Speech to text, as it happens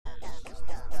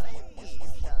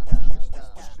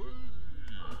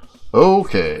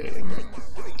Okay,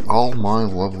 all my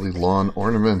lovely lawn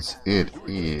ornaments, it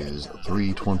is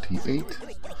 3:28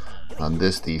 on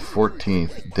this, the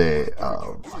 14th day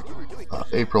of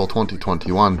April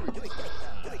 2021,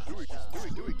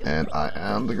 and I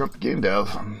am the Grumpy Game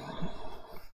Dev,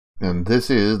 and this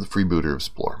is the Freebooter of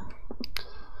SPLORR.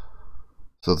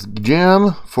 So the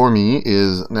jam for me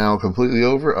is now completely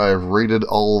over. I have rated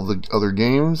all of the other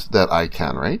games that I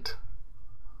can rate.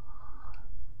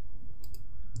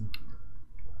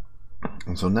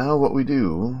 And so now what we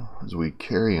do is we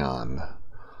carry on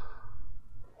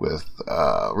with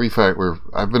refactor.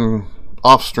 I've been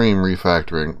off stream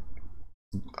refactoring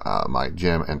my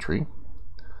jam entry.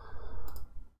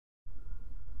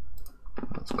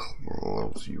 Let's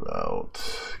close you out.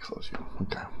 Close you.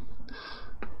 Okay.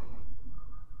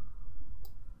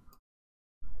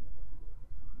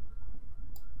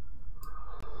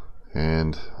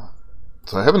 And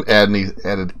so I haven't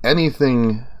added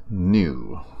anything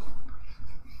new.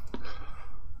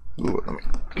 Ooh, let me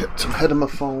get some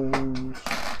headphones.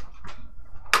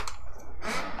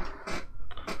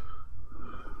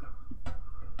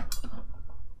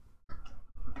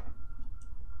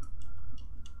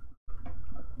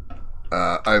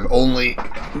 I've only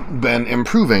been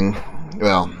improving,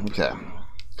 well, okay,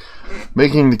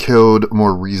 making the code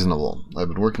more reasonable. I've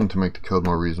been working to make the code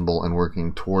more reasonable and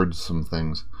working towards some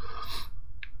things.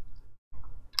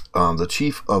 The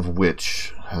chief of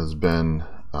which has been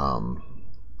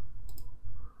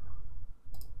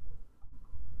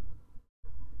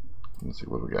let's see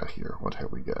what we got here. What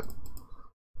have we got?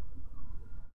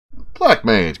 Black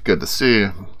Mage, good to see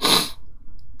you.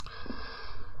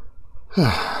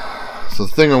 So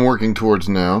the thing I'm working towards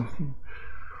now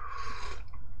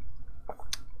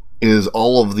is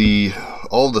all of the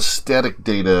static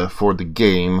data for the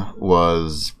game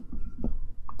was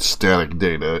static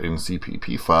data in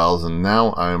CPP files, and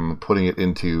now I'm putting it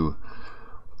into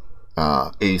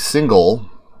a single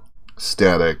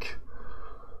static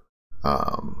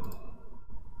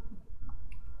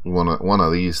one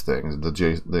of these things, the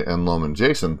nlom and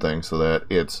JSON thing, so that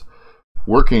it's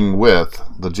working with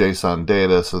the JSON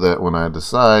data, so that when I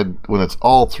decide, when it's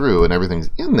all through and everything's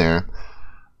in there,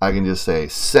 I can just say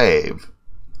save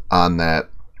on that.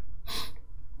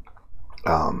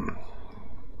 I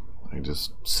can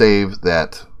just save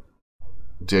that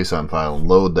JSON file and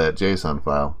load that JSON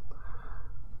file,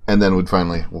 and then we'll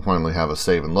finally have a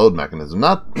save and load mechanism.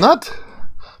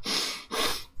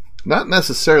 Not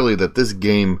necessarily that this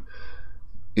game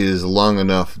is long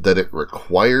enough that it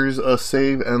requires a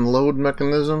save and load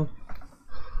mechanism,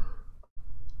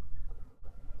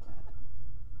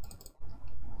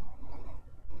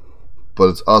 but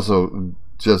it's also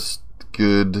just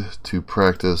good to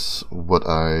practice what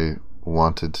I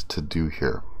wanted to do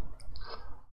here.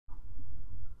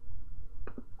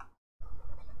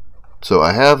 So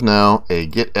I have now a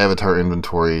get avatar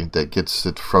inventory that gets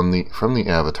it from the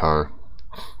avatar.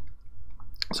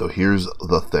 So here's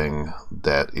the thing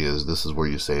this is where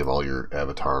you save all your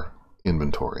avatar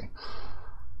inventory.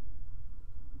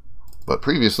 But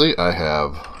previously I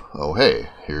have, oh hey,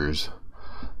 here's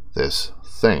this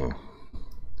thing.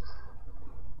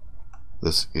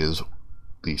 This is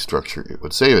the structure it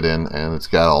would save it in, and it's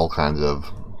got all kinds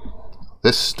of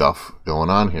this stuff going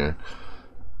on here.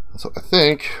 So I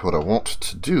think what I want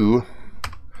to do,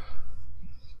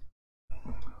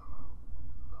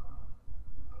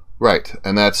 right,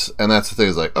 and that's the thing,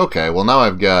 is like, okay, well now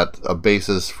I've got a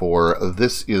basis for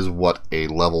this is what a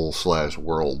level /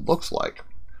 world looks like.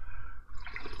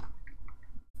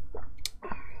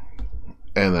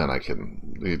 And then I can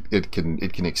it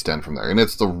can extend from there, and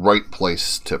it's the right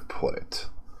place to put it,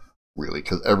 really,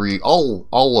 because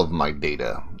all of my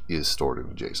data is stored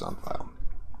in a JSON file.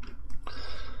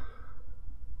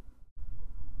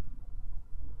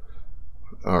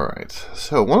 Alright,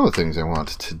 so one of the things I want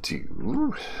to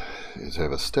do is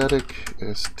have a static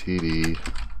std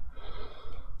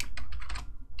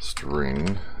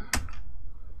string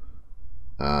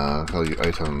value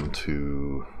item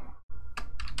to.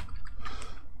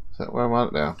 Is that what I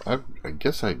want now? I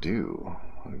guess I do.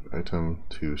 Item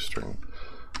to string.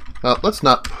 Let's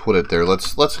not put it there.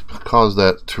 Let's cause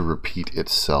that to repeat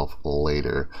itself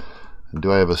later.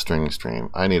 Do I have a string stream?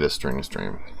 I need a string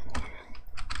stream.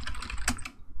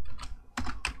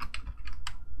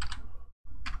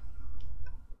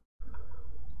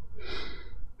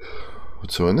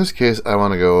 So in this case, I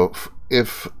want to go,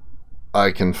 if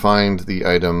I can find the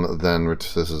item, then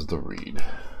this is the read.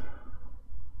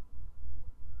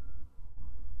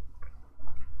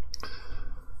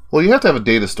 Well, you have to have a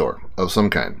data store of some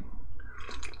kind.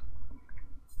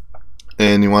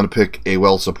 And you want to pick a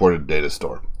well-supported data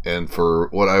store. And for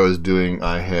what I was doing,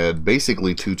 I had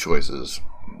basically two choices.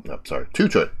 Oh, sorry, two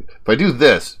choices. If I do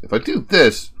this,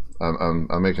 I'm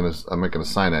making a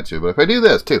sign at you. But if I do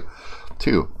this,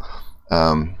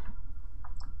 I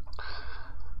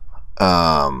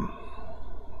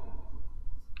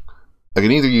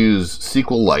can either use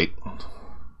SQLite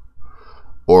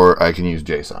or I can use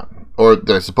JSON. Or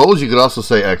I suppose you could also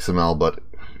say XML, but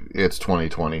it's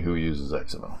 2020. Who uses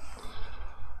XML?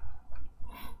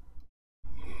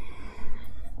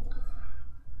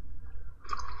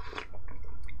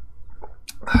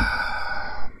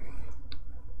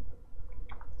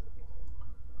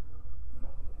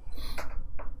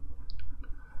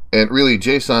 And really,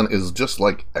 JSON is just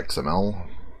like XML.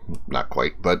 Not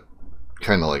quite, but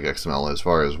kind of like XML as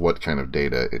far as what kind of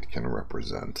data it can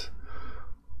represent.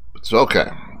 So,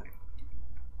 okay.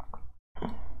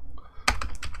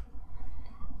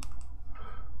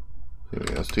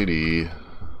 STD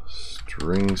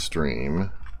string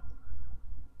stream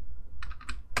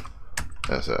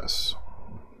SS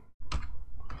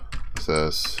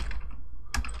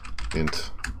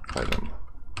int item.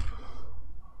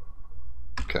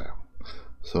 Okay,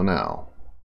 so now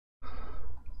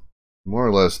more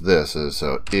or less this is,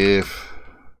 so if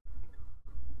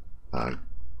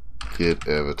get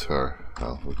avatar,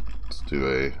 well, let's do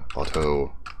a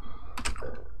auto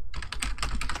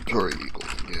inventory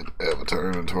equals get avatar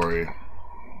inventory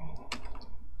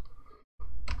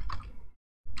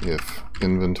if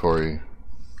inventory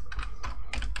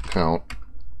count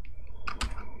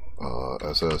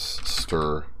ss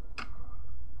stir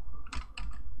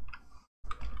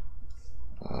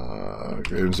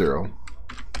greater than 0,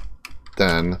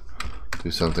 then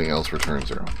do something else, return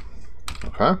 0.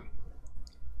 Okay.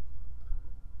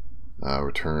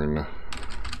 Return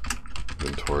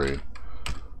inventory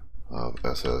of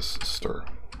ss stir.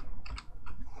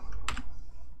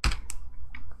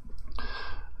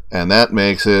 And that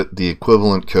makes it the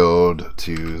equivalent code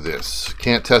to this.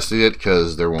 Can't test it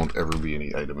because there won't ever be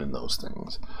any item in those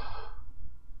things.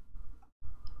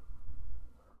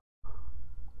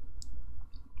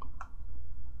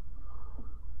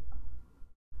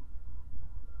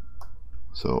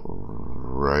 So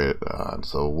right on.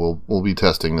 So we'll be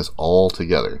testing this all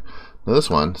together. Now this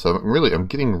one, so I'm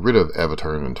getting rid of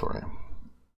avatar inventory.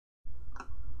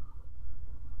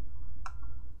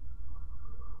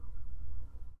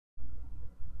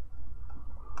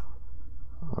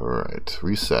 All right,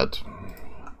 reset.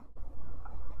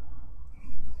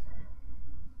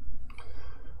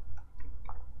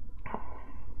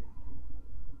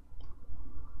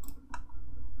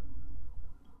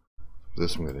 For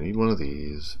this, I'm going to need one of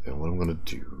these, and what I'm going to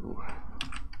do.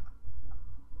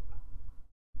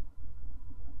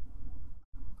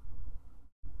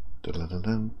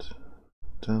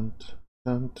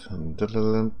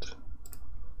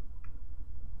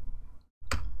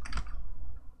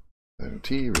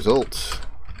 T results,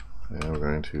 and we're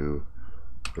going to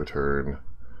return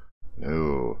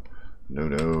no.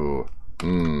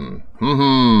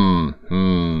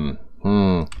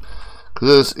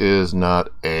 This is not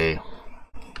a.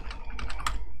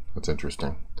 That's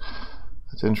interesting.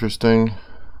 That's interesting.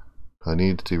 I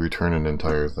need to return an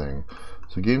entire thing.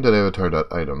 So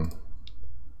game.avatar.item.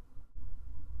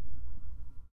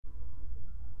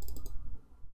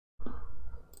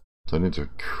 So I need to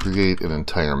create an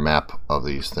entire map of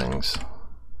these things.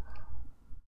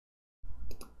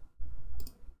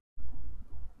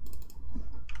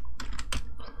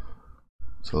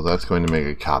 So that's going to make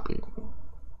a copy.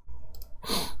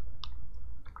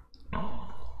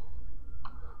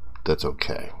 That's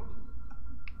okay.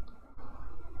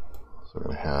 So we're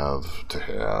going to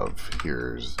have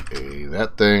here's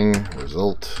that thing,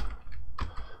 result,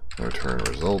 return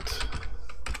result.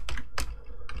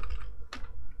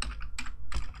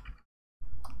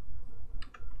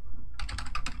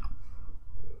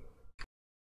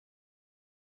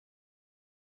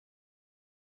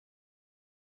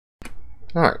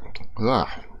 All right,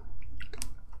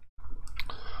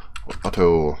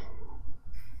 auto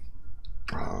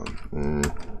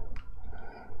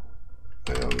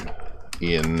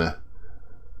in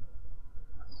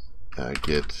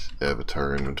get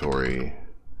avatar inventory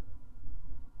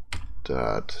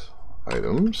dot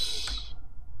items.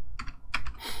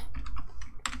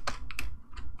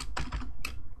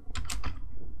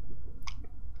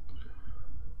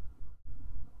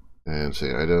 And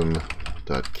say item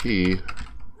dot key.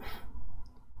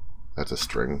 That's a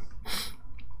string.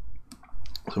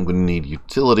 So I'm going to need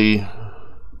utility.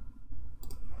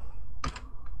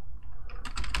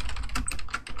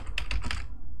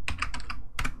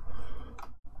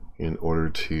 In order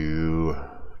to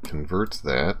convert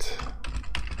that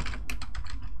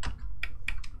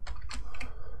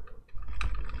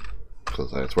because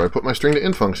that's where I put my string to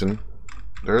in function.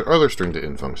 There are other string to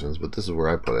in functions, but this is where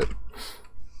I put it.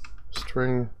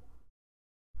 String.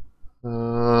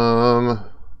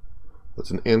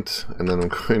 That's an int, and then I'm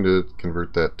going to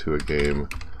convert that to a game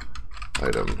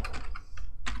item.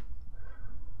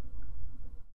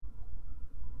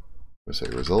 I say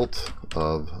result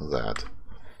of that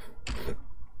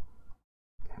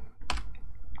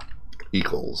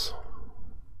equals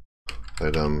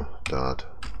item dot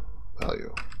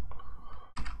value.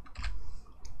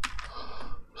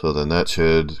 So then that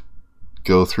should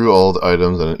go through all the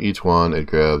items, and in each one it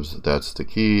grabs that's the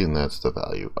key and that's the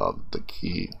value of the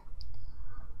key.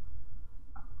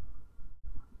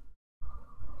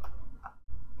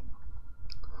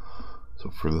 So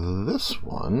for this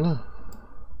one,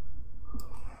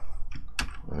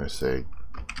 I say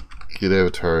get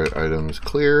avatar items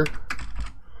clear,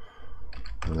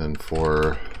 and then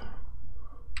for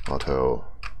auto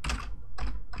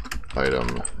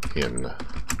item in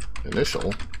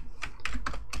initial,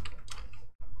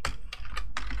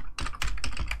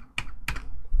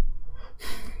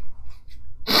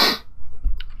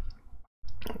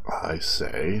 I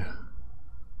say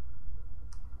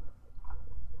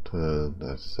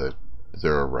that's that. Is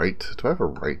there a right? Do I have a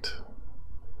right?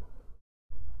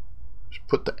 Just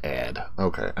put the add.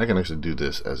 Okay, I can actually do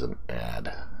this as an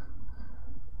add.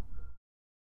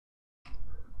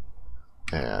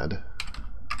 Add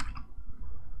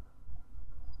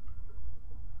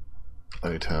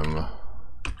item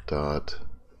dot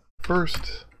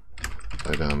first,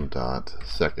 item dot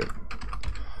second.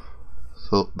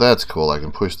 So that's cool. I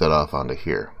can push that off onto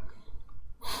here.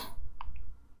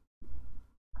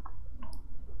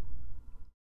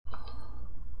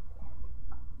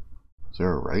 Is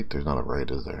there a right? There's not a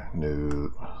right, is there?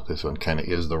 No. This one kind of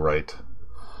is the right.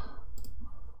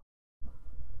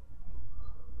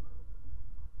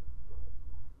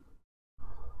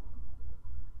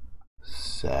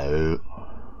 So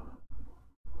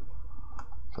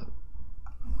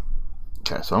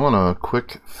okay, so I want to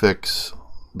quick fix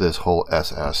this whole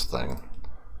SS thing.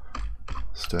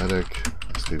 Static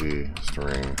std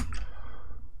string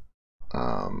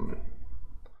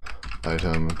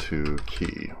item to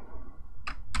key,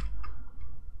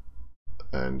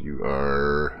 and you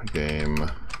are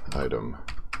game item.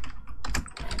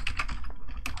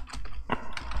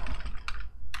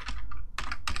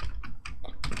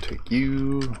 Take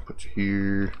you, put you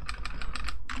here,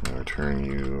 and return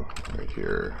you right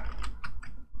here.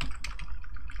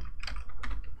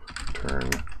 Return.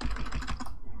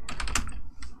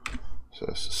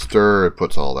 So stir, it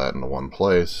puts all that into one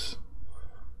place.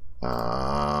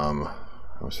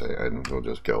 I'll say item, we'll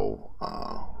just go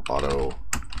auto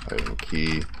item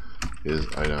key is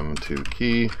item to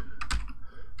key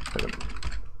item.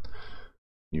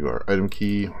 You are item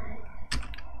key.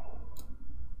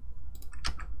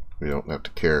 We don't have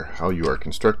to care how you are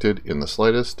constructed in the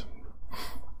slightest.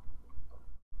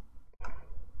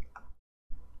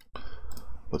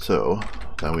 But so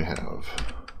now we have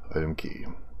item key.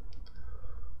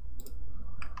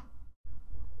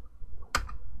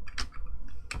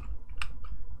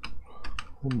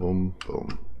 Boom, boom,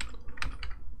 boom.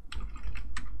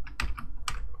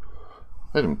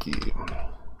 Item key.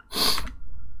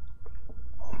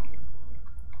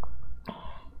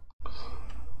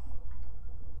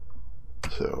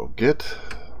 So get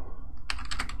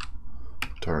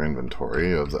to our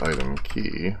inventory of the item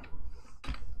key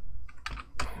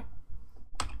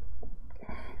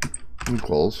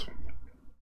equals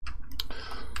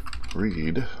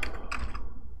read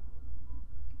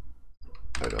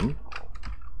item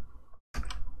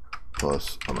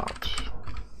plus amount.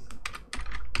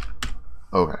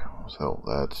 Okay, so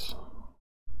that's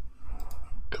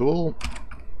cool.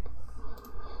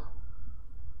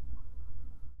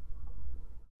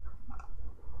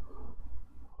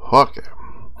 Okay.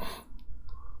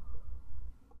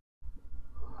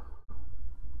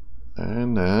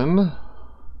 And then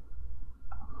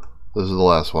this is the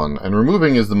last one. And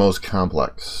removing is the most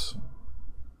complex.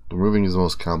 Removing is the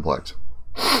most complex.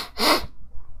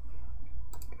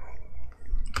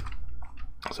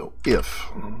 So if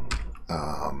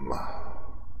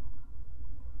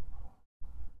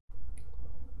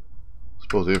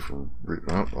suppose if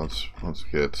let's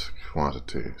get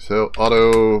quantity. So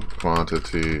auto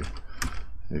quantity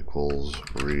equals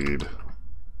read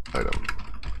item.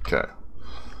 Okay.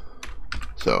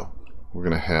 So we're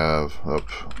gonna have up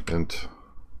int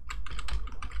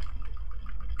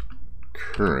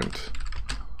current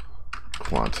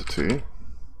quantity.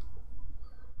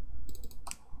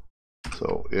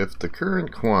 So if the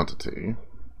current quantity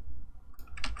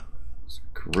is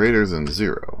greater than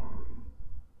 0,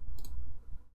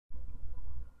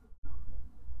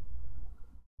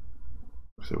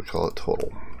 so we call it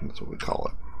total. That's what we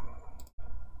call it.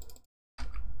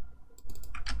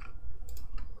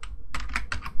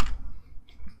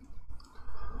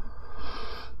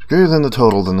 If it's greater than the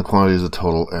total, then the quantity is the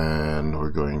total, and we're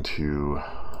going to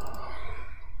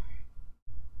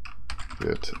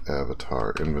get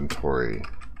avatar inventory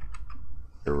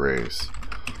erase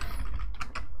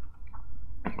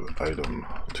item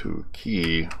to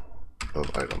key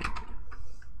of item.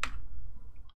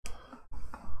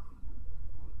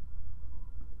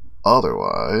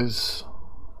 Otherwise,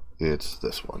 it's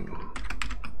this one.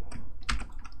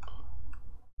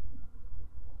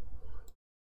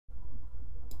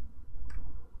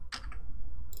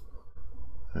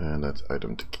 And that's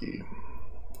item to key.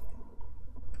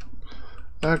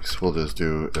 X, we'll just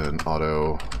do an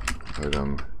auto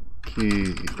item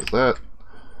key equals that.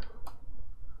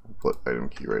 Put item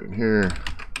key right in here.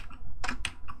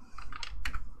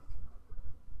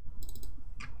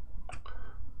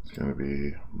 It's going to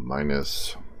be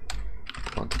minus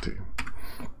quantity.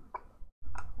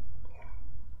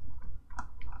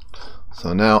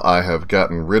 So now I have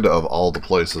gotten rid of all the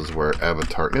places where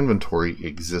avatar inventory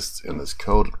exists in this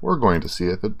code. We're going to see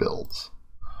if it builds.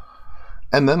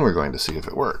 And then we're going to see if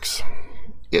it works.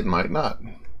 It might not.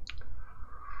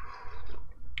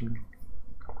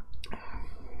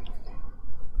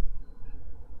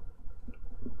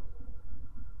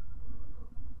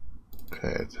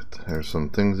 Okay, there's some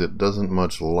things it doesn't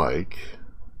much like.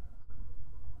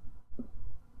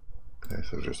 Okay,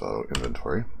 so just auto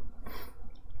inventory.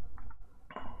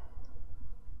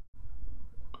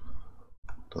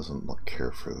 Doesn't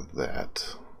care for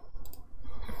that.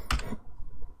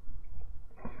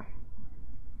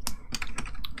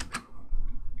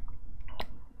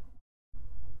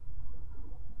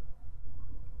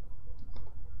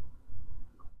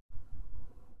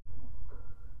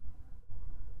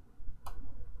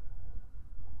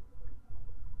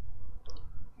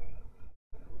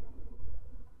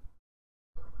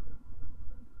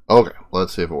 Okay,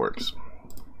 let's see if it works.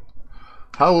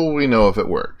 How will we know if it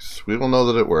works? We will know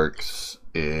that it works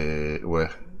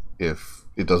if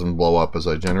it doesn't blow up as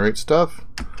I generate stuff,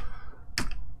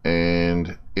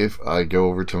 and if I go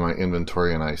over to my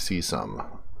inventory and I see some,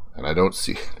 and I don't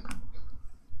see it.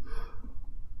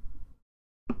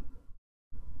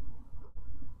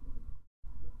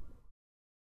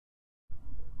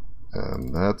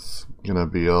 And that's gonna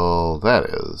be all that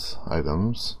is.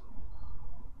 Items.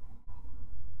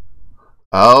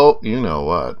 Oh, you know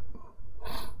what?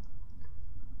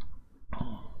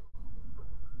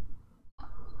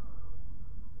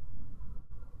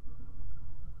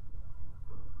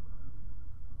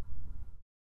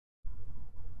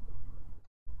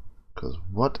 Because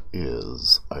what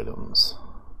is items?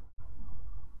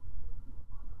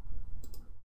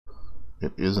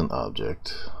 It is an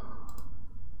object.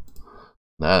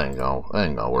 That ain't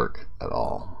gonna work at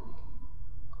all.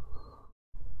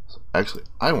 So actually,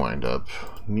 I wind up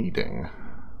needing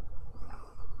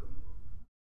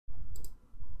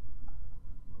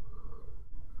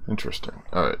interesting.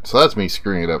 All right, so that's me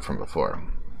screwing it up from before.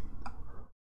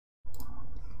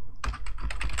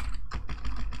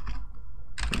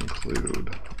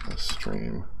 Include a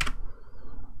stream.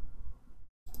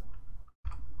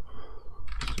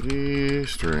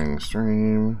 String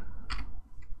stream.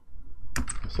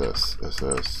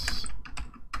 SS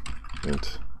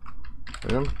int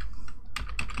item.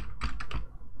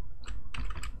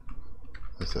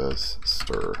 SS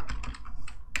stir.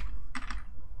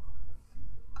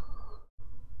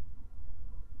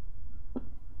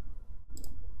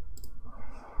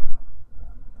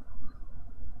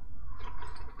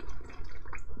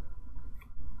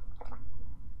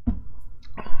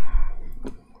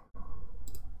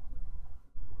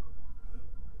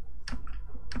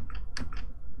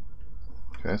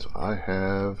 Okay, so I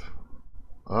have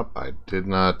I did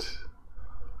not,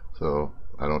 so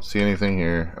I don't see anything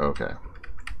here. Okay.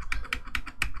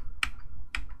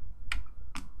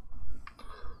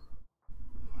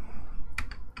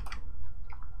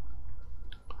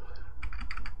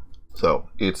 So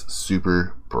it's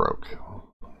super broke.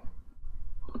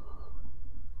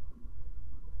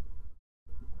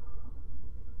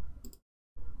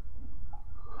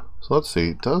 So let's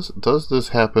see, does this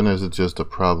happen, or is it just a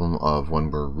problem of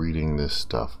when we're reading this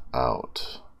stuff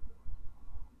out?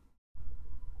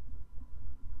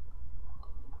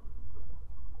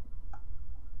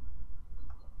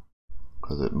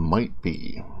 Because it might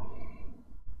be.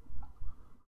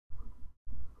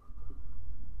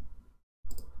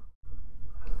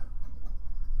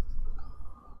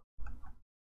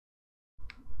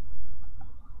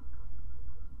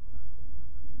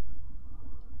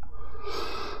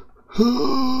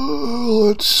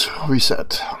 Let's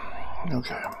reset.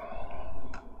 Okay.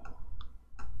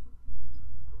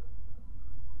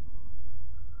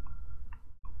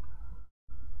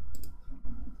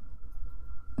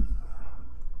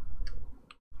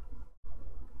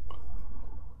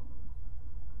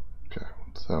 Okay,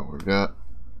 so we got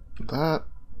that.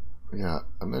 We got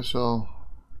initial.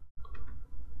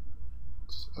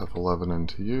 It's F11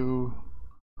 into U.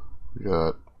 We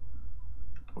got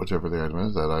whichever the item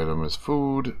is. That item is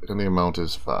food, and the amount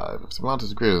is 5. If the amount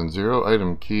is greater than 0,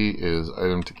 item key is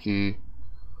item to key.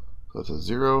 So that's a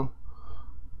 0.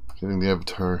 Getting the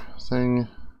avatar thing.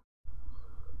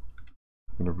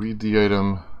 I'm going to read the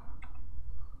item.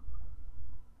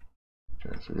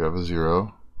 Okay, so we have a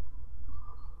 0.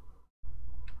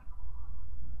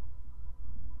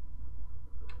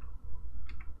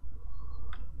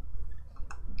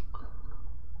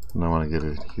 And I want to get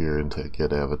it here into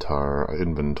get avatar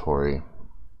inventory.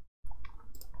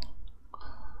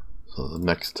 So the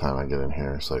next time I get in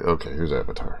here, it's like, okay, here's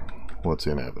avatar. What's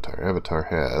in avatar? Avatar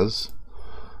has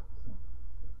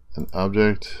an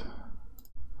object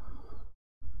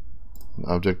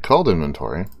called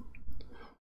inventory,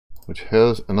 which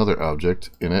has another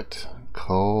object in it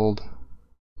called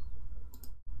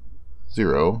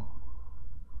 0.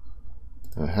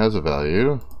 And it has a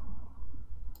value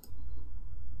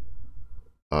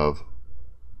of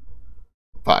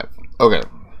 5. Okay.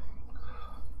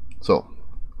 So,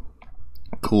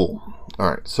 cool.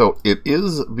 Alright, so it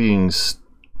is being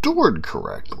stored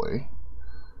correctly.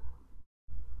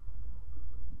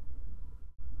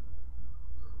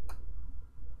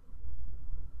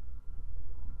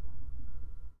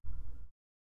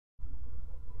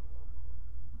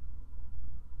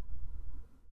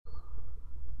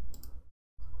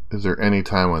 Is there any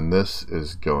time when this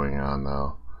is going on,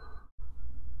 though?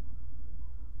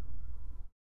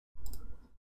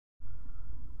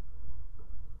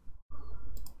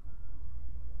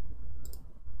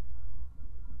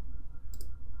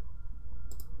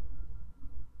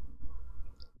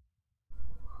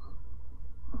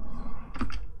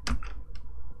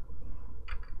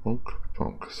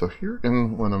 So here,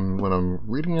 when I'm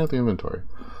reading out the inventory,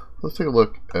 let's take a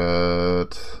look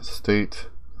at state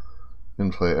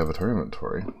in play avatar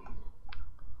inventory.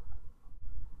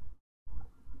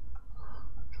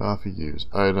 Coffee use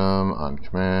item on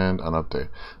command on update.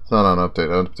 It's not on update.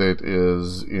 Update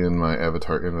is in my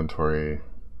avatar inventory.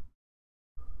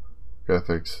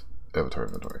 Graphics avatar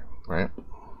inventory, right?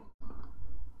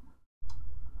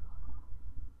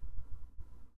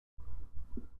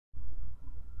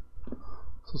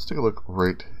 So let's take a look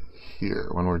right here.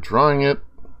 When we're drawing it,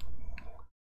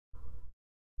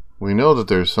 we know that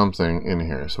there's something in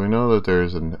here. So we know that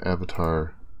there's an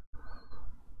avatar.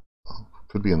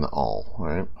 Could be in the all,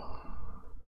 right?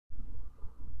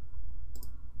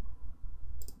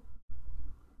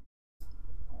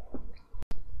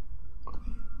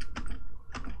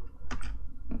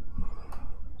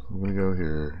 So I'm going to go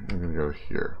here. I'm going to go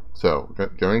here. So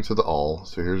going to the all.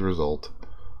 So here's result.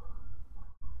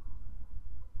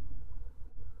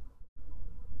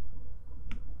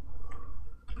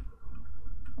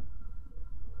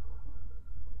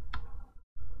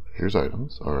 Here's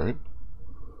items, all right.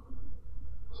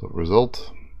 So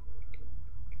result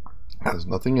has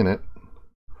nothing in it.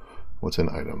 What's in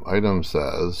item? Item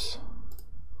says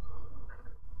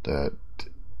that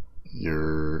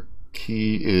your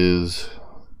key is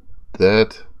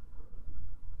that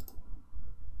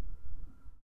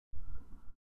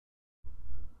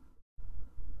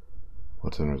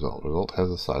what's in result? Result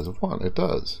has a size of 1. It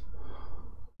does.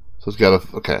 So it's got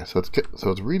a okay. So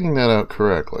it's reading that out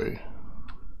correctly.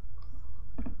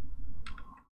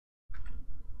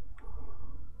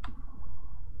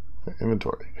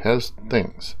 Inventory has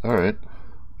things. All right,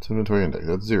 it's inventory index.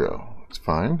 That's 0. It's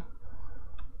fine.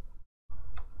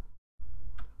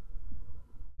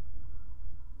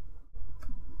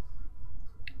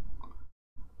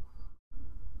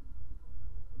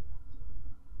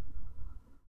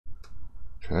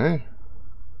 Okay.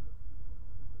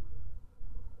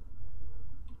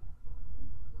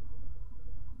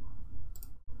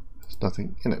 There's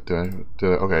nothing in it. Did I?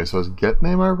 Okay, so is get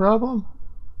name our problem?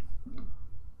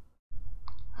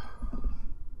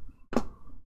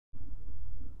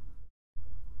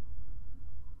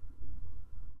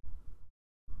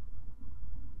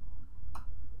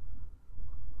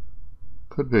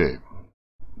 Could be.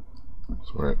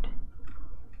 That's right.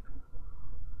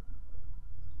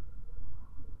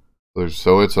 This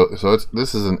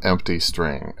is an empty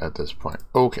string at this point.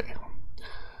 Okay.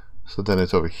 So then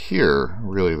it's over here,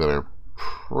 really, that our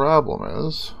problem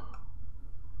is.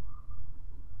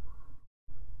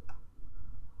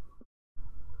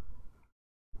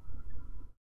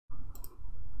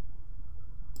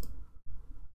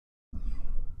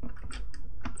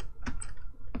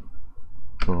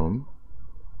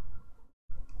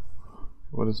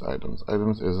 What is items?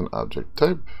 Items is an object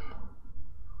type.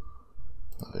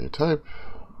 Value type.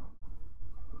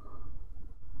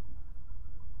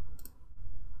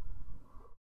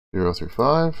 Zero through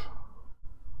 5.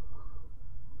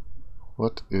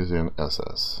 What is in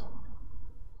SS?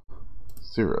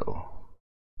 0.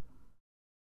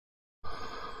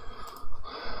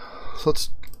 So let's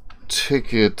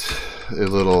take it a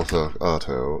little. So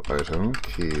auto item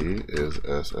key is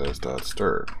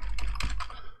ss.stir.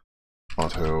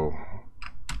 Auto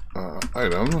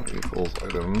item equals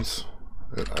items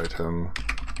at item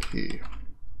key.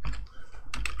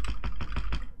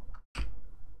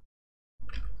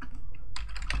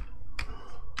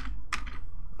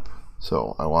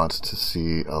 So I want to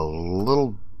see a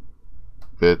little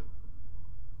bit.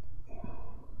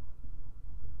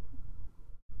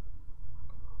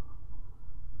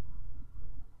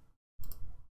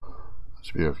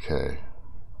 Should be okay.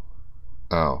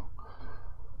 Oh.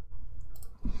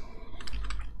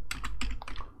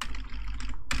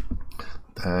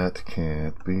 That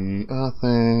can't be a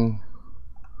thing.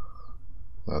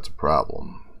 That's a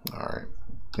problem. Alright.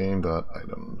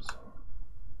 Game.items.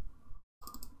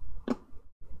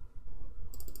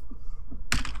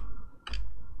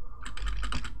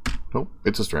 Nope,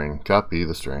 it's a string. Copy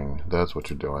the string. That's what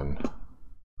you're doing.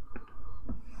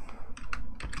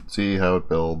 See how it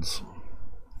builds.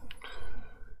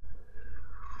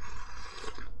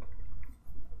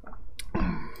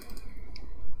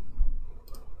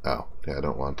 Oh, yeah, I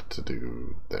don't want to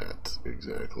do that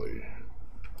exactly.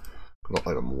 Well,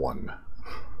 item 1.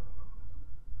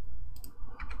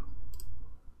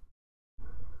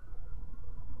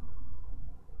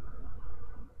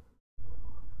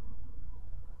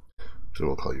 So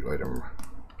we'll call you item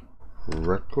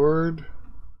record.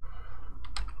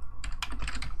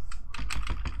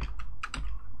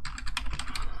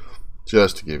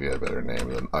 Just to give you a better name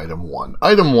than item 1.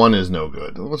 Item 1 is no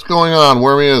good. What's going on,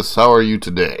 Wormius? How are you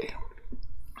today?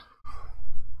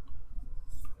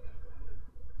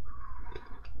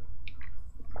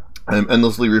 I'm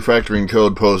endlessly refactoring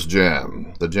code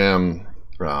post-jam. The jam,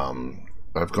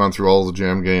 I've gone through all the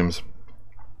jam games.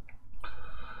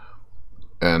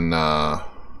 And the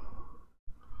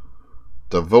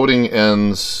voting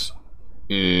ends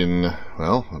in,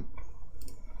 well,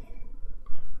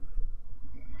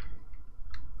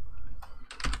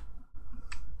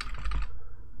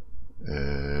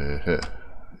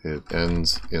 it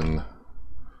ends in,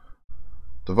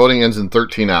 the voting ends in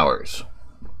 13 hours.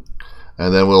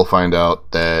 And then we'll find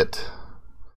out that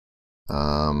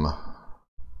yeah,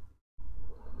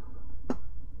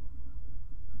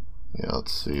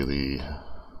 let's see the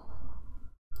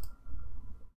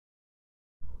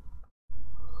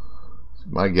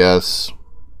my guess,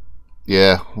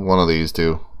 yeah, one of these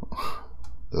two,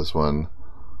 this one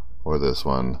or this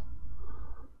one,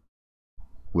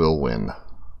 will win.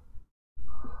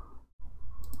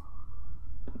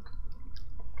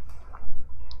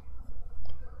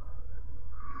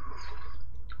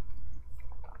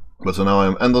 But so now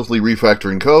I'm endlessly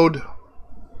refactoring code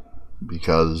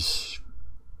because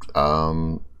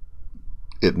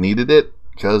it needed it,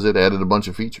 because it added a bunch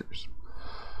of features.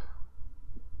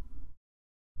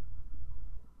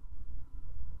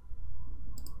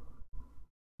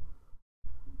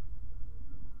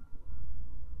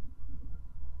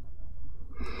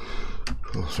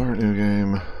 Cool. Start new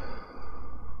game.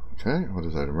 Okay, what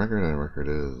is item record? Item record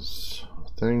is a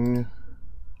thing.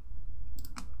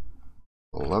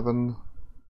 11.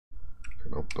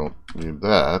 Nope, don't need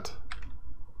that.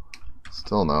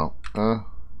 Still no. So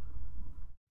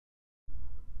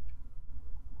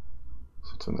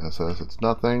it's an SS, it's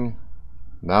nothing.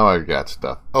 Now I've got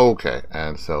stuff. Okay,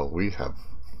 and so we have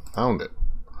found it.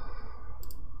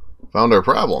 Found our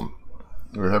problem.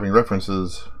 We're having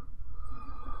references.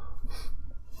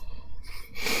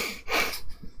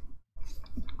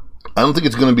 I don't think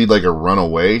it's going to be like a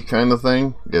runaway kind of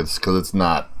thing. It's because it's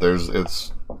not.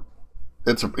 It's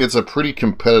a pretty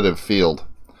competitive field,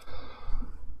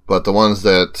 but the ones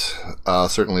that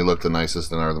certainly look the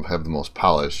nicest and have the most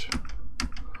polish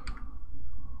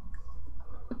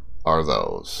are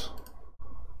those.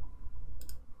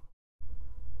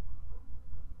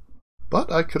 But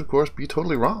I could, of course, be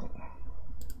totally wrong.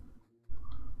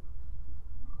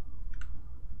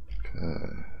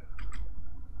 Okay.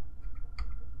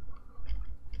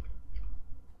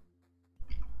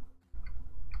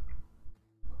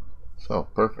 So,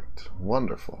 perfect.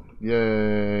 Wonderful.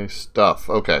 Yay, stuff.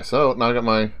 Okay, so now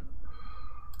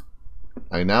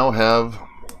I now have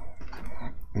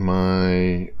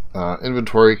my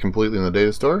inventory completely in the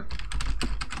data store.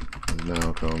 is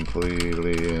now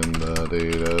completely in the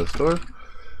data store.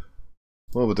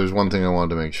 Well, but there's one thing I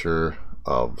wanted to make sure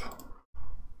of.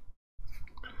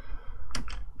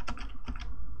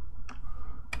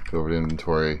 Go over to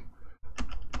inventory.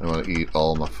 I want to eat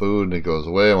all my food and it goes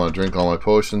away. I want to drink all my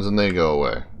potions and they go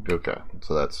away. Okay,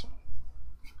 so that's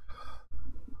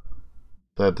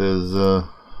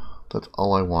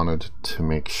all I wanted to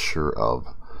make sure of.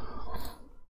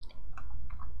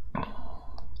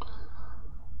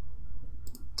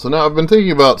 So now I've been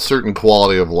thinking about certain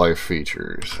quality of life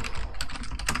features.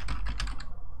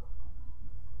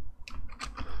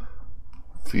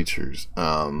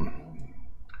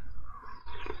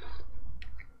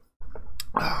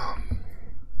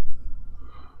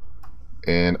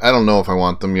 And I don't know if I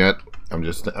want them yet. I'm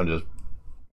just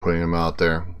putting them out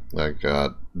there. Like,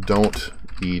 don't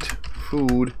eat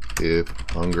food if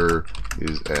hunger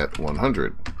is at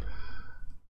 100.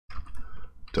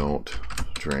 Don't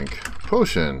drink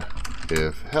potion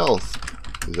if health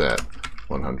is at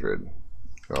 100.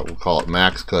 We'll call it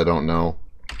max because I don't know.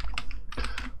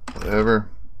 Whatever.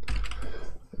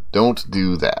 Don't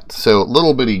do that. So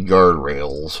little bitty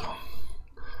guardrails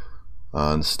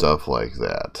on stuff like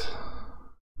that.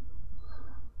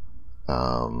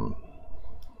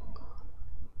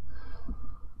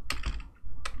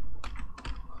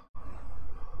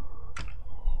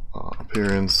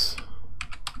 Appearance.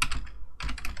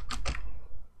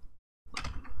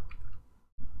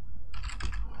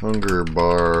 Hunger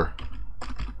bar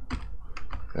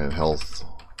and health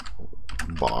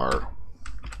bar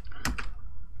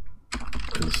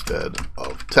instead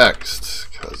of text,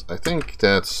 because I think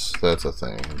that's a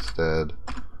thing instead.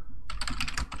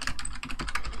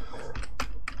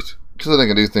 Because then I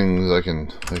can do things. I can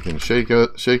shake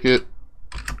it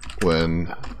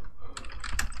when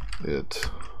it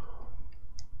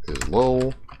is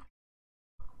low.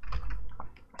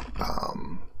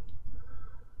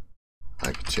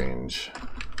 I can change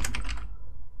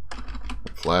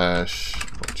the flash.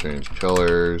 I'll change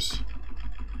colors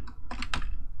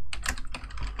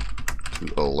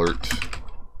to alert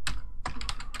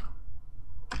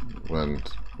when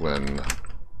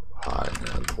high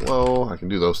and low. I can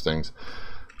do those things,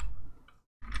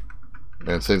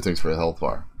 and same things for the health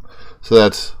bar. So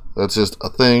that's just a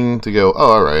thing to go.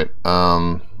 Oh, all right.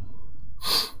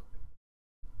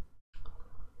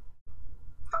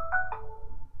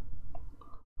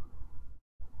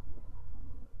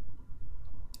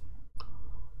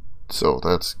 So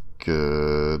that's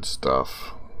good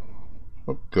stuff.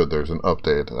 Oh, good. There's an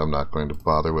update I'm not going to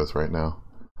bother with right now.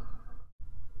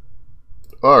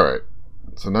 All right.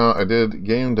 So now I did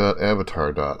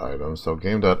game.avatar.item. So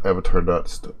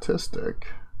game.avatar.statistic.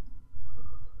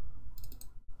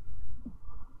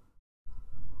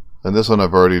 And this one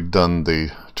I've already done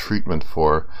the treatment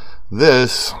for.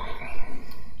 This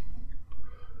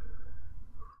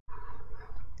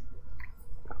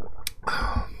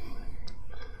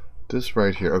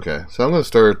right here. Okay, so I'm going to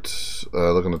start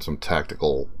looking at some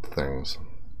tactical things.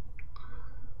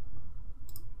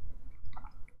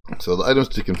 So the items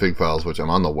to config files, which I'm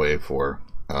on the way for.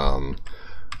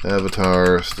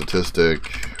 Avatar,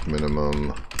 statistic,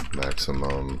 minimum,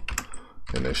 maximum,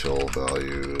 initial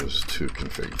values to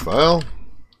config file.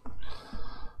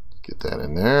 Get that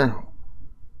in there.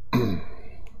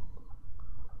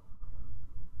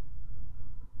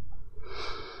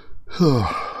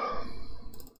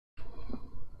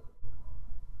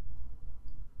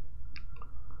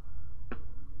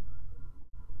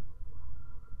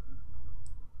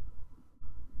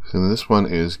 So this one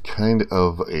is kind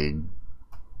of a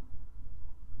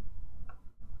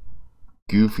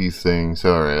goofy thing.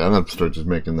 So alright, I'm going to start just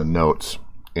making the notes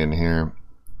in here.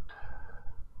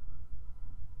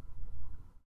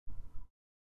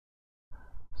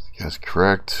 That's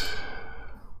correct.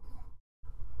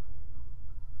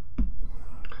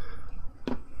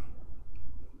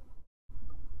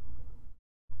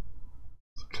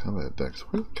 Combat deck. So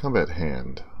where's the combat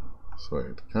hand?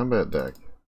 Sorry, the combat deck.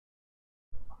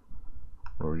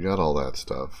 Where we got all that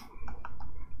stuff.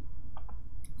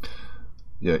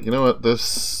 Yeah, you know what?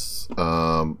 This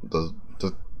to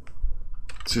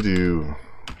do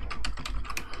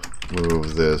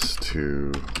move this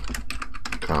to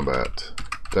combat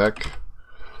deck.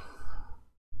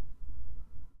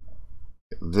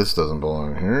 This doesn't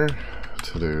belong here.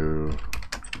 To do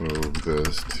move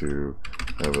this to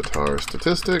avatar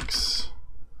statistics.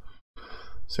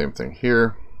 Same thing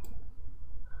here.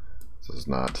 This is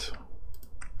not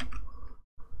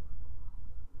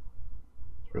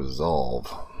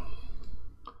resolve.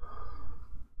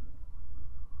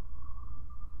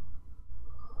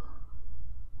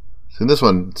 So And this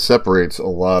one separates a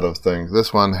lot of things.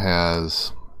 This one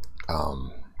has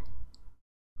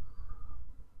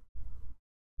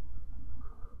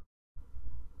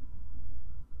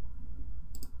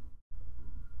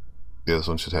this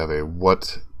one should have a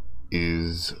what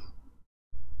is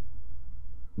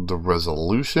the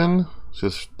resolution.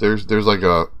 Just there's like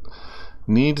a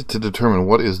need to determine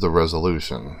what is the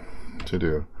resolution to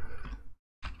do.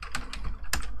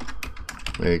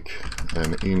 Make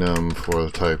an enum for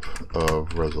the type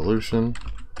of resolution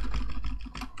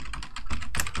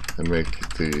and make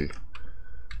the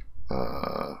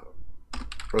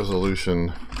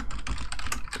resolution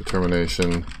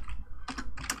determination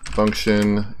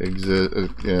function exist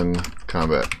in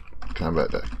combat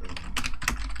deck.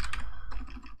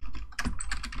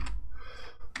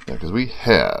 Yeah, because we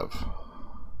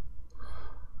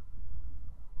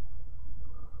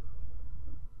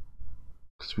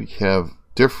have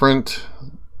different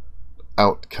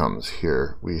outcomes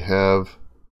here. We have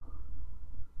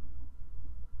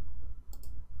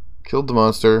killed the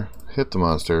monster, hit the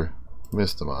monster,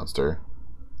 missed the monster.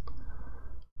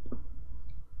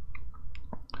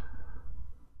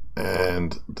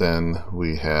 And then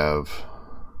we have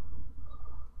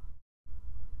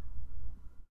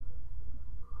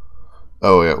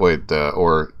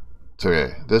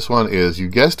okay, this one is you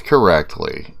guessed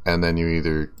correctly, and then you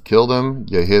either killed him,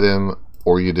 you hit him,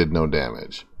 or you did no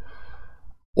damage.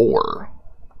 Or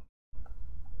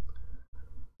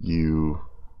you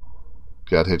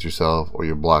got hit yourself, or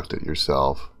you blocked it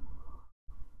yourself.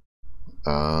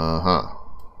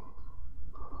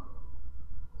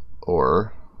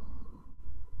 Or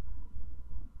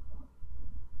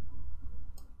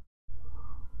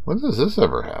when does this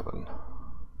ever happen?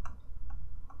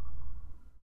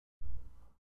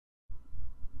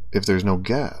 If there's no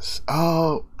guess.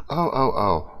 Oh.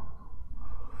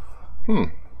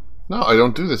 No, I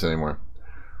don't do this anymore.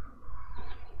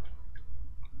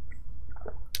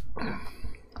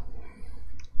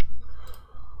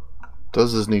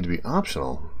 Does this need to be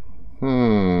optional?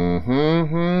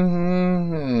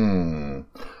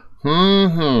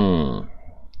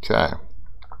 Okay.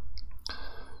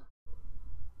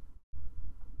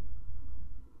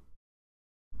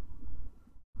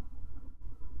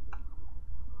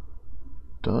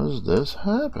 Does this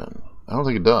happen? I don't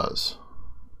think it does.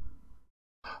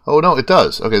 Oh no, it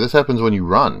does. Okay, this happens when you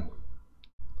run.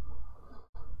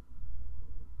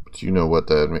 But you know what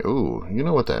that means. Ooh, you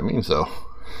know what that means though.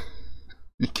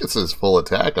 He gets his full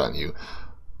attack on you.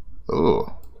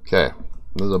 Ooh, okay.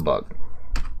 There's a bug.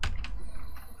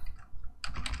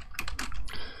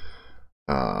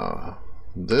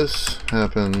 This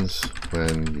happens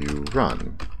when you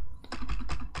run.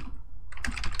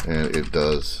 And it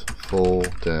does full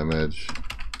damage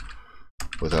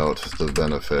without the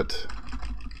benefit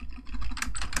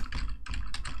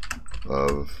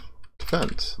of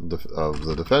defense, of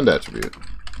the defend attribute.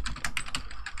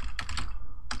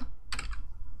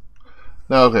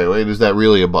 Now, okay, wait, is that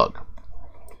really a bug?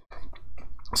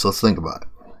 So let's think about it.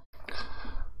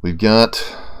 We've got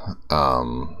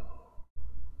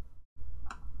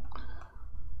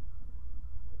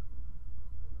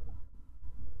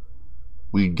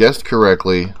we guessed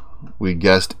correctly, we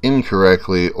guessed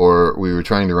incorrectly, or we were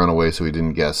trying to run away so we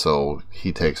didn't guess, so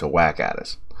he takes a whack at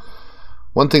us.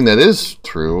 One thing that is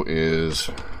true is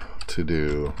to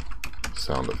do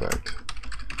sound effect.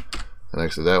 And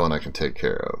actually that one I can take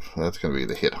care of. That's going to be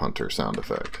the hit hunter sound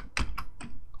effect.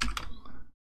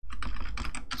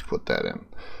 Let's put that in.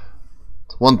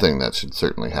 One thing that should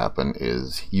certainly happen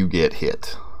is you get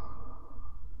hit.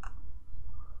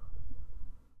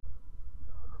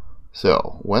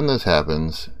 So, when this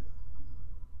happens,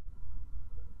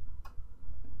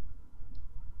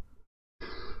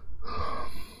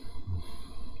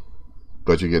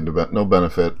 but you get no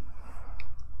benefit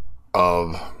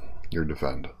of your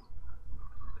defend.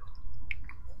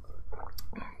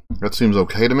 That seems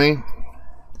okay to me.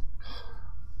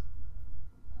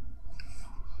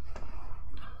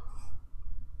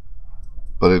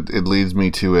 But it leads me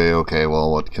to a, okay,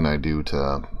 well, what can I do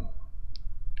to...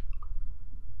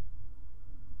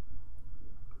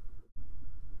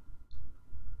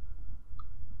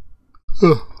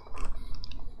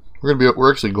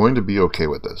 We're actually going to be okay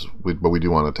with this, but we do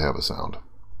want it to have a sound.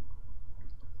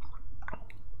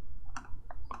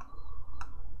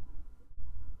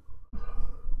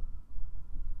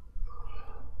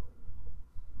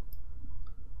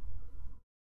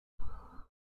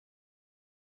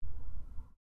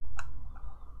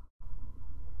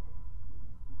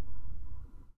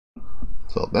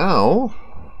 So now,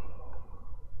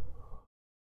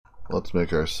 let's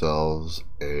make ourselves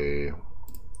a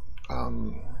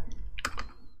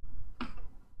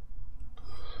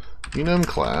enum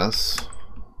class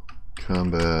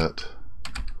combat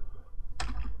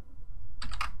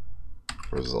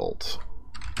result.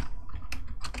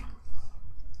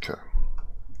 Okay.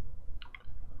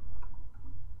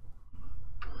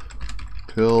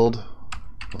 Killed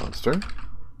monster.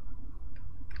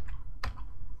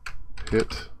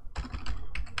 Hit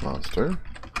monster.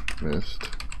 Missed.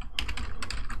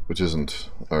 Which isn't,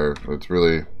 or it's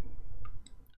really,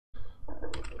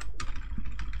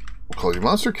 we'll call you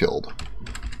monster killed.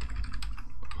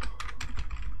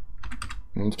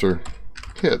 Monster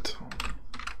hit.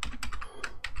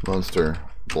 Monster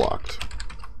blocked.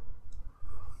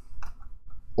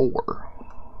 Or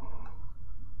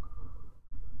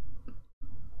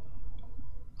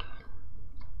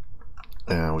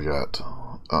and we got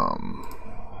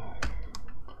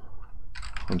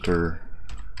hunter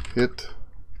hit,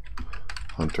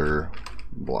 hunter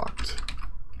blocked.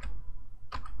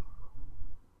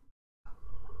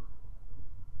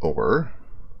 Or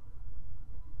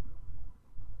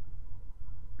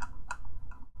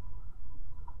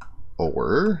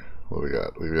what we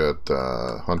got? We got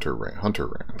hunter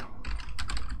ran.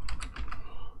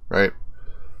 Right?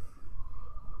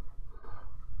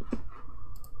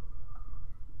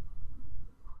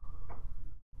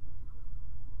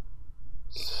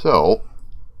 So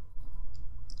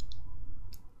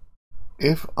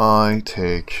if I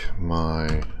take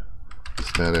my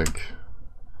static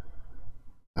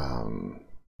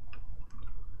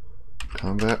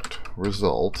combat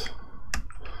result,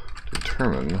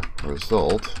 determine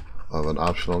result of an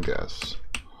optional guess,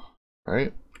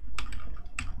 right?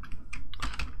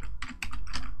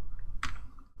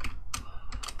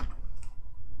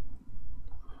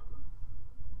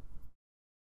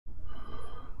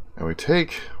 And we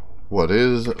take what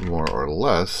is more or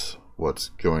less what's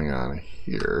going on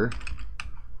here.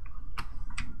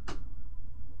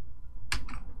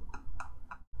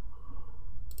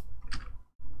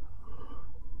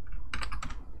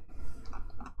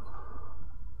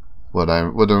 What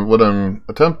I'm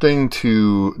attempting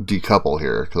to decouple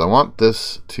here, because I want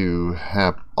this to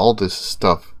have all this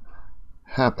stuff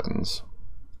happens.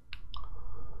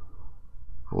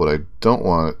 What I don't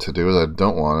want it to do is I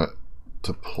don't want it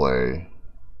to play.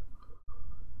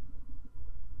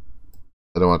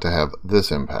 I don't want to have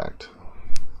this impact.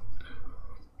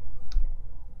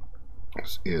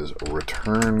 This is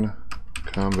return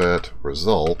combat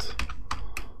result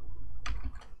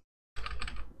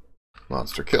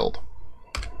monster killed.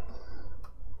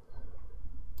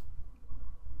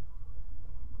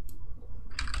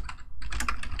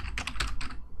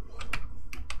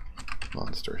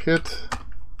 Monster hit.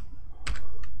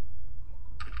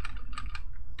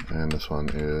 And this one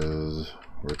is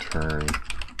return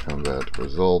combat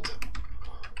result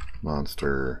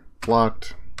monster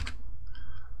blocked.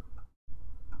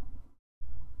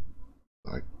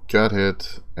 I got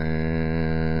hit,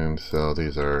 and so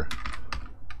these are,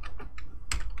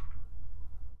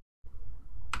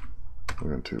 we're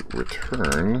going to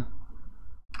return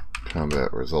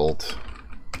combat result.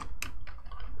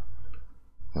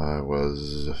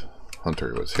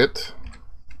 Hunter was hit.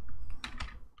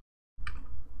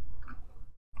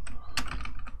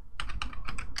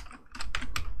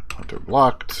 Hunter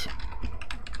blocked.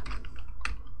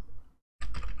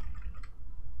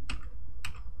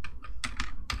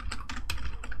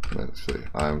 Let's see.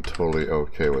 I'm totally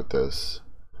okay with this.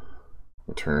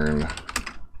 Return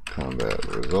combat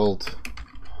result.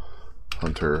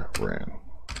 Hunter ran.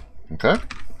 Okay.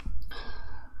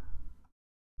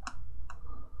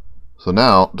 So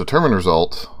now, determine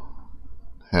result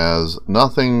has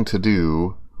nothing to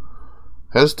do,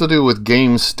 has to do with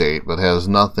game state, but has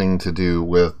nothing to do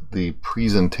with the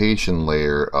presentation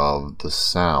layer of the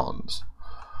sounds.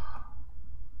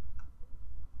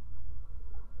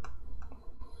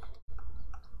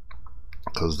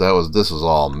 Because this was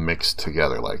all mixed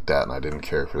together like that, and I didn't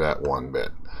care for that one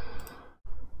bit.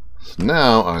 So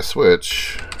now I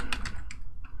switch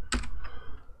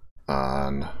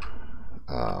on,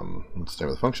 what's the name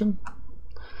of the function?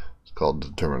 It's called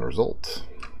determine result.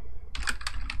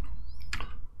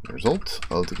 Result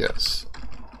of the guess.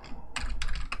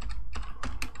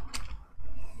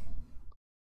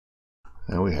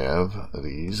 And we have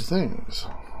these things.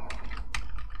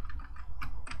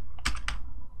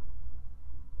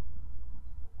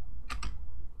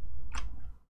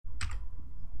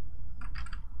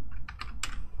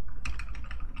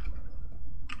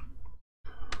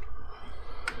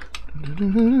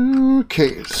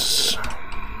 Case.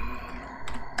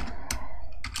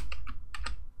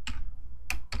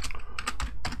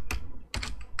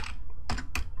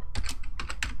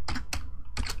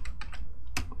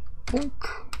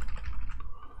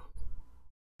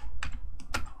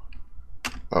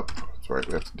 Up. That's right.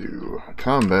 We have to do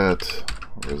combat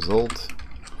result : :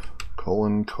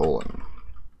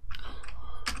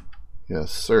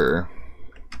 Yes, sir.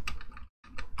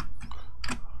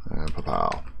 And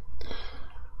pow.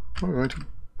 We're going to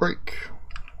break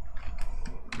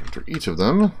after each of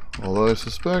them, although I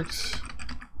suspect.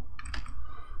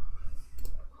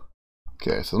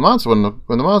 Okay, so the monster when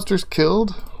the monster's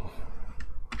killed,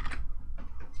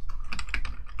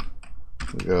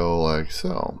 we go like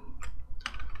so.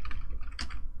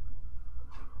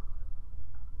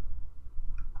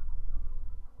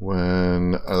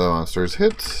 When the monster's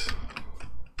hit,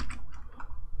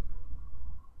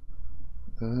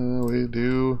 we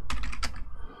do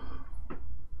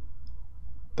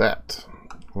that.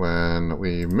 When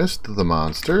we missed the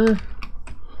monster,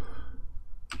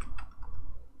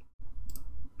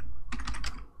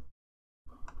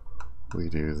 we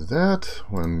do that.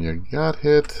 When you got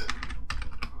hit,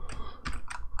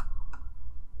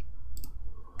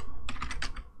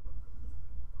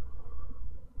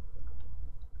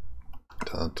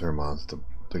 Hunter monster,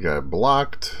 the guy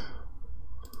blocked.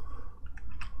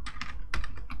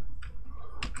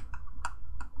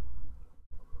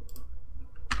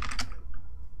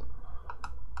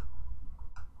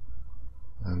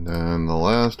 And then the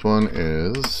last one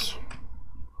is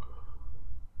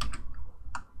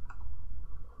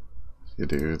you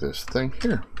do this thing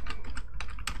here.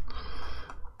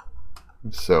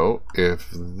 So if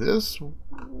this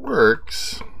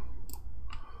works,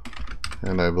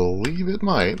 and I believe it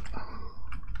might.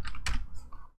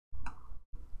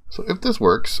 So if this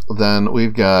works, then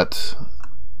we've got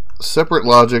separate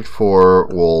logic for,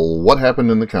 well, what happened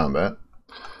in the combat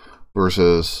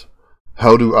versus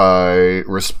how do I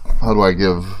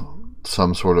give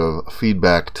some sort of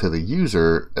feedback to the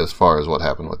user as far as what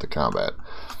happened with the combat.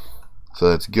 So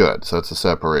that's good. So that's a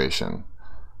separation.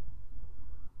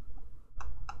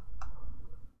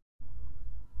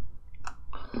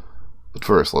 But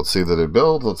first, let's see that it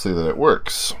builds. Let's see that it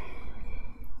works.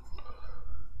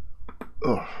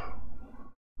 Oh.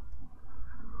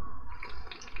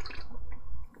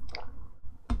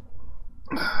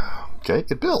 Okay,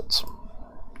 it builds.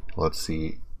 Let's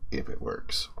see if it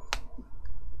works.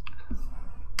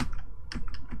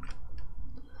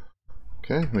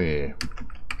 Okay, we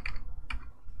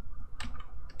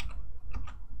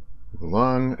move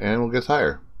along and we'll get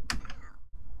higher.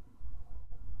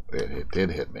 It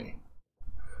did hit me.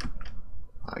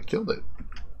 I killed it.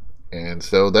 And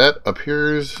so that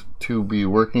appears to be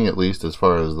working, at least as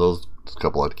far as those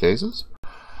couple of cases,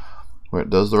 where it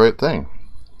does the right thing.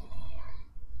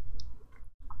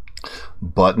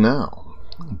 But now,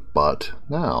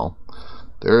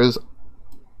 there is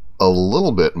a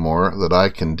little bit more that I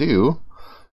can do,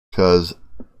 because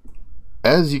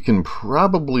as you can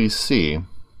probably see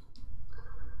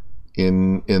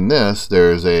in this,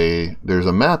 there's a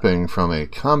mapping from a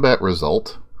combat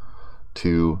result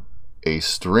to a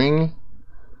string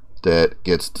that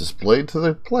gets displayed to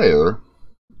the player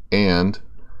and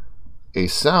a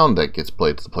sound that gets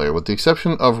played to the player, with the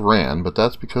exception of ran, but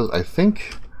that's because I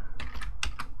think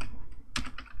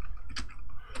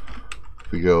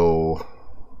if we go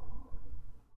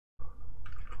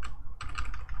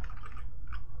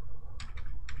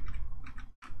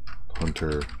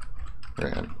Hunter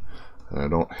ran, and I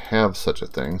don't have such a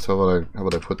thing, so how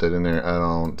would I put that in there? I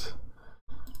don't.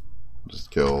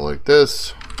 Just go like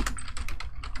this.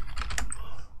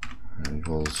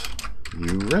 Equals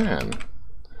you ran.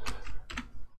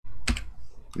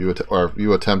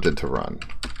 You attempted to run.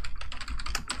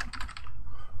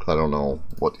 I don't know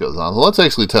what goes on. So let's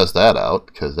actually test that out,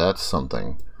 because that's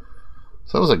something.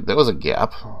 So that was a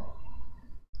gap.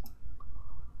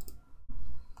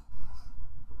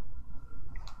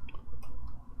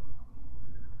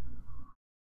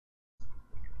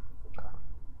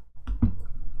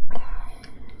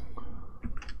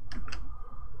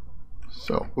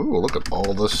 So, ooh, look at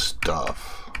all this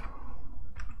stuff.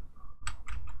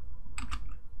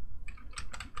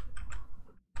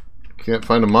 Can't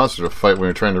find a monster to fight when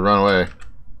you're trying to run away.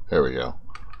 There we go.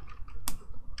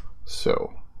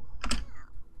 So.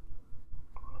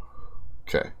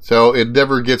 Okay, so it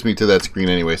never gets me to that screen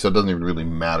anyway, so it doesn't even really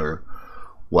matter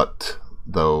what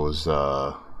those,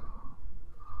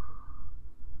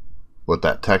 what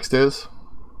that text is.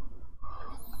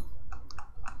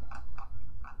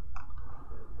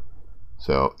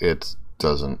 So it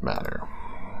doesn't matter.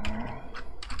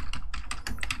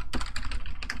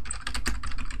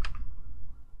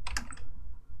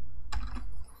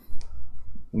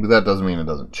 But that doesn't mean it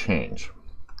doesn't change.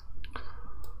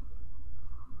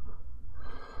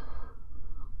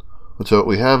 So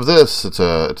we have this. It's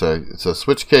a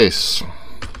switch case,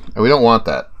 And we don't want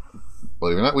that.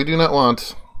 Believe it or not, we do not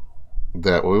want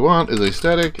that. What we want is a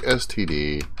static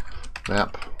std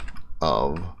map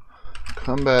of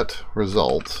combat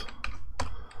result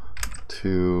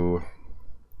to,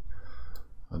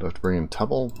 I do have to bring in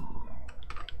tuple.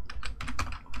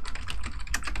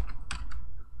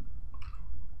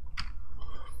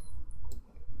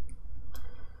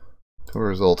 To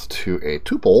result to a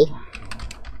tuple.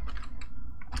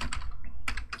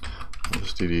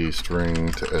 std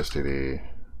string to std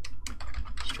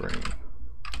string.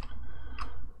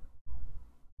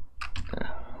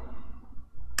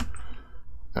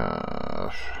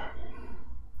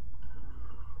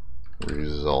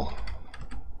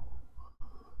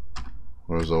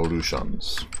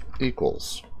 Resolutions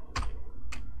equals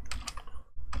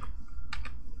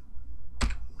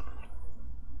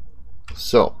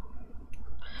so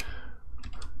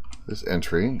this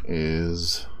entry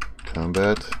is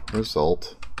combat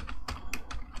result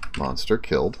monster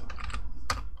killed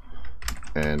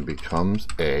and becomes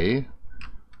a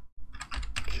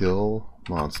kill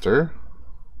monster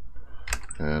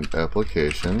and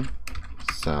application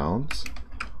sounds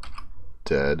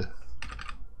dead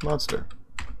monster.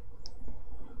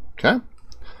 Okay,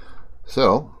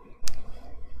 so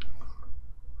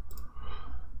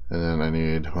and then I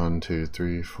need 1, 2,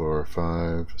 3, 4,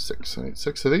 5, 6. I need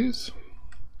 6 of these.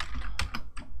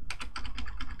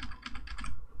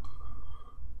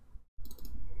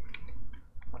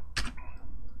 I'm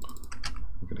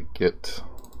gonna get.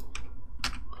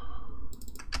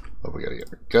 Oh, we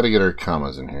gotta get our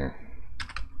commas in here.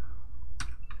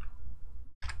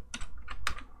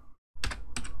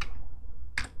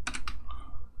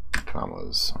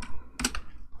 Commas.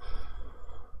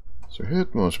 So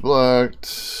hit, most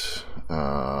blocked,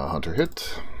 hunter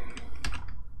hit.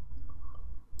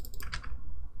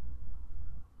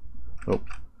 Nope,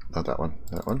 not that one,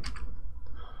 that one.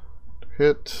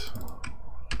 Hit,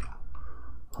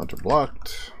 hunter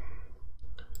blocked,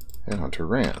 and hunter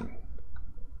ran.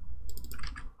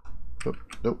 Nope,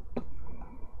 nope.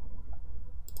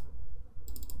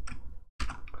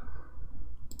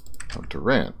 Hunter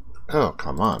ran. Oh,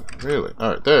 come on, really?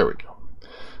 Alright, there we go.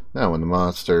 Now when the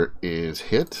monster is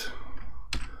hit,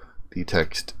 the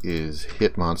text is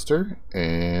hit monster,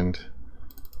 and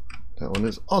that one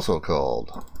is also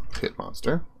called hit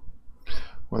monster.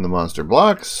 When the monster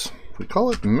blocks, we call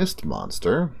it missed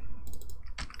monster,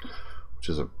 which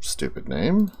is a stupid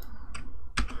name,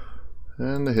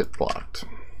 and the hit blocked.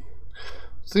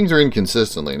 Things are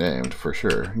inconsistently named, for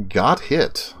sure. Got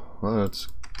hit. Well, that's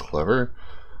clever.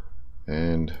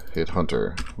 And hit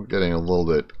hunter. We're getting a little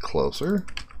bit closer.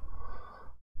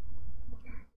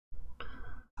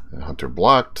 And hunter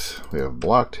blocked. We have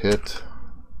blocked hit.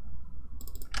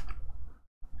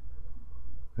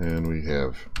 And we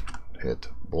have hit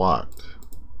blocked.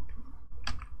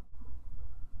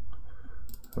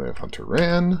 We have hunter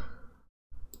ran.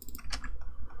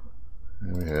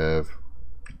 And we have,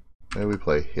 and we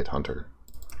play hit hunter.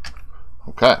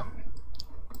 Okay.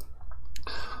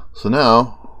 So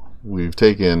now we've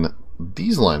taken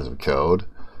these lines of code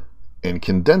and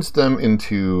condensed them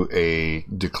into a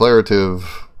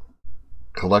declarative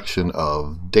collection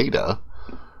of data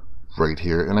right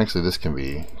here. And actually this can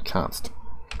be const.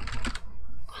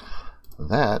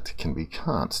 That can be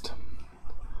const.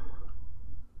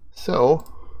 So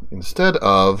instead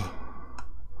of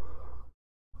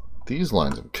these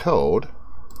lines of code,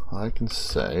 I can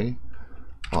say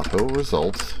auto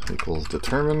result equals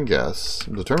determine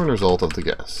result of the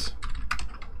guess,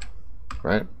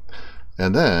 right?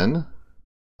 And then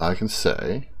I can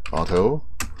say auto,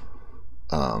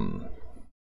 I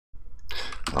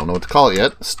don't know what to call it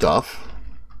yet, stuff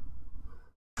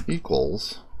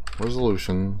equals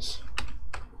resolutions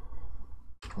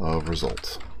of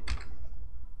result,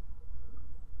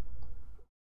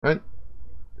 right?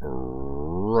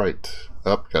 Right.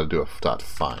 Up, gotta do a dot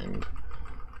find.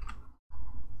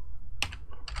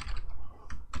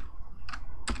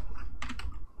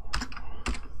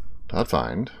 Dot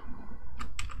find.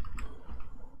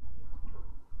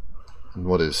 And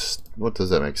what does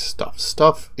that make stuff?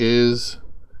 Stuff is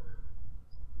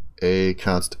a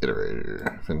const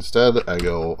iterator. If instead I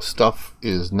go stuff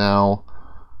is now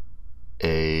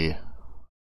a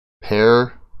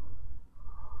pair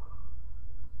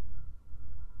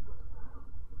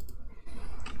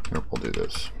here, we'll do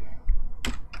this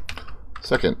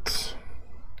second,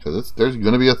 because there's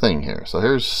going to be a thing here. So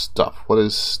here's stuff. What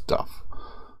is stuff?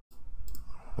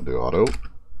 We'll do auto.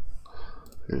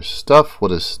 Here's stuff.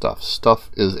 What is stuff?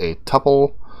 Stuff is a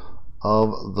tuple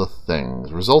of the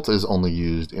things. Result is only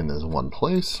used in this one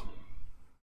place.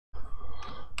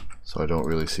 So I don't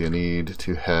really see a need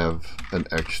to have an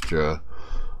extra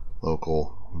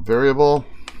local variable.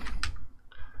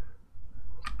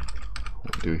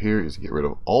 What we do here is get rid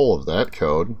of all of that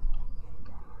code.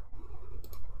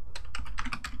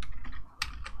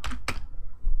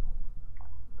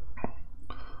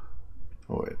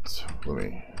 Oh,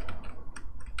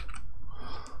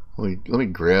 wait, let me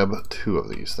grab two of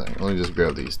these things. Let me just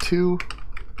grab these two.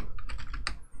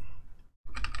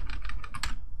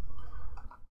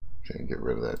 Okay, get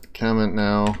rid of that comment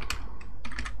now.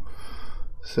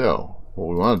 So what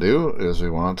we want to do is we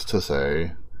want to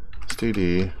say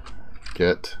std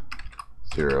get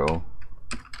 0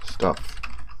 stuff.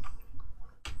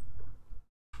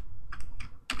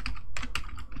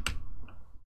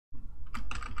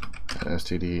 And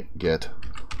std get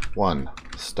 1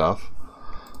 stuff.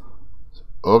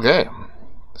 Okay,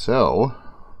 so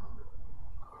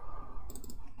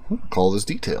we'll call this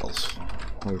details.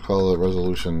 We'll call it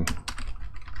resolution.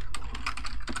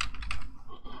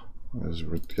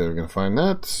 We're going to find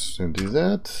that and do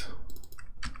that.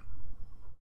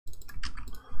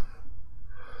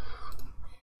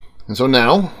 And so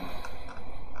now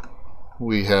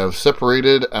we have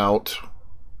separated out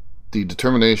the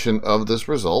determination of this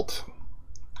result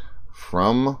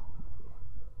from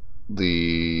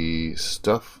the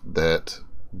stuff that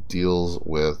deals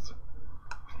with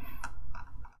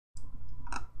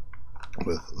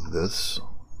this.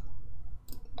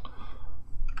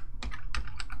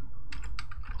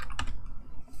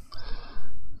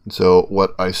 And so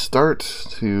what I start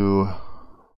to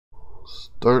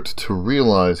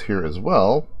realize here as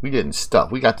well, we getting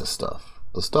stuff. We got the stuff.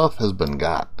 The stuff has been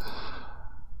got.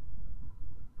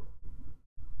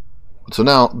 So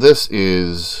now this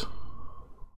is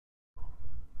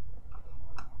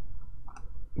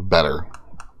better,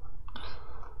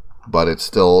 but it's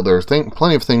still, there's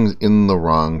plenty of things in the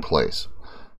wrong place,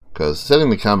 because setting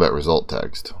the combat result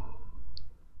text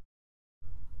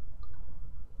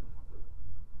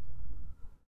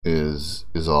is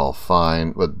all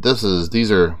fine, but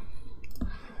these are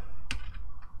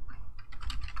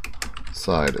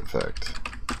side effect.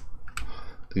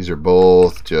 These are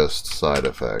both just side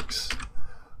effects.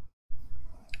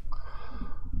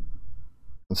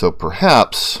 And so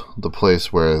perhaps the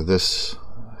place where this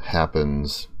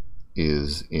happens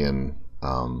is in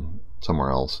somewhere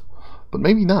else, but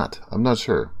maybe not. I'm not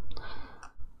sure.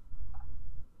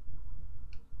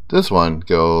 This one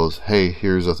goes, hey,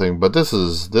 here's the thing, but this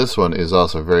one is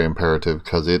also very imperative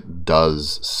because it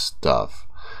does stuff.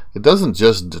 It doesn't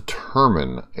just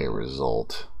determine a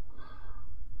result.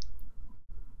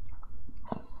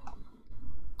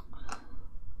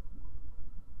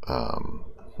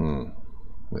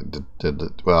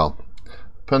 Well,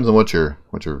 depends on what your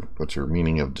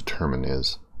meaning of determine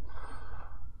is.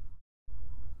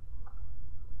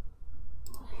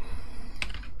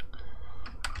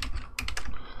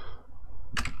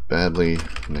 Badly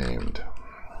named.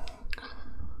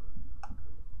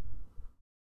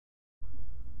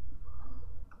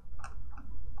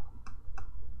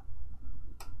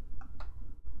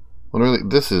 Well, really,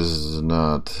 this is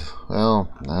not.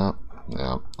 Well, no,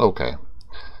 yeah, okay.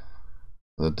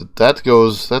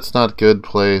 That's not good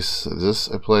place. Is this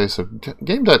a place of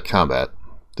game.combat?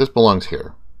 This belongs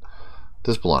here.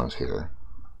 This belongs here.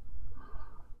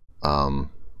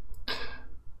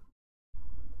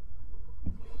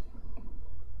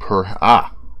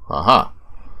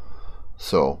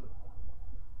 So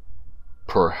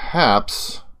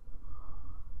perhaps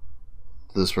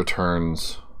this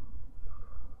returns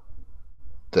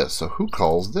this. So who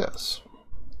calls this?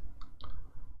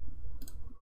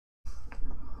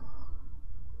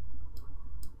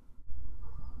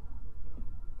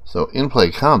 So in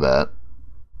play combat,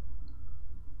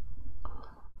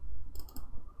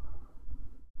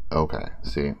 okay,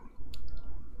 see.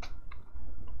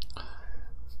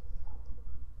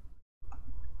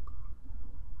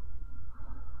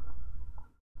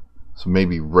 So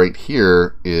maybe right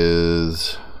here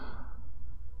is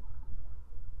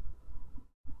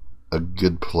a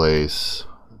good place.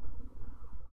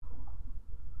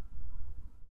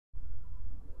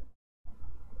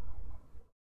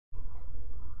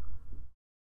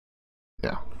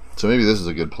 Yeah, so maybe this is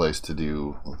a good place to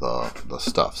do the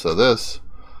stuff. So this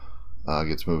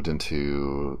gets moved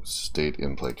into state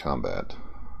in play combat.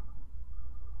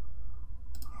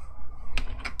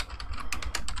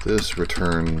 This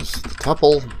returns the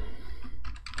tuple,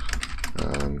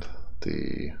 and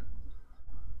the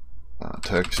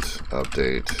text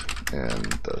update, and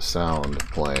the sound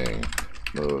playing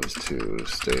moves to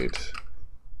state.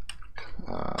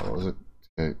 What was it?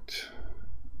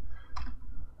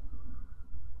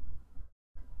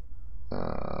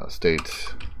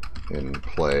 state in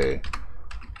play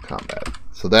combat.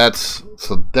 So that's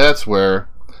where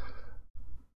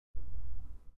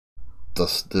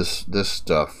this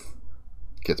stuff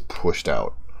gets pushed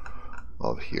out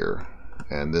of here,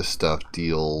 and this stuff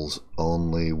deals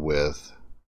only with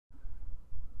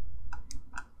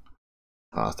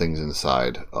things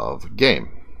inside of game.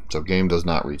 So game does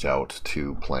not reach out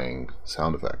to playing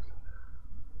sound effect.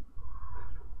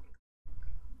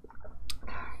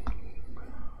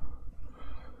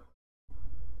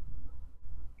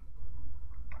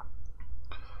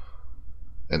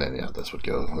 And then, yeah, this would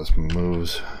go, this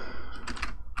moves,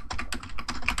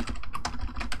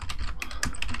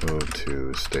 move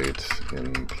to state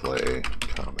in play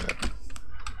combat.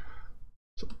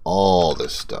 So all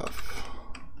this stuff.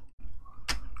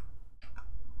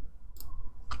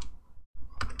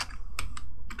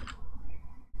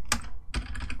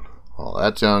 All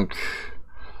that junk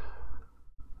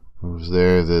moves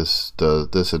there. This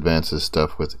advances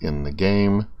stuff within the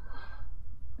game.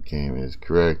 Game is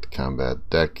correct. Combat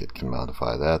deck, it can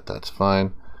modify that. That's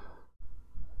fine.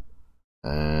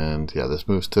 And yeah, this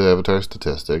moves to avatar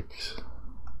statistics.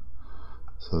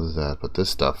 So does that. But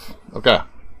this stuff. Okay.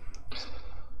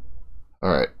 All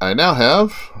right. I now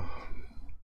have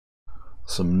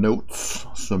some notes.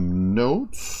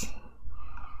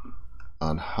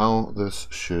 On how this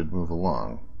should move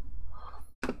along.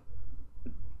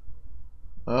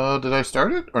 Did I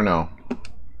start it or no?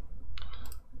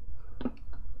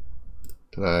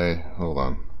 Did I? Hold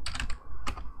on.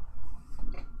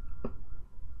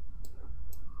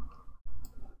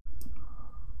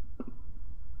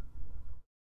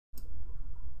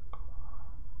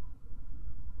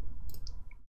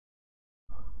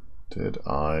 Did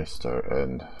I start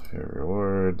and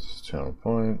rewards, channel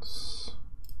points?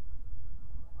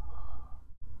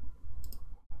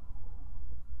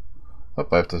 Oh,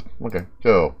 I have to, okay,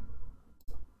 go.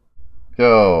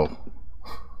 Go.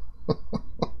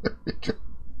 There we go.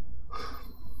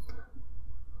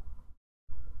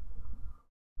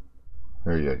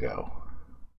 There you go.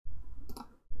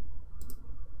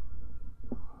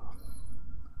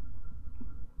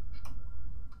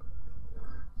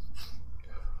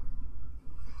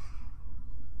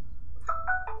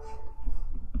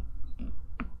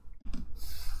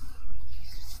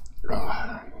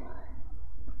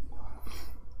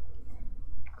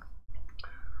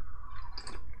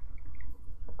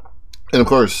 And of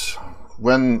course,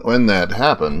 when that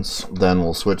happens, then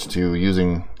we'll switch to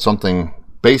using something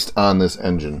based on this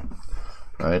engine,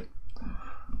 right?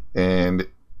 And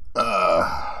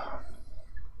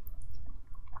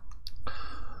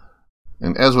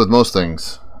as with most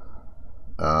things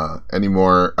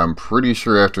anymore, I'm pretty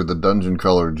sure after the Dungeon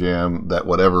Crawler Jam that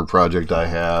whatever project I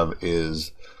have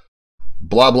is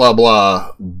blah blah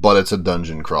blah, but it's a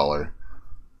dungeon crawler.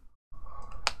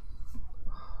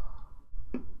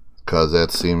 Because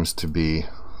that seems to be,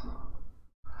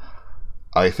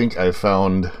 I think I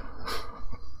found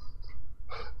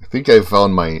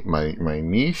my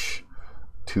niche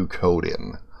to code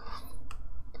in.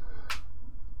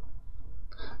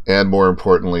 And more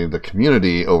importantly, the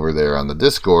community over there on the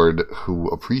Discord who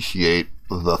appreciate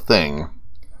the thing.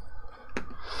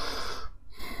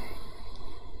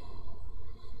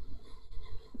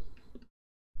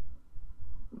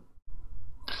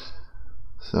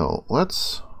 So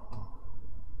let's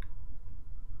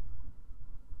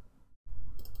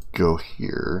go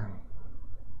here.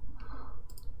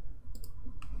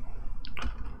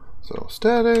 So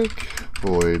static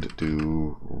void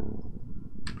do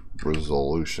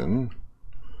resolution.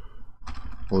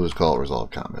 We'll just call it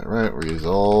resolve combat, right?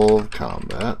 Resolve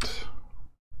combat.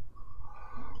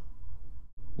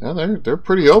 Yeah, they're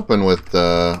pretty open with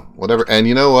whatever. And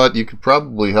you know what? You could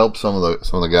probably help some of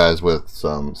the guys with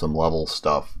some level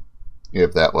stuff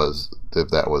if that was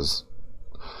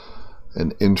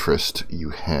an interest you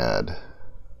had.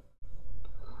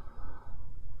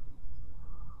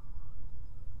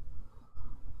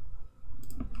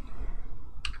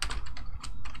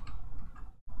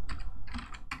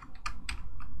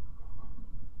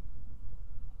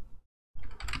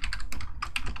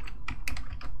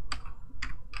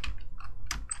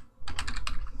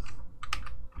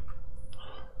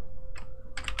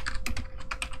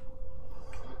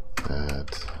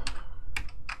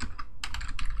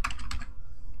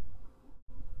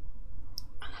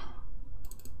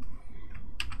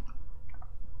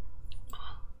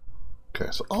 Okay,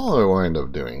 so all I wind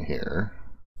up doing here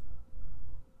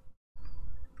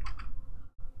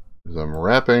is I'm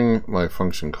wrapping my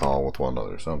function call with one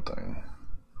other something.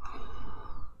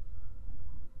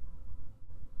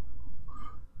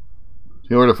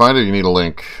 In order to find it, you need a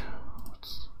link.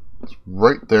 Let's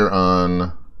right there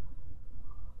on.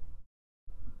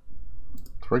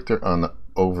 It's right there on the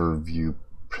overview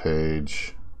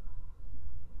page.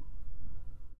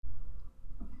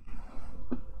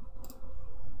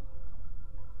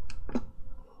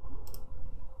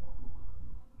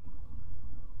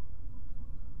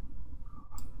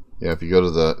 Yeah, if you go to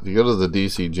the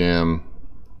DC Jam,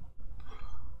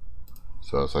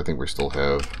 so I think we still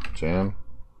have Jam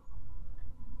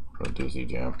or DC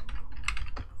Jam.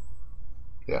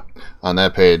 Yeah, on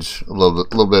that page, a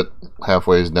little bit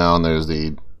halfway down, there's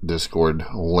the Discord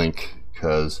link,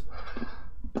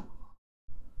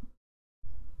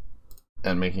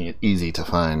 and making it easy to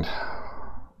find.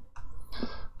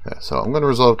 Okay, so I'm going to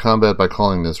resolve combat by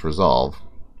calling this resolve.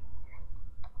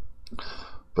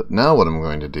 But now what I'm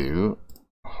going to do,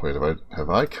 wait, have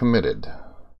I committed?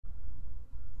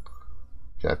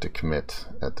 I have to commit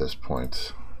at this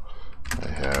point. I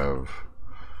have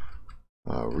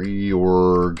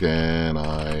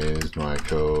reorganized my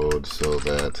code so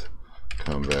that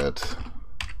combat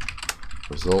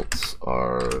results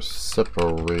are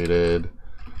separated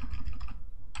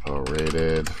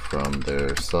from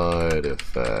their side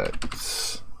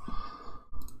effects.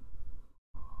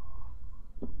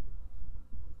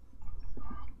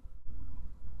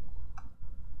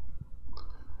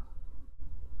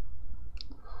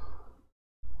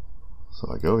 So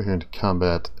I go here into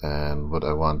combat, and what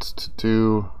I want to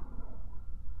do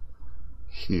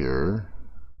here,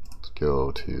 let's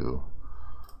go to,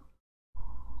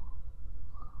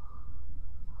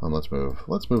 and let's move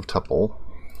tuple.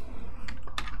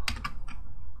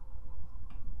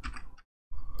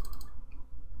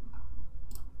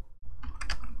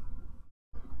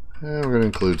 And we're going to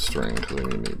include string because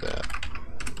we need that.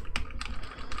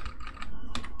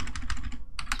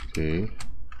 Okay,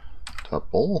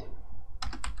 tuple.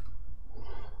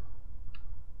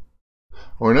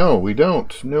 Or no, we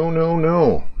don't.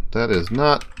 No. That is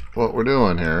not what we're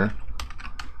doing here.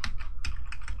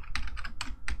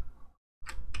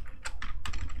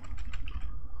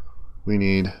 We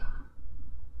need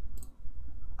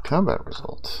combat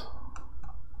results.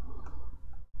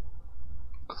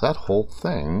 That whole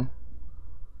thing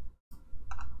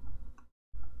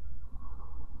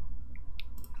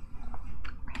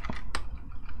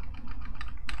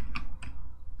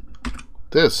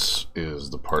this is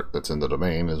the part that's in the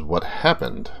domain, is what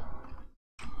happened.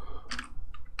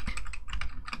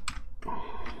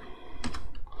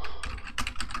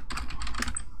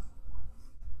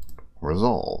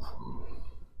 Resolve.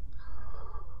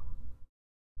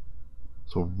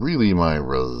 So really my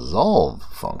resolve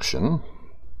function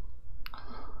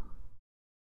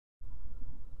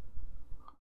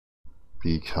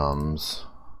becomes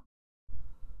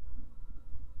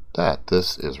that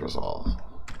this is resolve.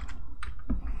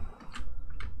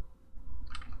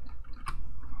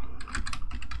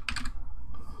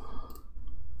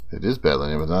 It is badly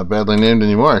named, but not badly named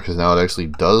anymore because now it actually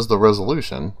does the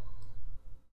resolution.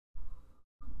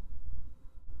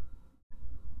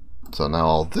 So now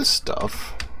all this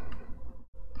stuff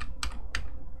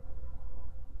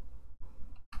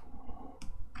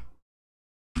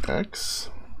X,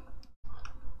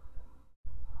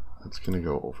 that's going to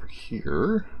go over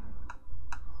here.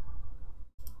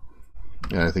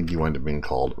 And I think you wind up being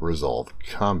called resolve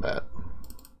combat.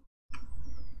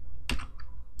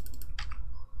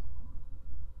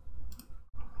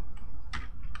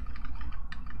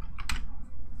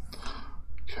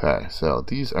 Okay, so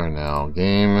these are now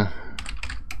game. I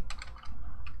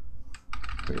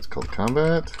think it's called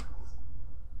combat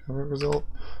result.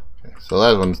 Okay, so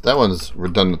that one's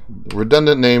redundant.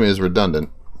 Redundant name is redundant,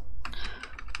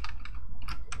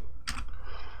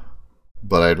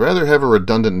 but I'd rather have a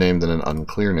redundant name than an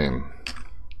unclear name.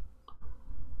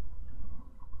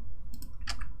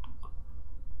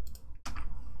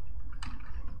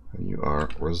 And you are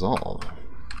resolve.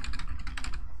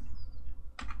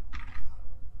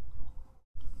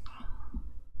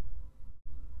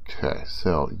 Okay,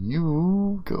 so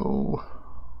you go.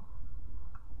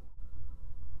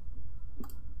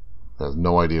 I have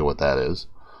no idea what that is.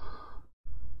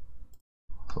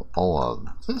 So all of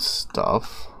this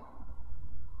stuff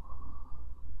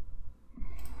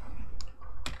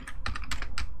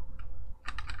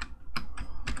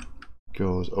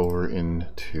goes over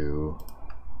into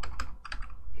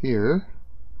here,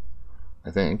 I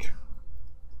think,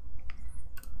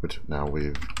 which now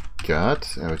we've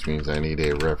got, which means I need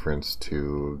a reference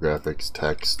to graphics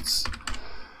texts.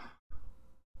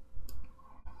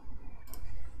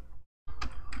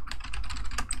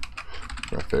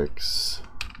 Graphics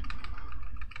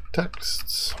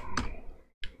texts.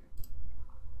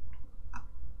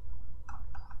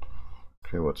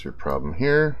 Okay, what's your problem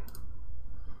here?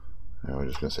 Now we're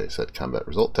just going to say set combat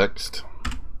result text.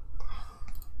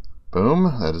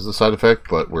 Boom, that is the side effect,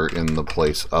 but we're in the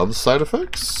place of side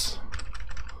effects.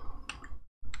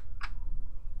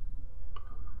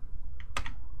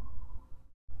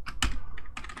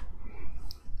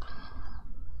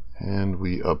 And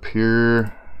we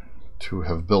appear to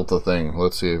have built a thing.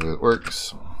 Let's see if it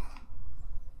works.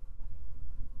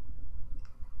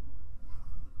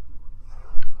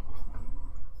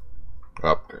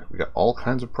 Okay, we got all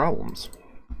kinds of problems.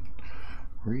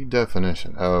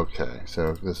 Redefinition. Okay,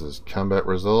 so this is combat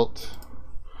result.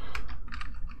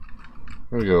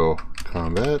 Here we go.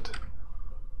 Combat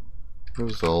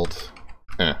result.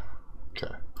 Okay.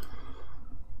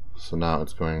 So now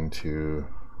it's going to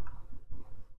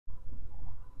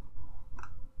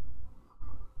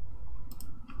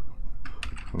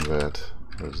combat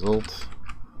result.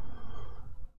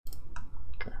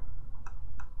 Okay.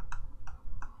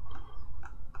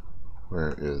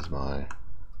 Where is my...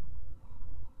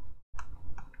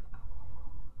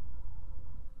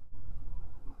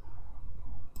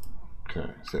 Okay,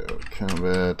 so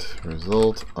combat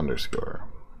result underscore.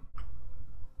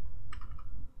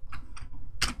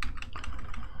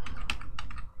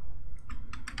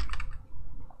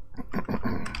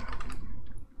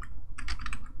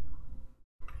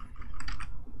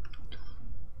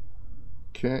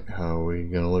 Okay, how are we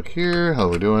gonna look here? How are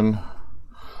we doing?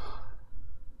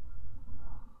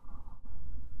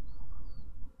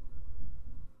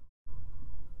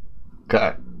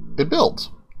 Okay, it builds.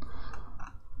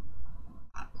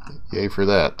 Yay for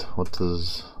that. What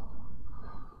does...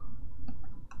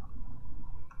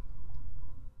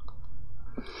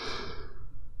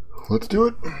 Let's do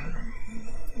it.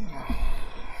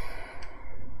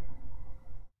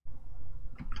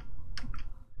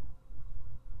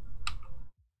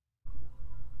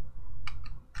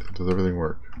 Does everything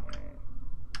work?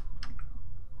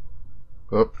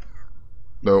 Oh,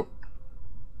 nope.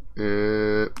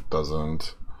 It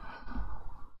doesn't.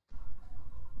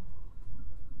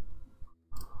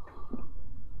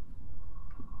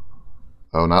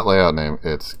 Oh, not layout name.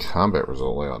 It's combat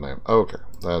result layout name. Okay,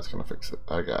 that's gonna fix it.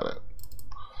 I got it.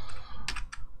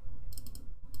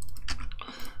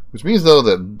 Which means, though,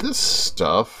 that this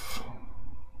stuff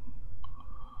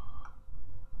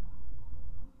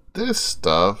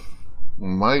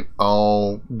might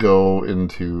all go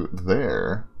into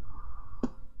there.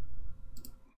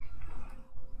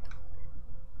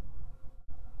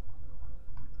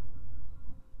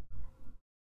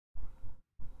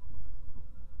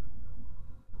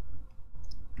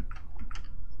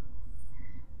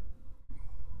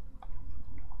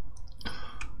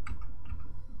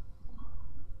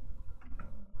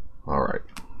 All right.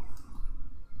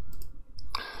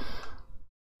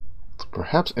 So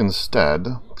perhaps instead,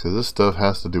 because this stuff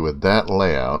has to do with that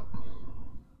layout,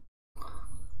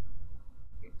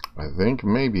 I think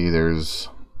maybe there's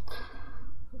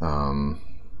I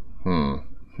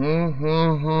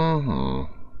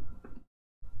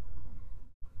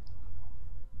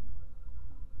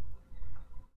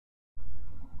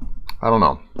don't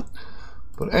know.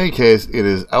 But in any case, it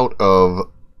is out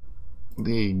of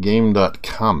the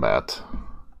game.combat.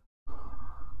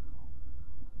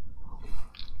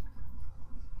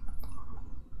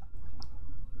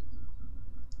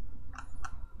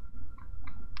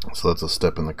 So that's a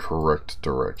step in the correct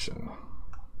direction.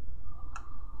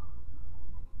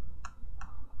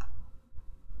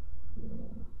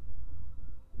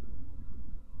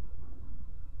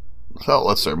 So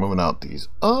let's start moving out these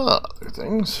other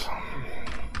things.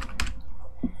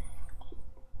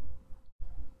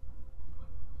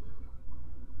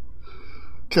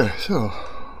 Okay, so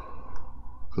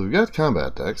we've got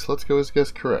combat text. Let's go as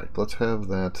guess correct. Let's have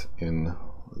that in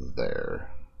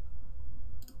there.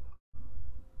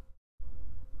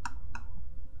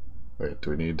 Wait,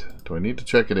 do I need to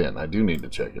check it in? I do need to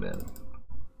check it in.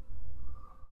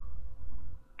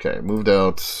 Okay, moved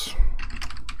out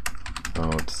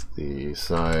the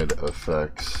side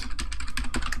effects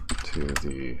to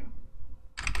the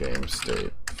game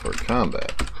state for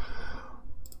combat.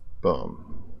 Boom.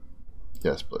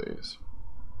 Yes, please.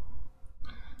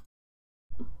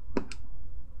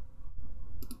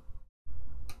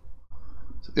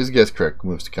 So is guess correct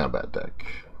moves to combat deck.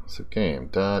 So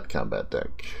game.combat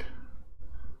deck.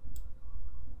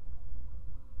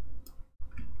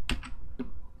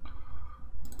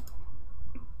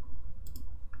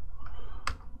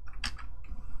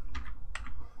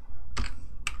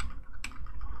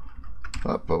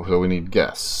 So we need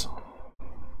guess.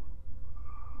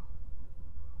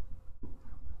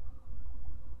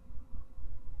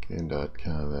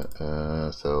 Game.combat.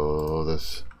 So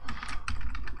this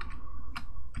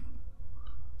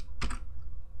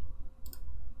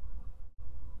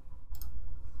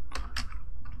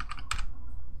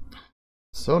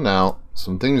So now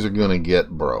some things are gonna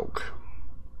get broke.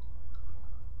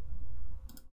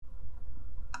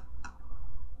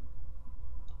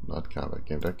 Not combat,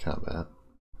 game.combat.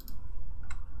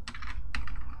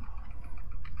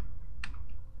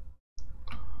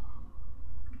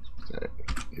 Okay,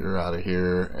 you're out of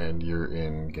here and you're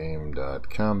in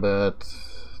game.combat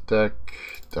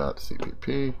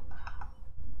deck.cpp.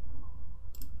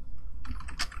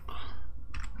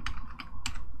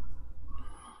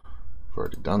 I've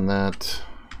already done that.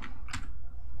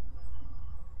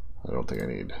 I don't think I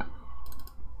need.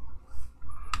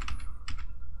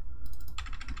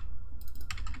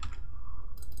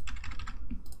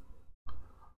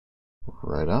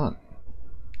 Right on.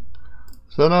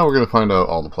 So now we're going to find out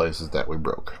all the places that we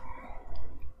broke.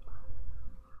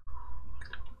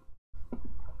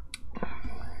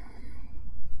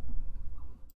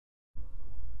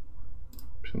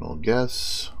 Optional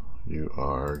guess. You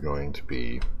are going to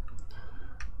be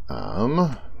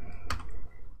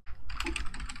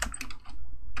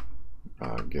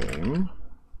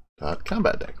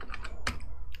game.combat deck.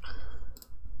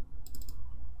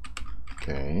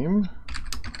 Game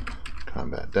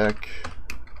combat deck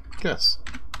guess.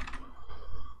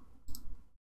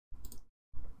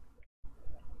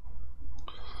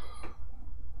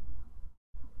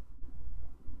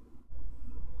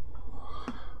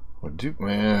 What do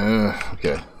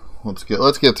okay. Let's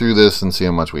get through this and see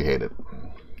how much we hate it.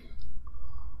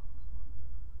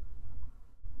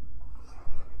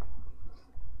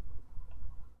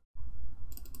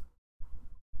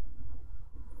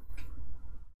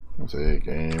 Let's say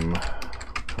game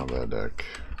combat deck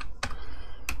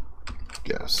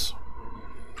guess.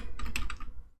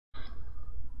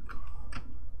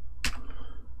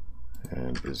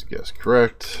 And is guess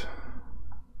correct?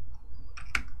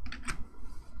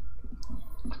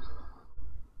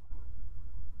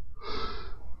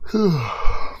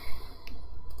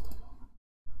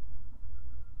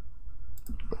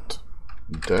 But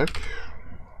deck.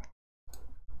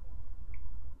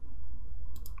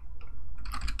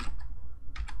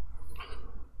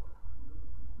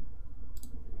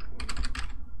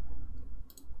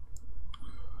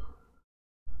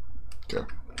 Okay.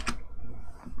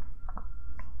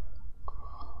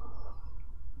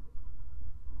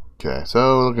 Okay,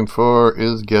 so looking for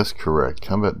is guess correct.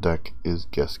 Combat deck is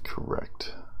guess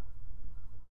correct.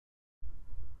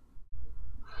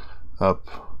 Up,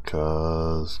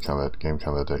 because game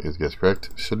combat deck is guess correct.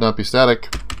 Should not be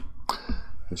static.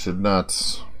 It should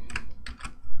not.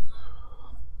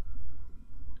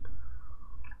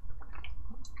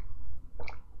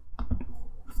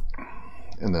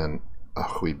 And then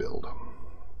we build.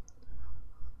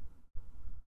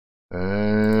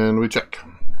 And we check.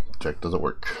 Check, does it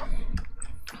work?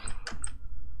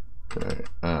 Okay,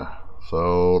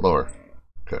 so lower.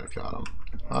 Okay, got him.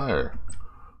 Higher.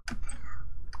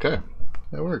 Okay,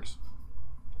 that works.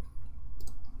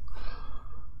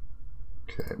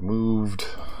 Okay, moved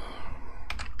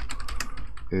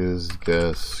is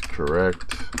guess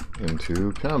correct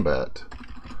into combat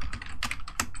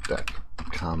deck.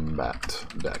 Combat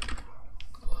deck.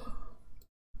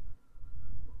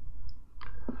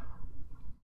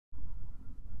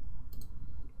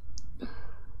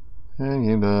 And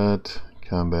game dot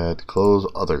combat close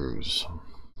others.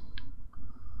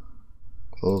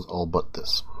 Close all but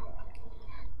this.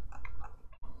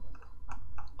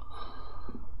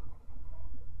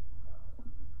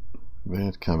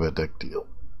 Advanced combat deck deal.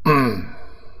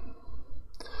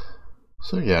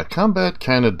 So yeah, combat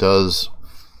kind of does.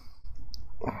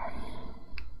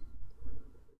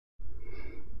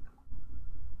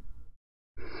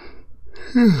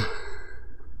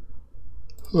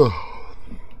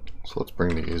 So let's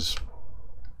bring these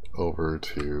over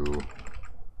to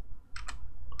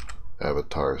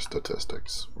avatar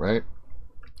statistics, right?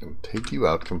 And take you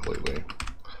out completely.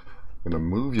 I'm gonna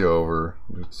move you over.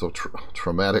 It's so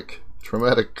traumatic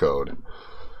code.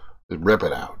 Just rip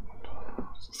it out.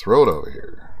 Throw it over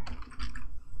here.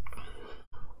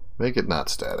 Make it not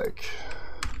static.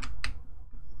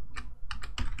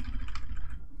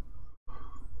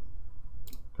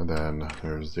 And then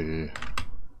there's the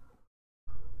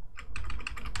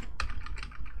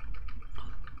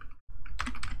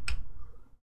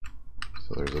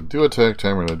so there's a do attack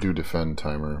timer and a do defend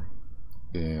timer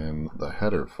in the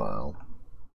header file.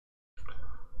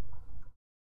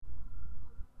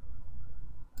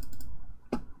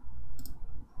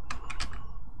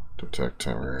 Do attack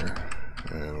timer,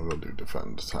 and we'll do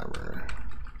defend timer.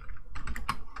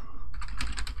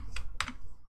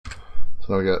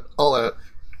 So we got all that.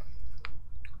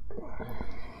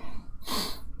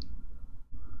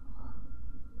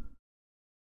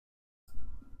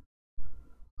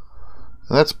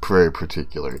 And that's very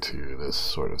particular to this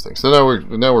sort of thing. So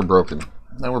now we're broken.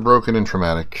 Now we're broken and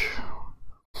traumatic.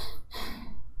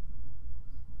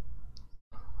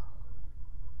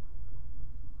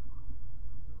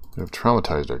 We have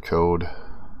traumatized our code.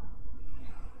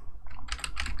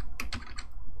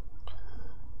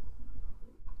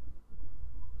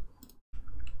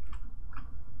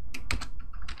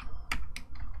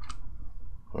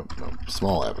 Oh, no,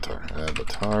 small avatar.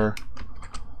 Avatar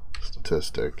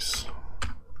statistics.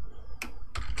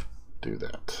 Do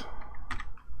that.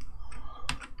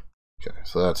 Okay,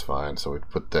 so that's fine. So we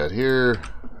put that here,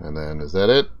 and then is that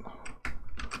it?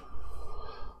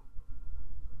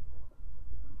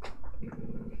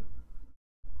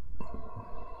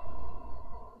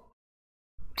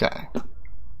 Okay.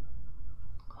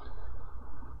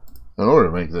 In order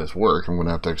to make this work, I'm going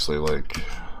to have to actually like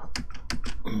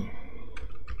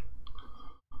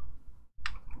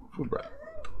food prep.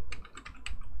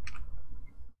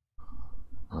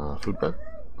 Food prep.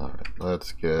 All right,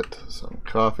 let's get some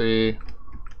coffee.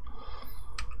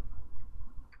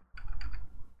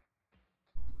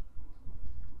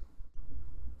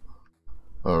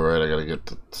 All right, I gotta get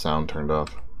the sound turned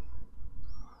off.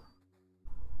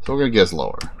 So we're gonna guess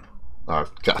lower. God,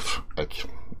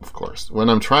 of course. When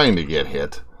I'm trying to get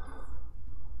hit.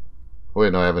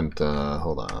 Wait, no, I haven't.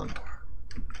 Hold on.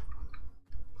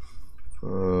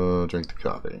 Drink the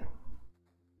coffee.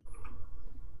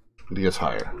 It gets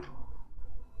higher.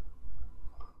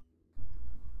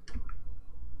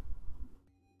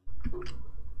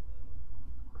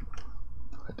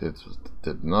 I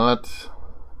did not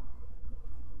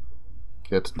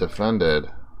get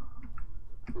defended.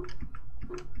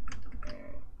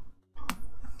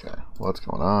 Okay, what's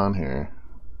going on here?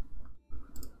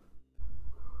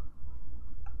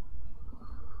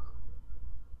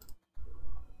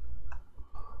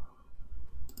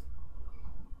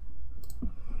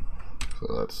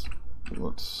 So let's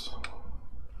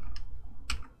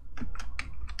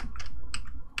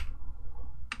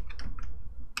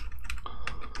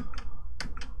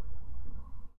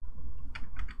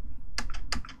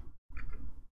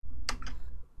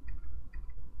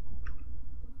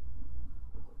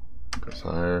goes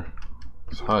higher.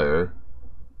 Goes higher.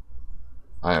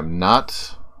 I am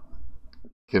not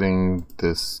getting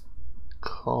this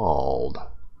called.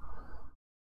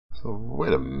 So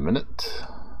wait a minute.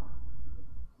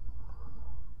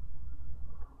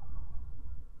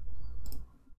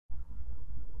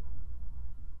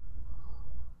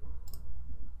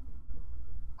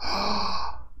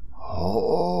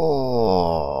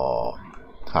 Oh,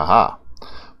 haha.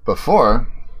 Before,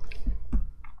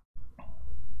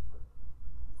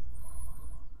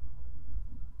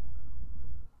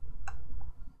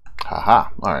 haha.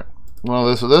 All right. Well,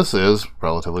 this is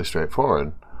relatively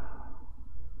straightforward.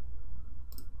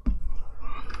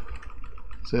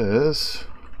 This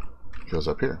goes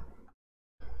up here,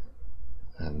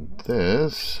 and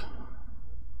this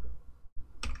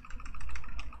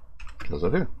goes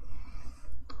up here.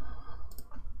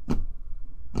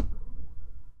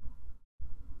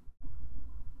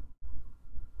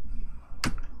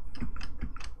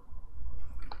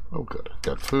 Oh, good.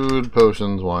 Got food,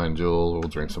 potions, wine, jewels. We'll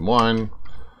drink some wine.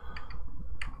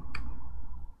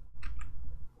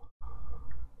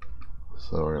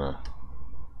 So we're gonna.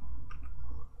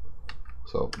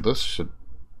 So this should.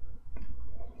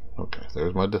 Okay,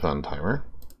 there's my defend timer.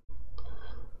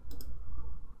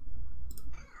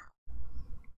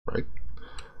 Right.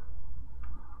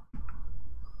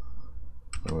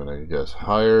 I'm gonna guess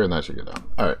higher, and that should go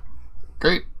down. All right,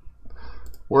 great.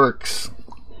 Works.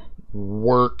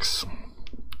 Works.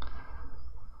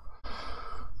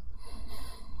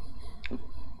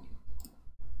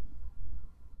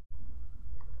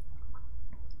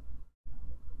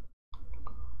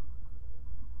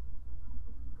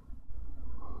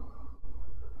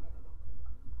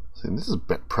 See, this is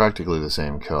practically the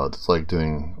same code. It's like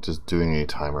just doing a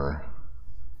timer.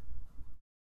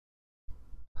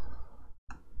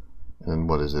 And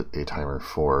what is it? A timer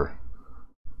for?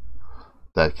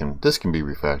 This can be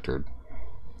refactored.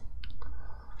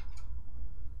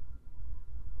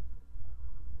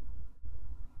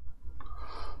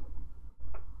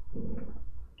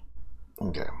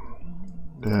 Okay.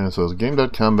 And so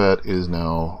game.combat is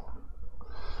now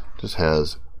just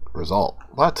has result.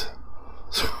 What?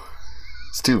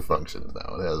 It's two functions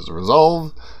now. It has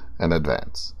resolve and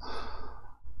advance.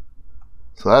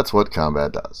 So that's what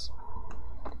combat does.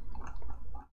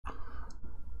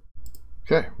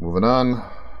 Okay, moving on.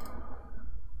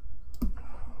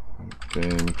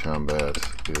 Game combat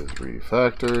is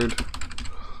refactored.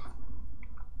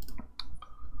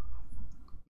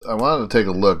 I wanted to take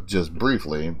a look just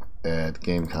briefly add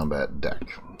game combat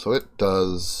deck. So it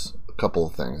does a couple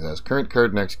of things. It has current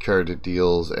card, next card, it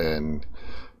deals and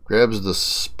grabs the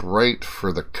sprite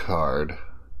for the card,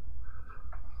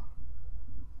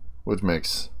 which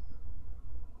makes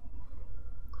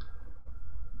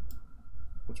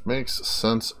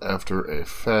sense after a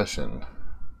fashion.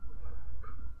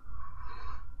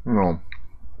 No.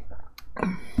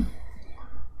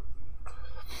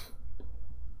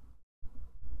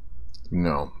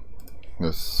 No.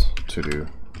 This to-do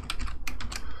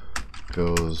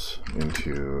goes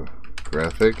into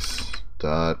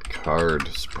graphics.card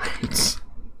sprites,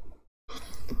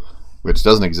 which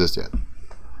doesn't exist yet.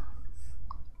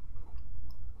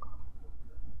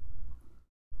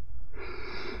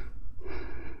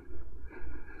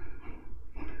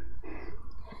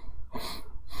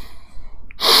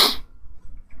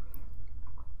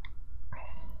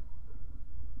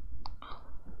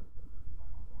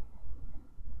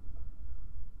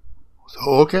 So,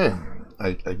 okay,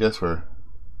 I guess we're...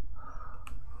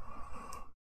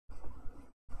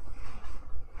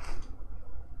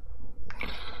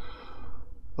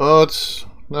 Oh, it's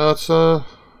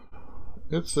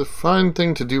a fine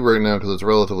thing to do right now because it's a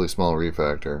relatively small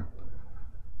refactor.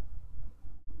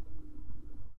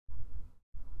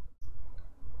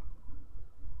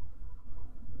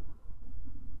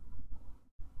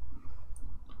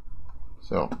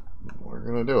 So, we're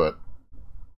gonna do it.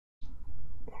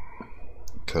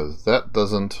 Because that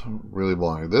doesn't really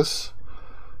belong. This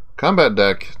combat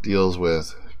deck deals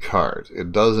with cards.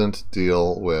 It doesn't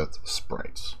deal with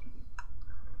sprites.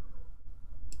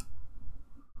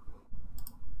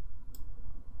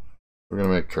 We're going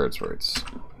to make card sprites.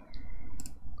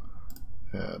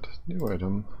 Add new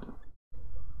item.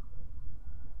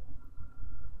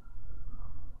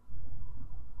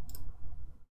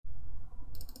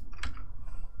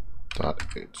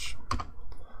 .h.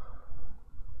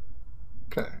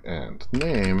 Okay, and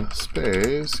name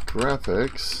space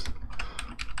graphics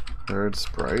card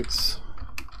sprites,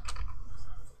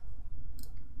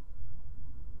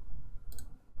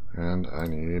 and I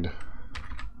need,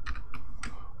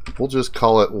 we'll just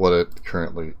call it what it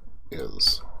currently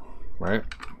is, right?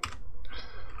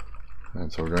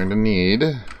 And so we're going to need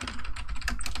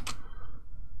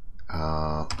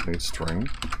string.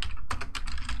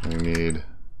 We need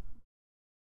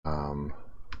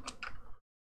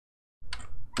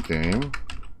game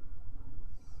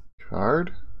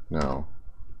card? No.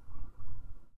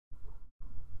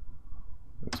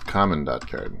 It's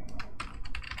common.card.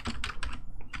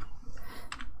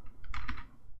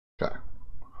 Okay.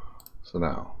 So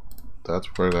now that's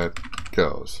where that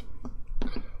goes.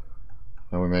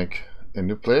 Now we make a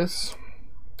new place,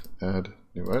 add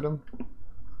new item,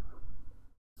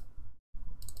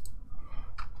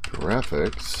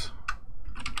 graphics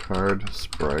card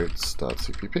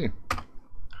sprites.cpp.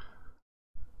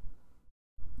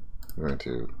 We're going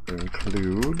to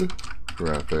include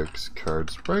graphics card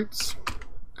sprites,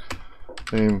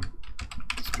 name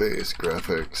space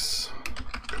graphics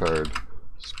card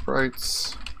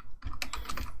sprites.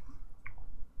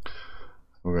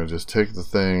 We're going to just take the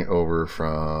thing over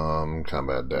from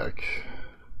combat deck.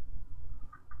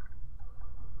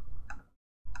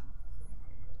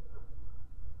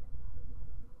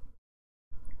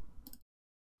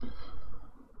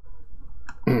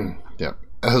 Yep,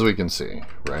 as we can see,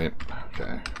 right?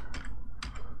 Okay.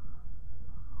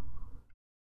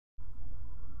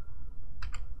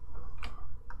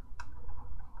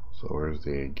 So where's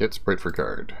the get sprite for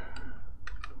card?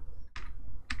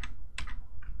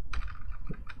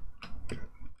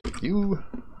 You,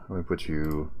 let me put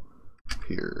you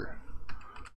here.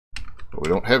 But we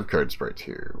don't have card sprites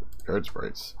here. Card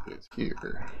sprites is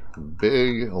here.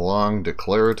 Big, long,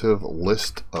 declarative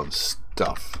list of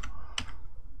stuff.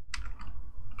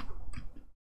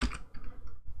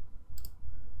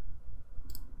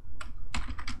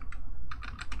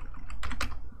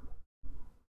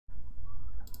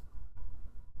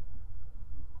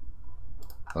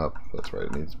 Oh, that's right.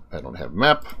 It needs. I don't have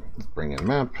map. Let's bring in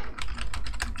map.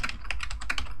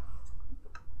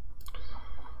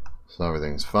 So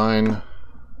everything's fine,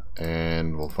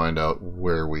 and we'll find out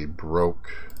where we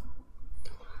broke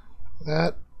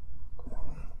that.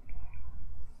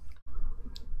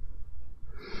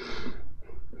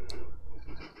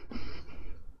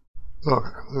 Okay,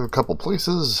 there are a couple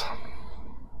places.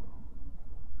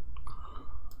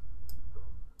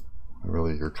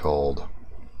 Really, you're called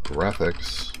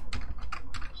graphics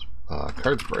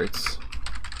card sprites.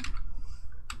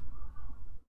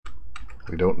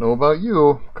 We don't know about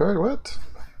you. Card what?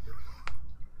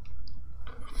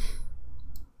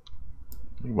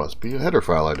 You must be a header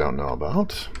file I don't know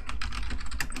about.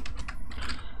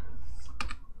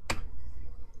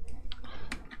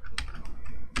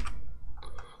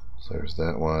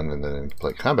 that one, and then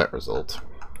play combat result.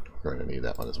 We're going to need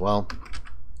that one as well.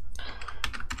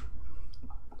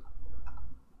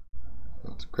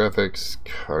 That's graphics,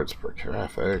 cards for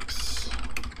graphics.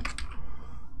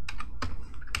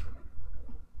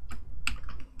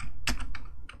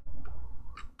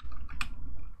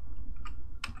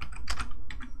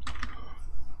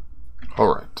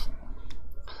 Alright.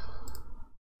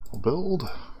 We'll build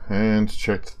and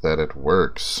check that it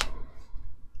works.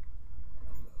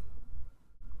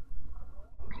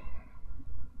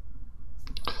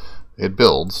 It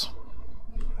builds.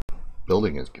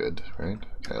 Building is good, right?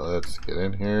 Okay, let's get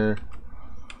in here.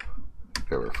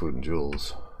 Grab our food and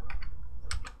jewels.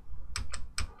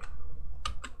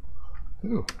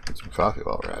 Ooh, get some coffee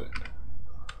while we're at it.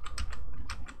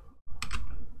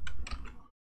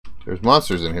 There's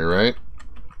monsters in here, right?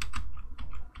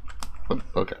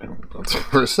 Okay,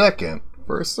 for a second.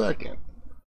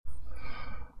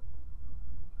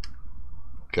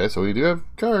 Okay, so we do have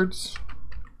cards.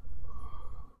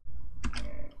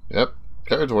 Yep,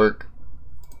 cards work.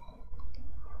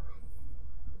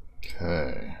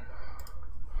 Okay.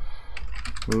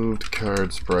 Moved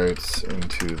card sprites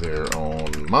into their own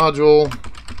module.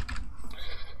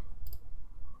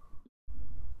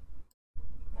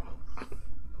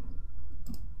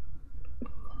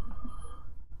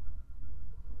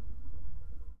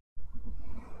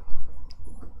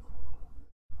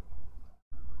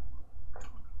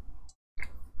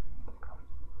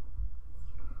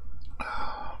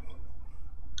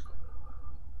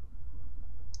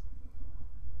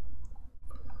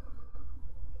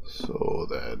 So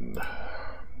then,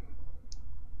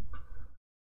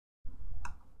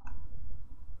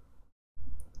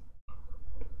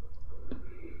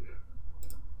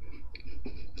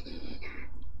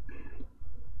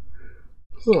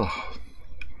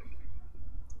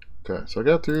 okay, so I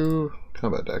got through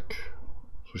combat deck.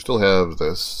 So we still have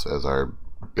this as our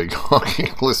big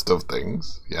honking list of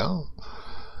things, yeah.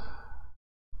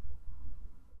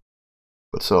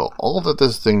 But so all that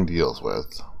this thing deals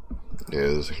with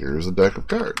is here's a deck of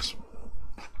cards.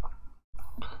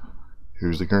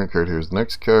 Here's the current card, here's the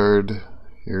next card,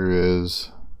 here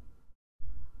is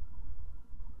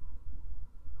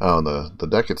the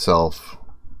deck itself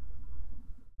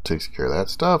takes care of that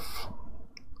stuff.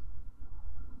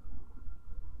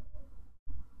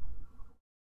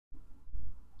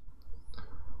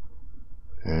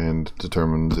 And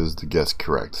determines is the guess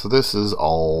correct. So this is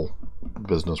all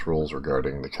business rules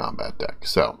regarding the combat deck.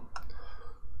 So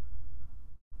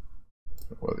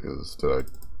what is, did I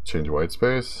change white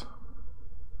space?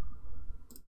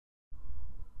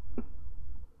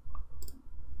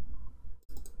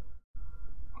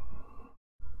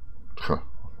 Huh.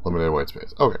 Limited white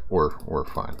space. Okay, we're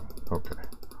fine. Okay.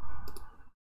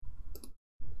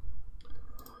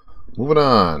 Moving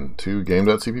on to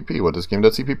game.cpp. What does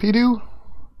game.cpp do?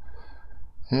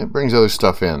 It brings other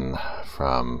stuff in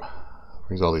from,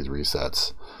 brings all these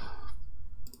resets.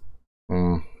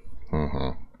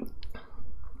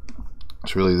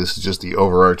 It's really, this is just the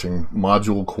overarching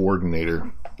module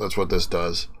coordinator. That's what this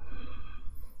does.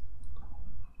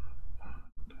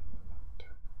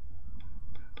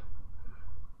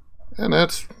 And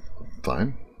that's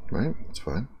fine, right? It's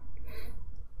fine.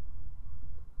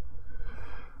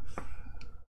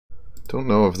 Don't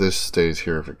know if this stays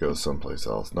here, if it goes someplace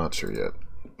else. Not sure yet,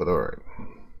 but alright.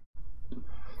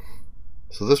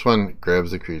 So this one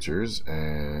grabs the creatures,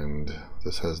 and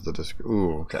this has the disc.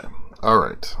 Ooh, okay.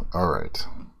 Alright, alright.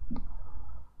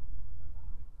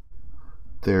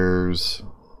 There's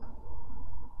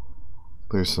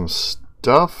some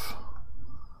stuff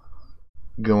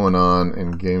going on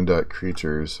in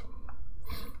game.creatures.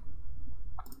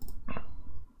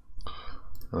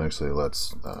 Actually,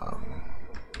 let's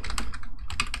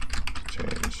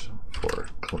change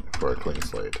for a clean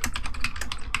slate.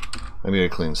 I need a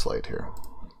clean slate here,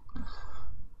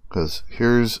 because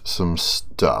here's some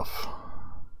stuff.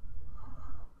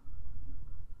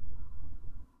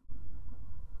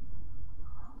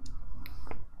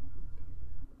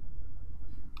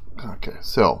 Okay,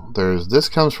 so there's, this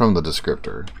comes from the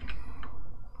descriptor.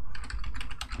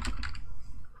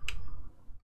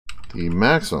 The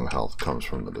maximum health comes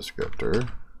from the descriptor.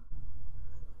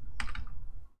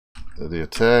 The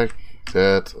attack,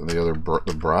 that, and the other,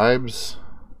 the bribes.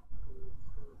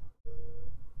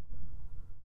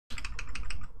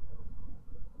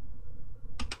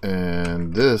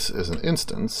 And this is an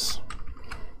instance.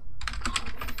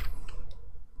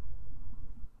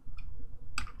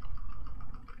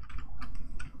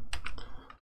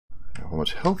 How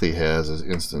much health he has is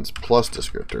instance plus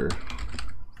descriptor.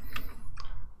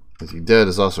 Is he dead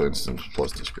is also instance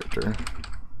plus descriptor.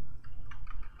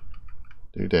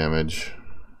 do damage.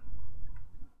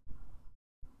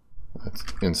 That's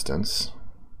instance.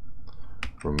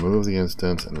 Remove the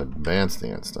instance and advance the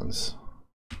instance.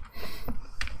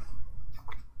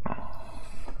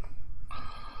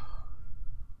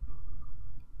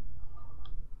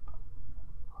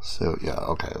 So yeah,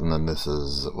 okay, and then this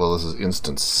is, well, this is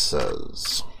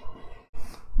instances.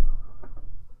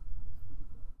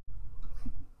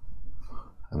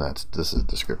 And this is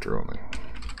descriptor only.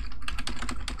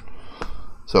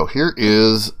 So here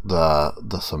is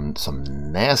some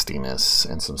nastiness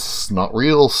and some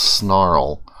real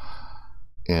snarl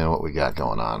in what we got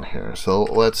going on here. So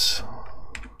let's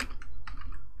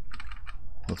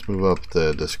move up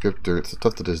the descriptor. It's the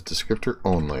stuff that is descriptor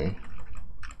only.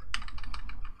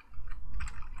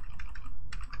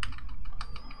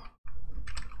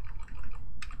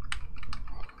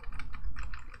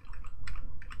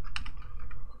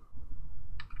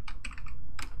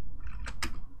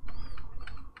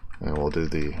 And we'll do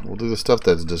the stuff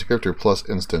that's descriptor plus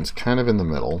instance kind of in the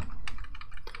middle.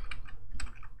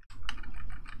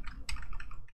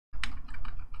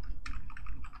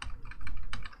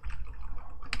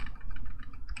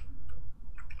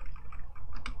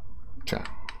 Okay.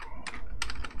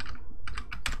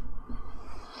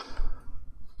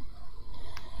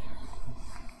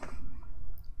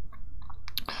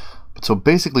 But so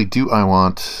basically, do I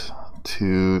want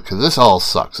to, because this all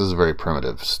sucks, this is very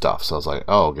primitive stuff, so I was like,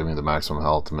 oh, give me the maximum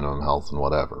health, minimum health, and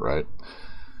whatever, right?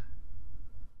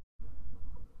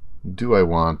 Do I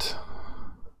want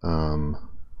do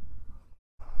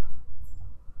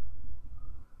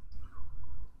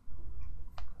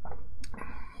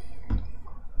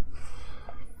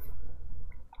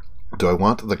I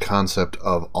want the concept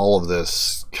of all of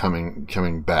this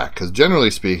coming back? Because generally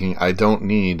speaking, I don't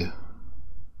need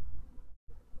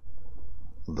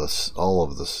all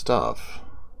of the stuff.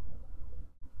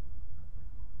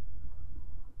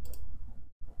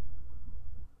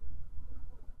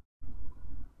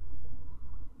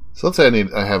 So let's say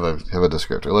I have a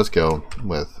descriptor. Let's go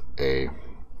with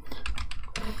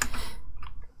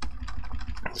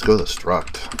let's go with a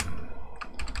struct,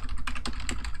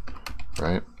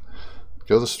 right?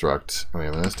 Go with a struct. We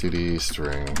have an std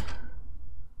string.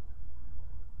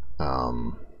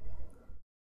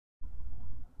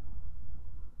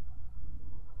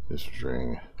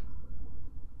 String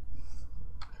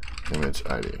image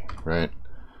ID, right?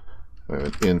 We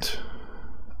have an int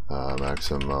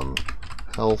maximum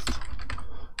health,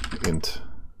 int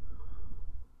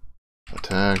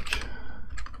attack,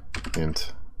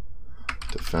 int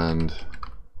defend,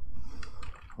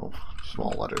 oh,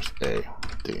 small letters, A,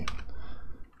 D,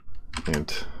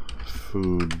 int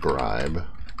food bribe,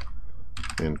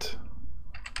 int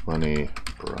money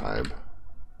bribe.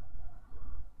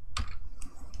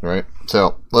 Right?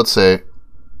 So let's say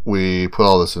we put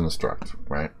all this in a struct,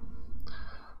 right?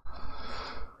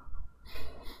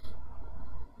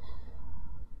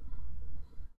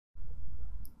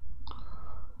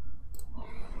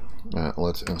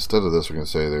 Let's, instead of this, we're going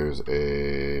to say there's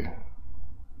a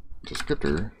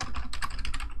descriptor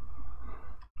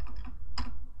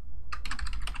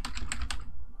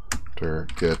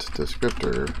get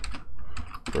descriptor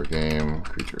for game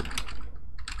creature.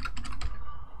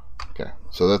 Okay,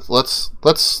 so let's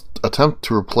attempt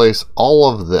to replace all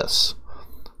of this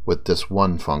with this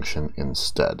one function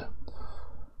instead.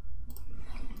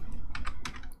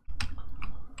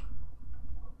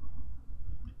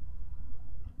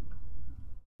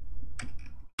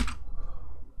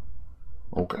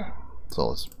 Okay, so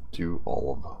let's do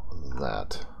all of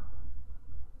that.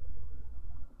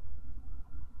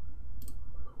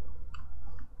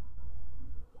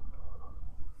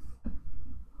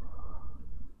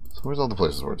 So where's all the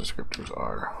places where descriptors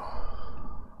are?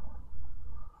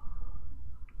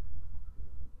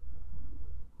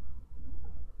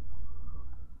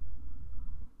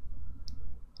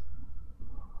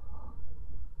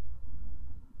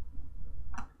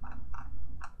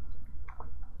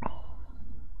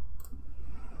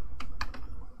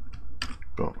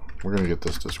 Boom. We're going to get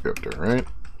this descriptor, right?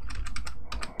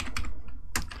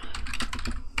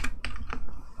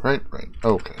 Right.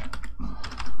 Okay.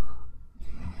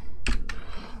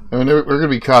 I mean, we're going to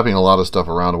be copying a lot of stuff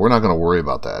around, and we're not going to worry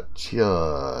about that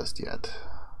just yet.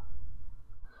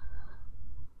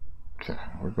 Okay,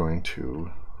 we're going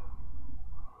to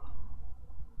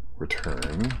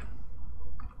return.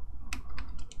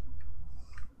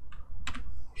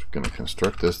 We're going to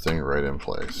construct this thing right in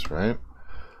place, right?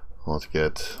 Let's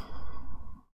get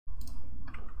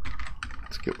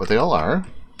what they all are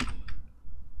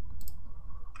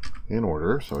in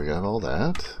order. So we got all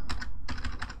that.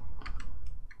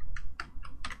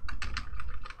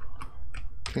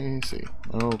 KC.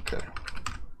 Okay.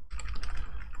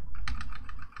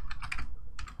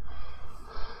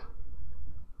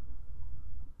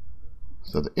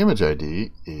 So the image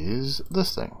ID is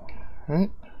this thing, right?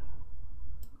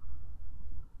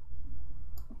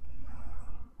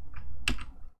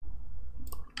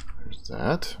 There's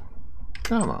that,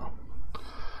 comma.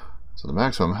 So the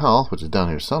maximum health, which is down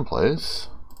here someplace,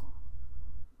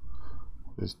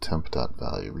 is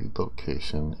temp.value, read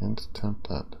location into temp.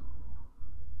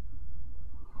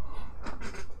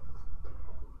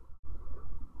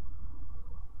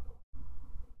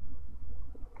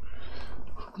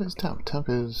 What is temp? Temp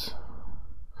is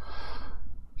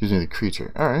using the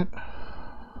creature. Alright.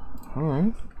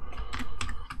 Alright.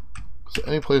 So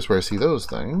any place where I see those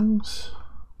things,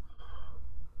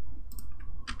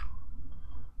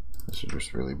 this should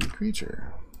just really be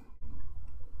creature.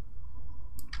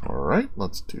 Alright,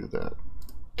 let's do that.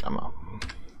 Come on.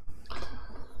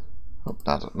 Oh,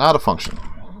 not a function.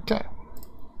 Okay.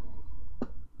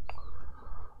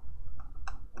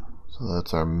 So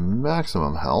that's our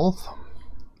maximum health.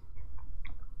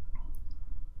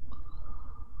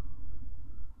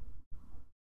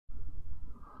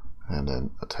 And then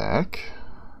attack.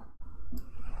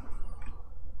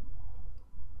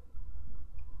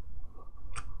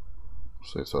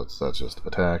 So that's just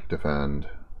attack, defend,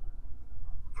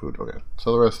 food. Okay,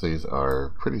 so the rest of these are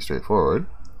pretty straightforward.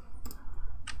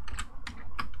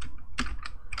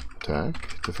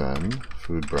 Attack, defend,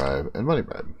 food, bribe, and money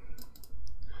bribe.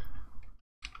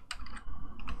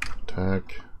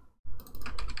 Attack,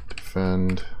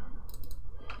 defend,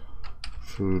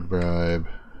 food, bribe,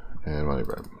 and money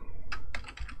bribe.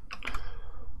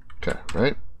 Okay,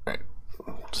 right? Right.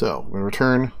 So I'm going to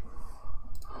return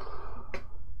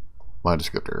my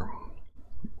descriptor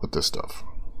with this stuff.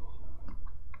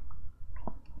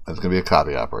 It's going to be a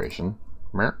copy operation.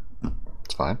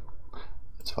 It's fine.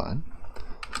 It's fine.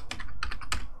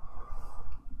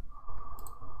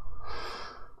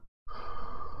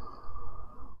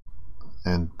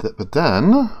 And but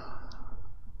then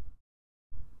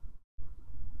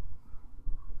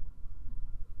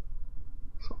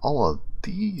so all of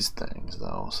these things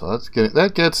though, so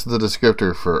that gets the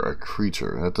descriptor for a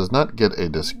creature. That does not get a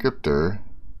descriptor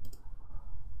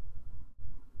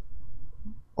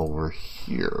over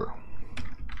here.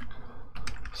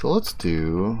 So let's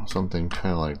do something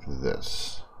kind of like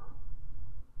this.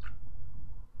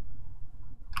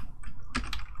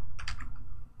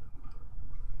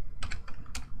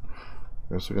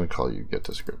 We're also going to call you get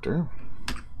descriptor.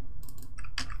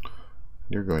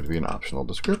 You're going to be an optional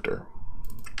descriptor.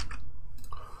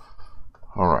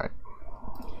 All right.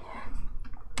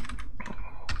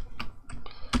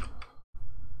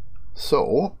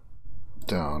 So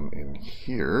down in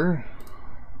here,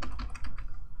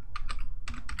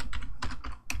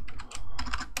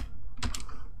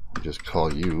 we just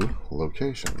call you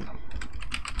location.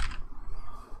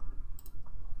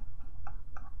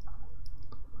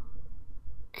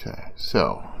 Okay,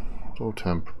 so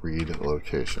temp read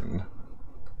location.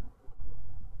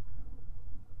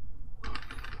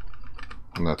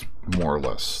 And that's more or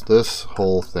less. This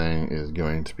whole thing is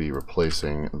going to be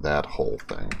replacing that whole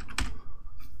thing.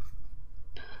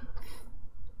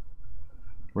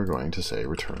 We're going to say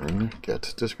return get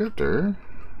descriptor.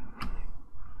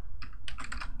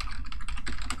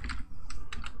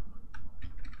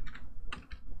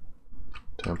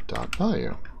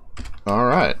 Temp.value. All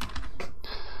right.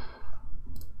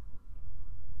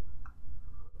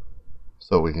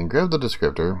 So we can grab the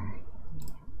descriptor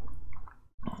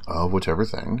of whichever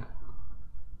thing.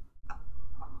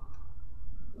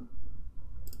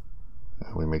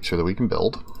 And we make sure that we can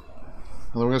build. And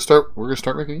then we're gonna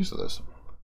start making use of this.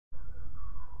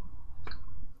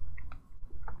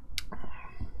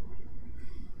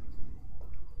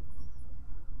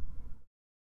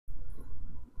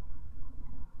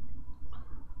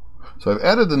 So I've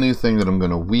added the new thing that I'm going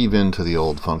to weave into the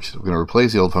old function. I'm going to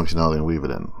replace the old functionality and weave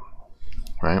it in,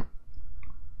 right?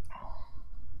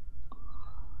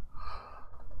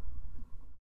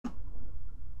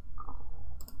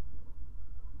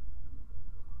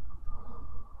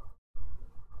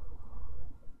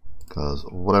 Because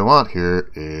what I want here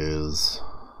is,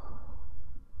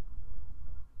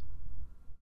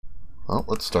 well,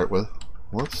 let's start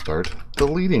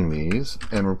deleting these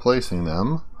and replacing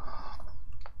them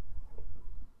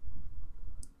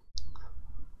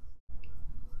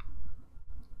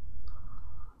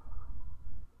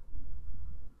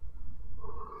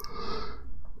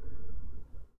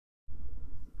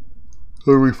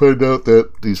or we find out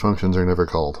that these functions are never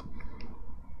called.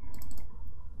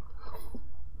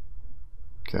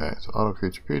 Okay, so auto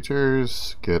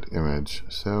creatures, get image.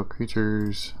 So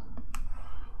creatures,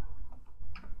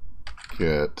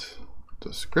 get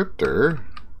descriptor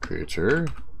creature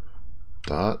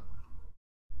dot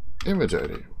image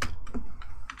ID.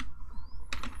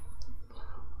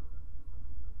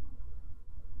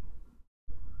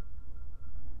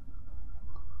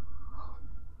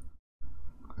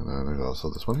 And then there's also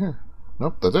this one here.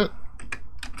 Nope, that's it.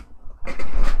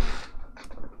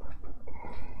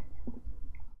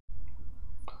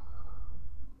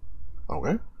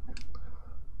 Okay.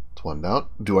 It's one down.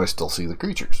 Do I still see the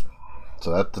creatures?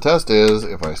 So that the test is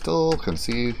if I still can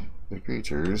see the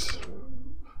creatures,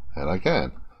 and I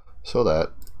can. So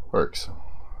that works.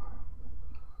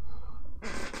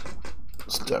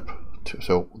 Step 2.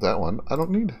 So that one, I don't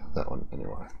need that one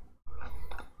anymore.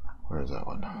 Where is that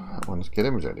one? That one's get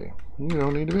image ID. You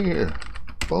don't need to be here.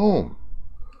 Boom.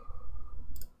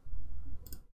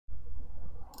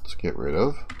 Let's get rid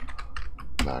of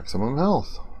maximum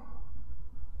health.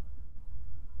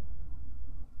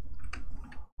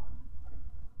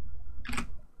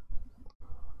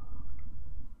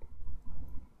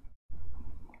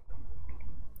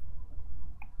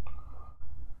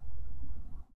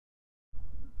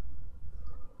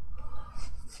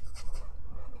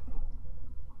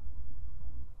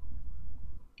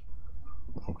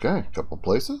 Okay, a couple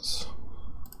places.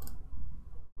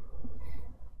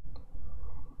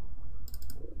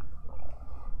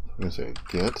 I'm going to say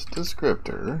get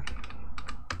descriptor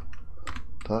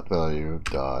dot value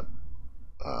dot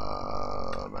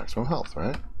maximum health,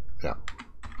 right? Yeah.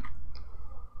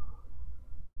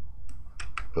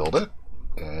 Build it,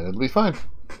 and it'll be fine.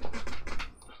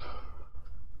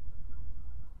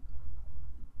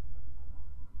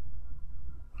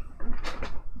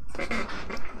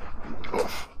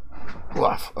 Oof.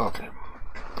 Oof. Okay.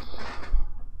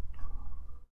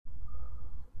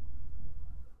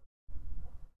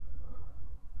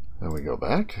 Then we go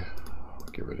back.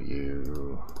 Get rid of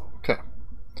you. Okay.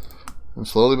 And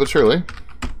slowly but surely,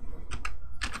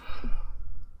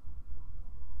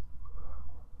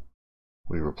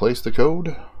 we replace the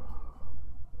code.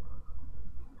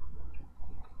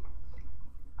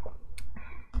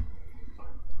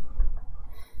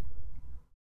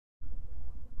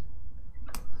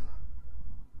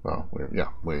 Well,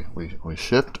 we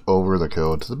shift over the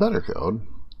code to the better code.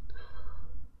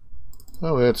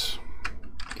 So it's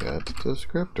get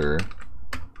descriptor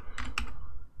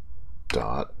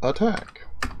dot attack.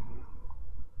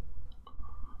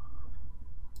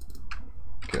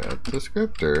 Get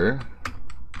descriptor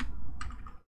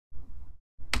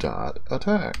dot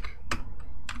attack.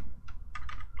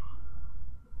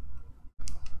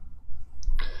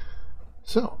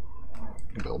 So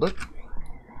build it.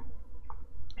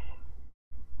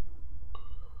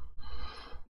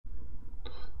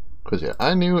 Because yeah,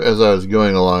 I knew as I was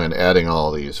going along and adding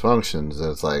all these functions that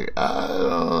it's like,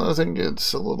 I think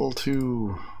it's a little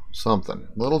too something.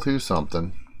 A little too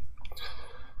something.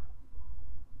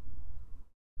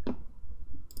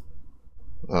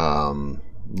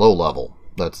 Low level.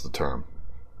 That's the term.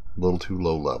 A little too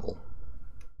low level.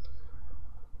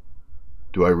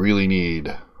 Do I really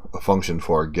need a function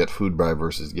for get food bribe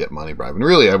versus get money bribe? And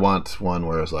really I want one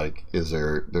where it's like, there's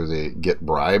a get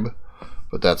bribe,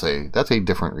 but that's a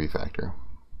different refactor.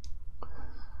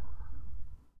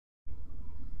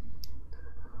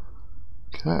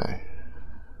 Okay.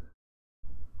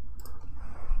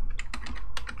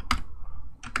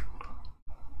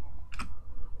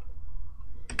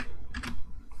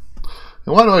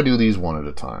 And why do I do these one at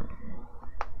a time?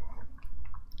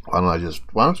 Why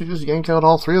don't you just yank out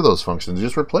all three of those functions and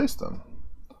just replace them?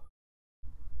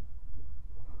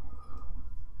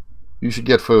 You should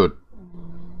get food.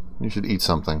 You should eat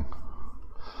something.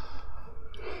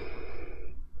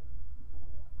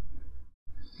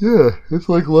 Yeah, it's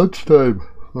like lunchtime.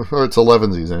 Or it's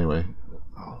 11sies anyway.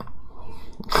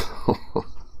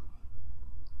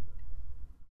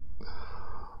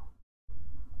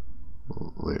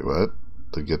 Wait, what?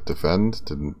 To get defend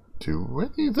didn't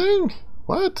do anything?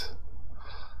 What?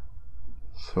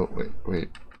 So wait,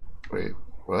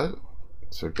 what?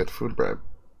 So get food bribe.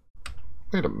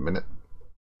 Wait a minute.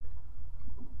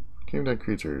 Game dead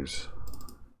creatures.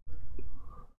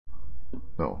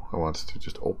 No, I want to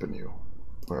just open you.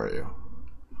 Where are you?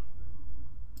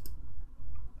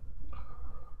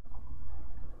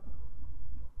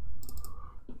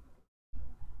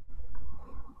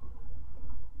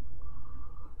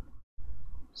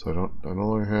 So I no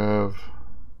longer have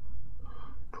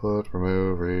put,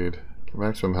 remove, read.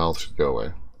 Maximum health should go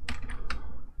away.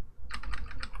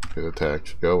 Get attack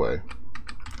should go away.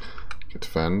 Get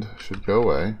defend should go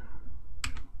away.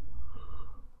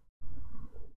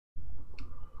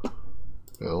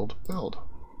 Build, build.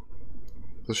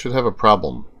 This should have a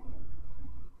problem.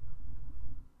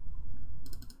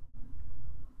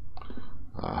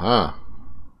 Aha.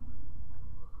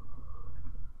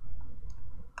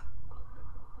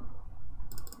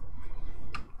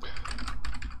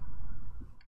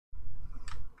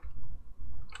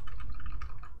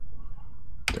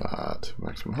 Got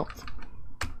maximum health.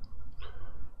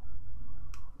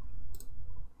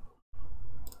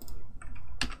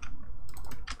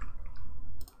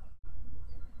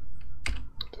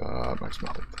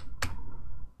 Maximum health.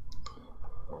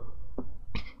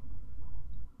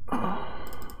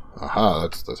 Aha,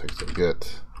 that takes to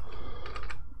get.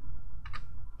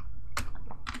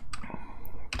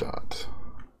 Dot.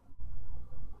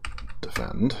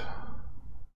 Defend.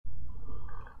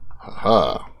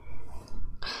 Haha.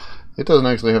 It doesn't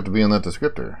actually have to be in that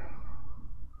descriptor.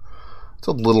 It's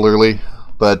a little early,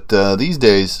 but these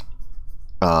days,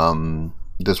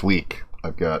 this week,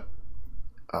 I've got,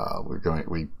 we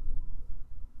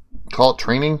call it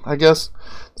training, I guess.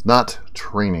 It's not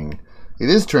training. It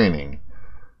is training.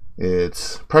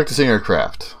 It's practicing our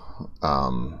craft.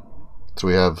 So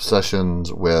we have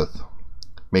sessions with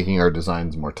making our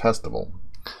designs more testable.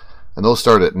 And those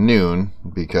start at noon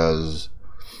because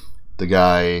the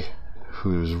guy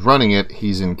who's running it,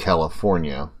 he's in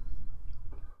California.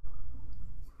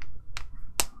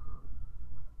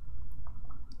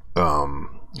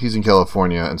 He's in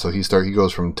California, and so he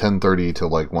goes from 10:30 to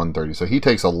like 1:30. So he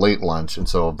takes a late lunch, and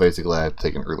so basically I have to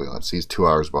take an early lunch. He's 2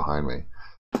 hours behind me.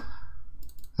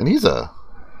 And he's a...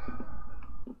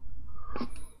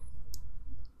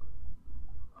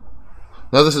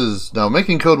 Now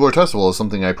making code more testable is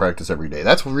something I practice every day.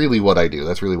 That's really what I do.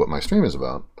 That's really what my stream is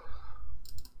about.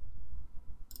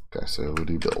 Okay, so who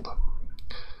do you build?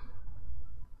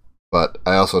 But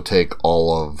I also take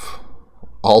all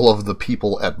of the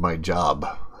people at my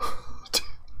job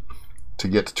to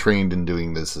get trained in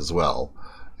doing this as well.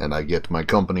 And I get my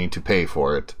company to pay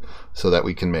for it so that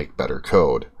we can make better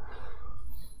code.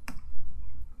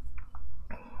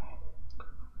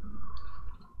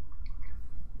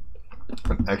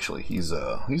 And actually, he's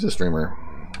a streamer.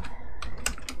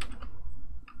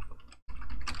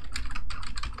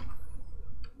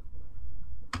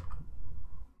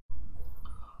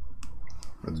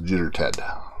 It's Jitter Ted.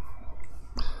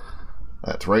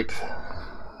 That's right.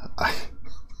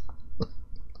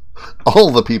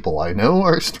 All the people I know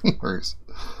are streamers.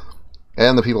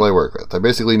 And the people I work with. I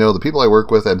basically know the people I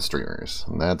work with and streamers.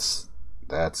 And that's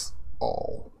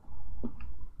all.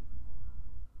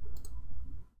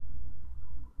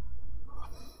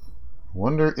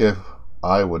 Wonder if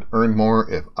I would earn more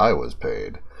if I was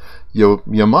paid. You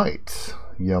might.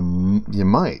 You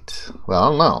might. Well, I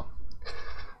don't know.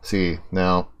 See,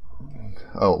 now...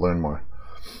 Oh, learn more.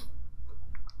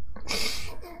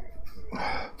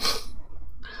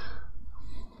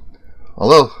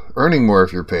 Although, earning more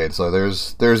if you're paid. So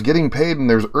there's getting paid and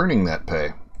there's earning that pay.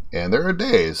 And there are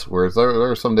days where there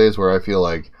are some days where I feel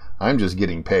like I'm just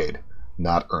getting paid,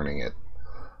 not earning it.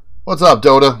 What's up,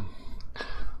 Dota?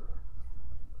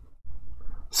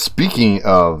 Speaking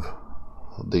of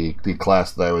the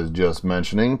class that I was just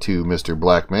mentioning to Mr.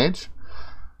 Black Mage,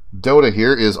 Dota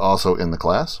here is also in the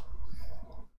class.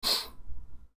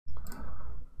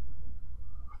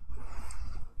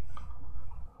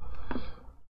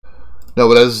 No,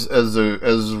 but as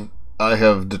I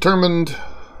have determined,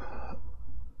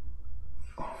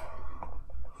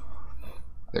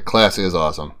 the class is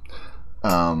awesome.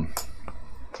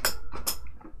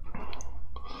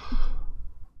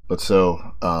 But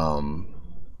so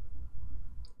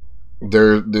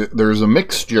there's a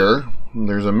mixture.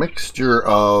 There's a mixture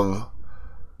of,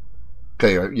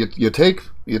 okay, you take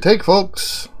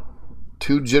folks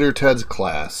to Jitter Ted's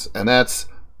class, and that's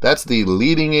the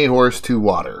leading a horse to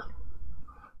water.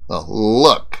 Well,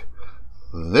 look,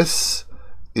 this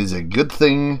is a good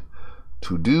thing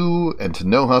to do and to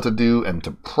know how to do and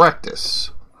to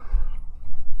practice.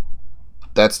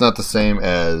 That's not the same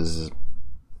as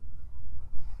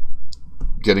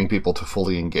getting people to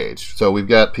fully engage. So we've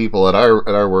got people at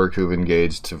our work who've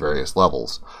engaged to various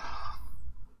levels.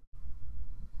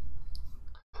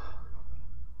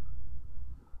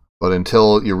 But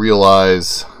until you really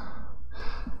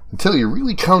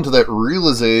come to that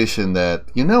realization that,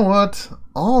 you know what,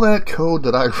 all that code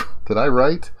that I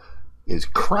write is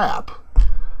crap.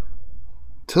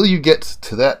 Till you get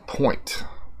to that point,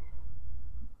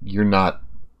 you're not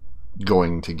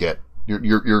going to get,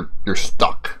 you're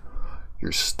stuck.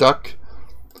 You're stuck,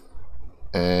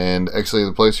 and actually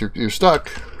the place you're stuck,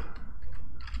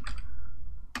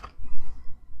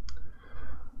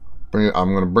 I'm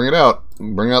going to bring it out.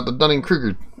 Bring out the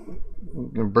Dunning-Kruger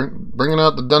bringing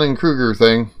out the Dunning-Kruger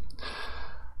thing.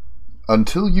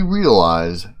 Until you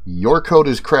realize your code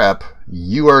is crap,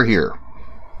 you are here.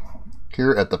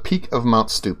 Here at the peak of Mount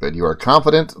Stupid. You are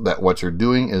confident that what you're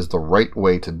doing is the right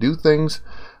way to do things,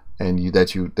 and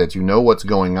that you know what's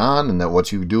going on, and that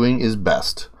what you're doing is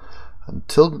best.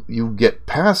 Until you get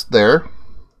past there,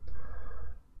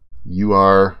 you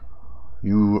are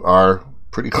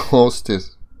pretty close to...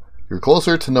 You're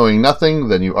closer to knowing nothing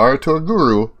than you are to a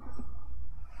guru.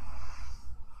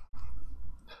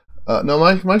 No,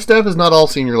 my staff is not all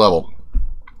senior level.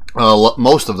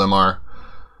 Most of them are.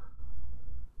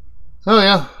 Oh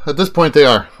yeah, at this point they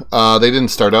are. They didn't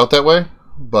start out that way,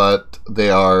 but they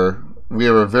are. We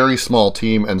are a very small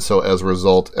team, and so as a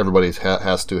result, everybody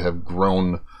has to have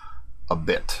grown a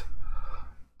bit.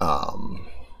 I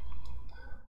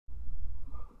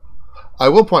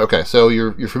will point. Okay, so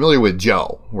you're familiar with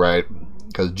Joe, right?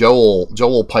 Because Joe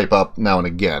will pipe up now and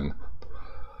again.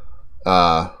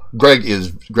 Greg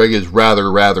is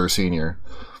rather senior.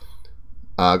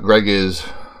 Greg has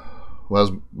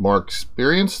more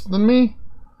experienced than me,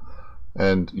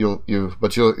 and you'll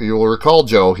recall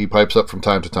Joe. He pipes up from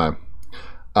time to time.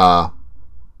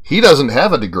 He doesn't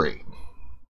have a degree.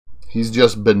 He's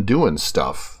just been doing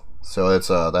stuff. So that's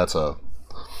a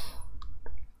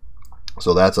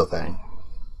thing.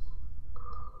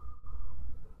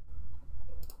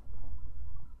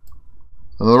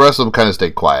 And the rest of them kind of stay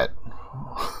quiet.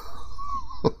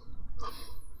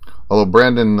 Although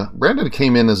Brandon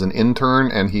came in as an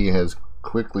intern, and he has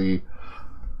quickly,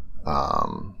 I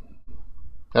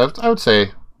would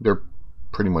say they're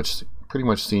pretty much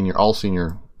senior, all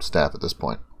senior staff at this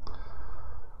point.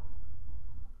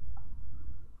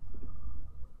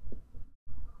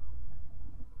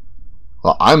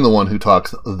 Well, I'm the one who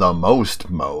talks the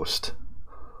most,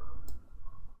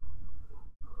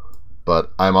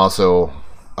 but I'm also,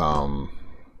 I'm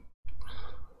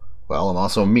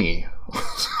also me.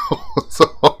 So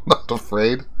I'm not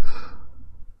afraid.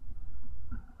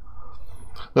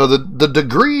 No, the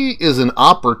degree is an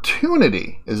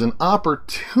opportunity.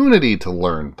 To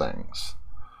learn things,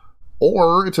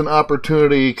 or it's an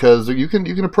opportunity because you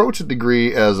can approach a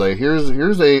degree as a here's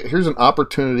an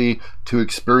opportunity to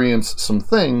experience some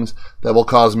things that will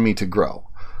cause me to grow.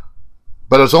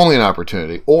 But it's only an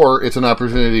opportunity, or it's an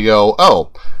opportunity to go,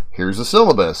 oh, here's a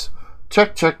syllabus.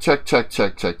 Check,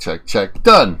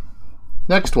 done.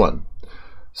 Next one.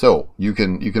 So you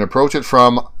can approach it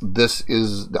from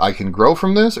I can grow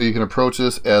from this, or you can approach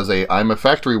this as I'm a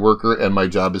factory worker and my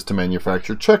job is to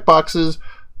manufacture checkboxes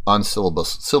on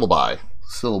syllabuses,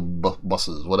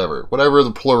 whatever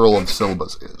the plural of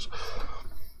syllabus is.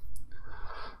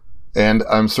 And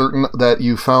I'm certain that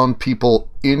you found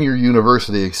people in your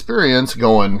university experience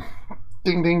going,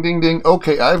 ding, ding, ding, ding.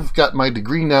 Okay, I've got my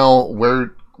degree now.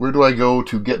 Where do I go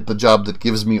to get the job that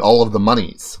gives me all of the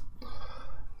monies?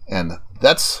 And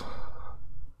that's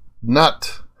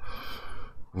not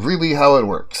really how it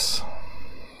works.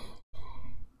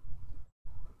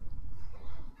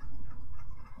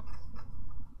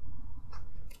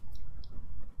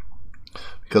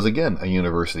 Because again, a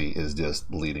university is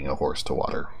just leading a horse to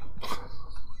water.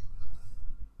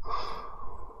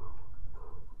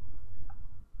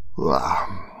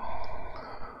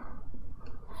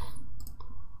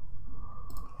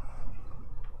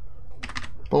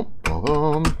 Boom, boom,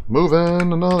 boom.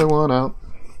 Moving another one out.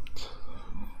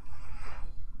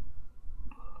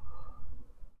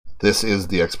 This is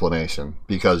the explanation,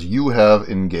 because you have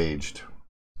engaged.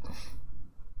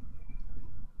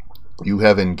 You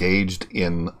have engaged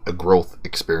in a growth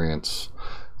experience,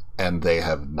 and they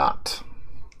have not.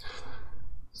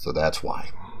 So that's why.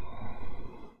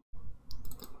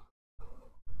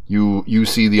 You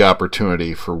see the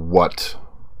opportunity for what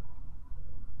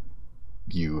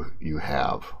you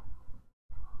have,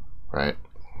 right?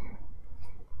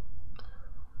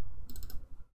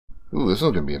 Ooh, this is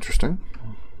going to be interesting.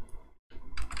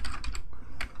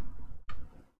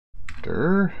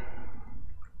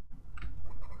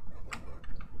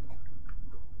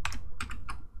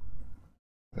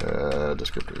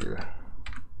 Descriptor.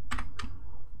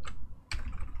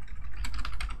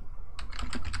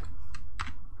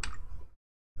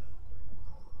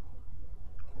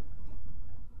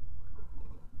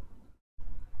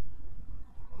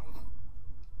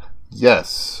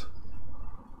 Yes.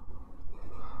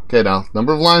 Okay, now,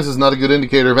 number of lines is not a good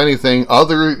indicator of anything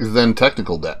other than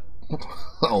technical debt.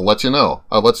 I'll let you know.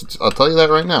 I'll tell you that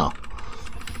right now.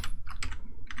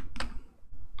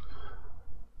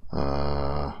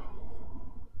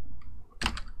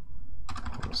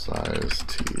 Size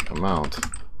T amount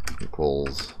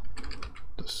equals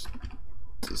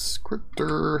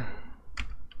descriptor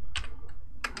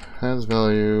has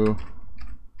value.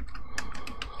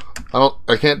 I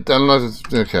don't know if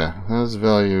it's, okay, has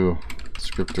value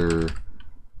descriptor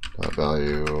dot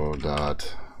value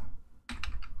dot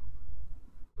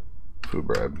food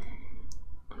bread.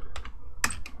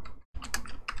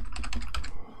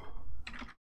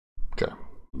 Okay.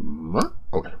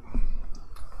 Okay.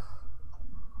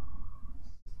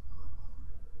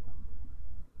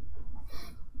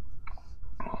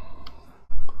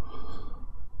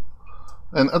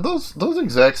 And are those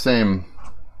exact same?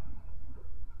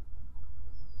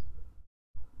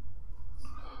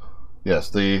 Yes,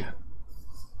 the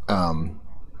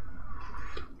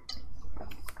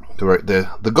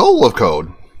goal of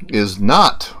code is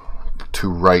not to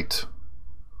write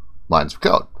lines of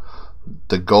code.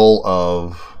 The goal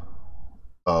of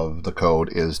the code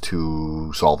is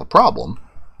to solve a problem,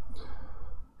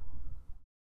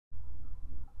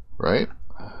 right?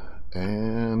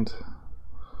 And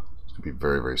it's gonna be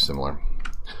very, very similar.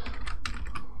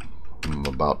 I'm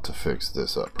about to fix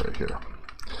this up right here.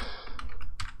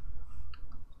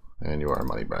 And you are a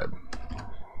money bribe.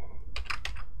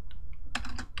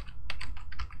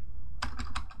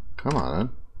 Come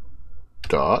on.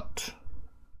 Dot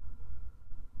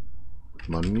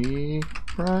money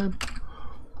bribe.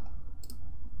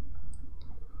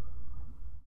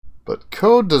 But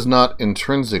code does not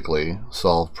intrinsically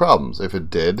solve problems. If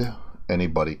it did,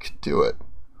 anybody could do it.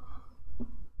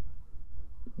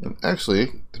 And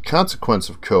actually, the consequence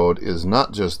of code is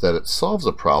not just that it solves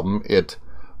a problem, it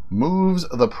moves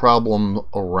the problem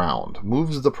around,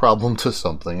 moves the problem to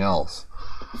something else.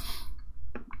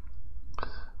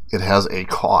 It has a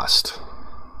cost.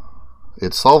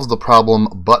 It solves the problem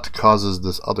but causes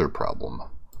this other problem,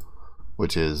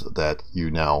 which is that you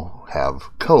now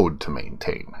have code to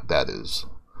maintain. That is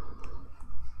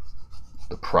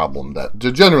the problem that,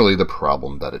 generally the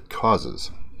problem that it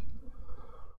causes.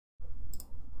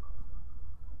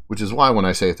 Which is why when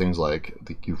I say things like,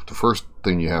 the first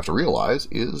thing you have to realize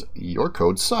is your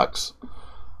code sucks.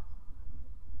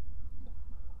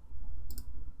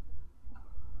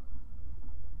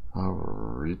 All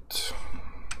right.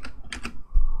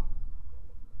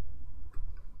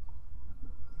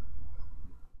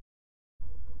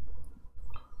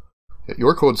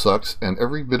 Your code sucks, and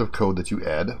every bit of code that you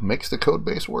add makes the code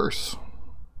base worse.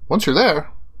 Once you're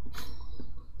there,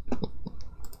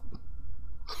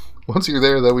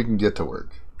 then we can get to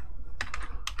work.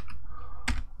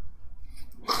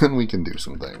 Then we can do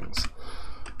some things.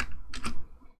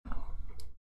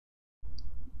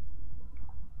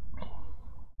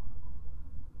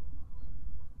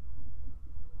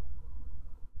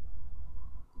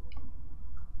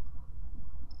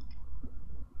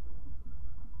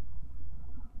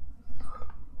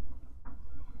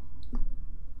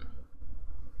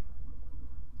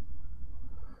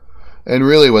 And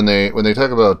really, when they talk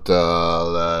about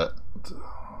that,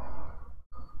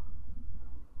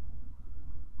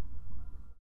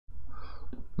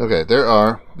 okay, there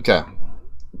are, okay,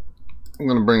 I'm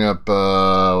going to bring up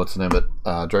what's the name of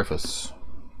it, Dreyfus.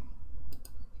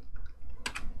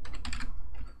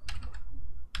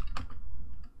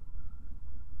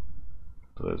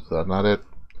 Is that not it?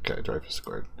 Okay, Dreyfus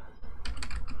squared.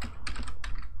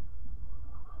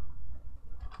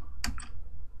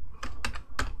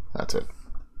 That's it.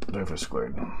 Dreyfus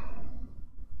squared.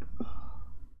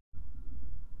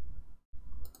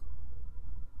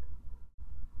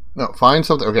 No, find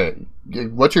something. Okay,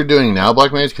 what you're doing now,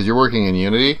 Black Mage, because you're working in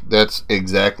Unity. That's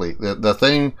exactly the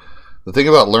thing. The thing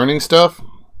about learning stuff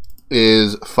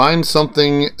is find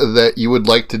something that you would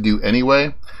like to do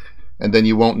anyway, and then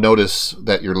you won't notice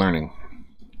that you're learning.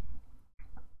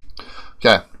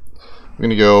 Okay,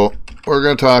 we're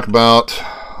gonna talk about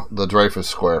the Dreyfus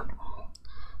square.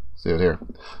 See it here.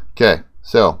 Okay,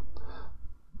 so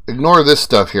ignore this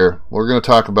stuff here. We're going to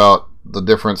talk about the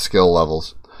different skill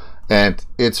levels, and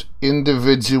it's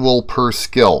individual per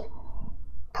skill.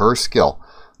 Per skill.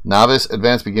 Novice,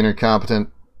 advanced, beginner,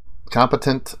 competent,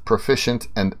 proficient,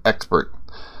 and expert.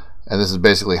 And this is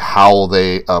basically how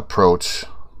they approach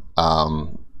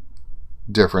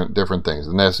different things.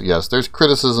 And yes, there's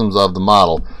criticisms of the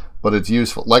model, but it's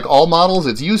useful. Like all models,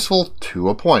 it's useful to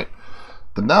a point.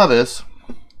 The novice.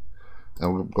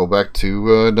 And we'll go back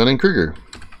to Dunning-Kruger.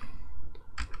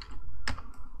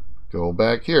 Go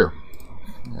back here.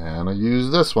 And I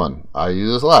use this one. I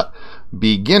use this a lot.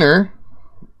 Beginner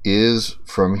is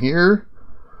from here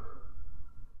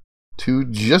to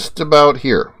just about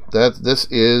here. This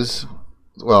is,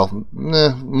 well,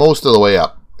 most of the way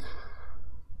up.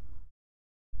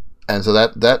 And so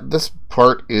this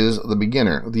part is the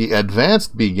beginner. The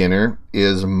advanced beginner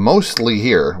is mostly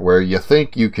here, where you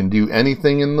think you can do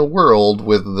anything in the world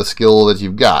with the skill that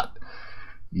you've got.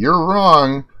 You're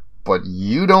wrong, but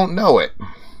you don't know it.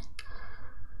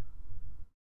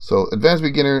 So advanced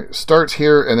beginner starts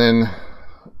here, and then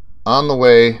on the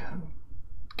way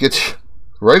gets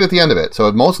right at the end of it. So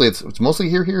it's mostly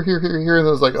here, and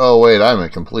then it's like, oh wait, I'm a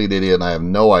complete idiot and I have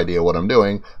no idea what I'm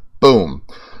doing. Boom.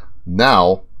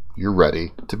 Now you're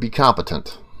ready to be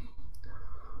competent.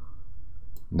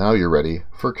 Now you're ready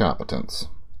for competence.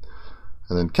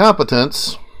 And then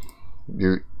competence,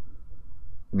 you're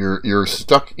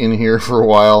stuck in here for a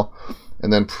while,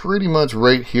 and then pretty much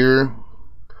right here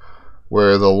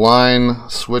where the line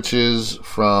switches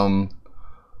from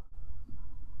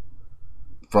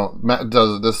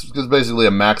this is basically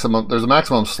a maximum. There's a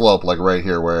maximum slope like right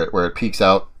here where it peaks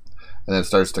out and then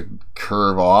starts to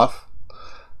curve off.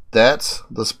 That's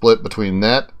the split between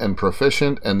that and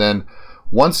proficient. And then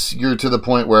once you're to the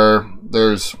point where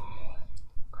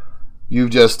you've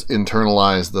just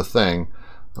internalized the thing,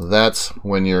 that's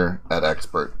when you're at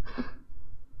expert.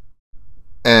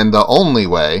 And the only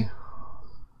way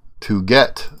to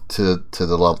get to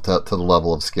the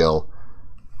level of skill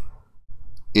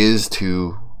is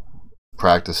to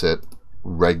practice it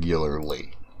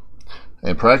regularly.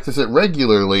 And practice it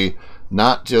regularly,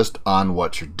 not just on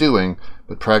what you're doing,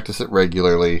 but practice it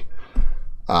regularly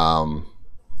outside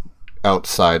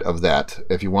of that.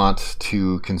 If you want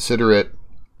to consider it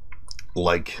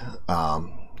like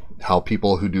how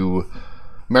people who do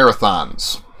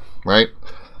marathons, right?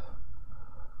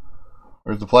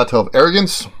 Where's the plateau of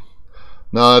arrogance?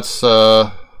 No, it's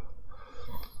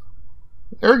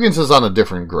arrogance is on a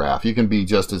different graph. You can be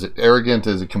just as arrogant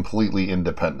as completely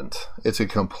independent. It's a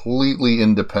completely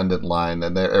independent line,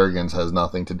 and their arrogance has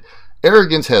nothing to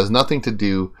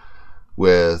do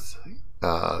with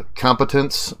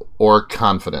competence or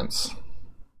confidence.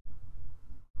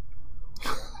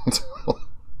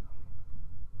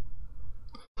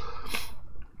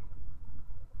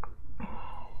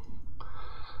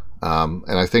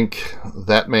 And I think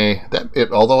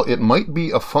although it might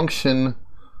be a function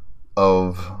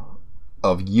of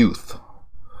youth.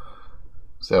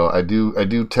 So I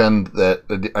do tend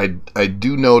that I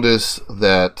do notice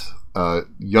that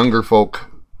younger folk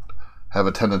have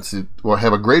a tendency, or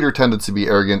have a greater tendency to be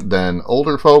arrogant than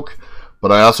older folk,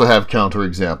 but I also have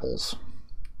counterexamples.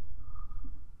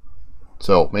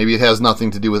 So maybe it has nothing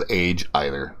to do with age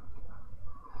either.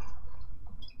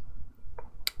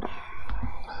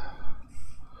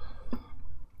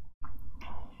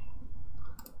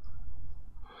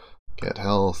 Get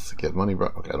health, get money.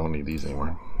 Okay, I don't need these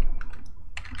anymore.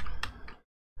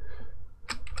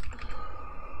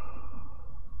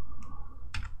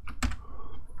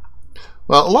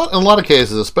 Well, in a lot of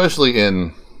cases, especially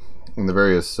in the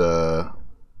various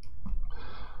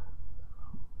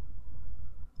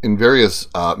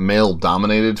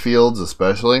male-dominated fields,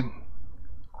 especially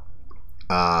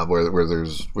where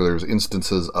there's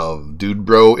instances of dude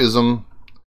bro-ism.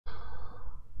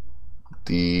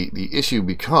 The issue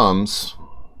becomes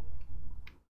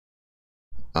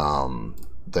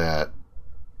that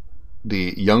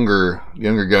the younger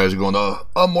guys are going, oh,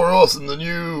 I'm more awesome than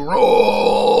you,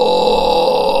 roll,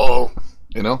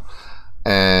 you know,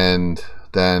 and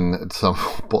then at some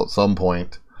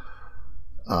point,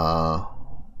 and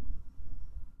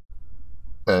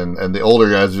the older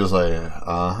guys are just like,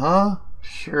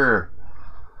 sure,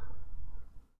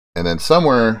 and then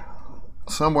somewhere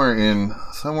in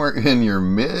your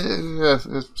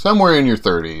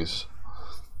 30s,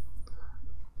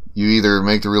 you either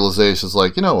make the realizations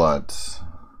like, you know what,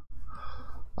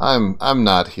 I'm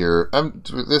not here.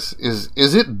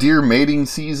 Is it deer mating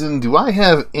season? Do I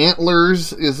have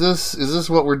antlers? Is this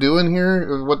what we're doing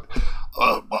here? What?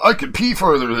 I could pee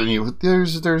further than you.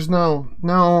 There's no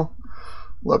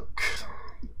look.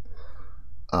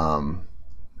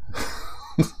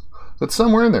 It's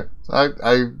somewhere in there.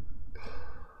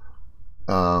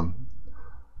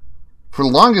 For the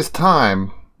longest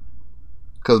time,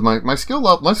 because my skill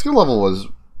level was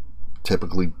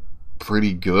typically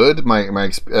pretty good, as my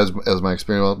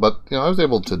experience, but I was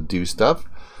able to do stuff.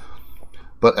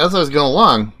 But as I was going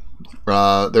along,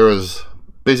 there was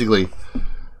basically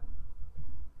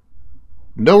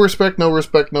no respect,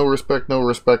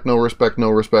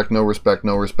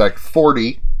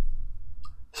 40,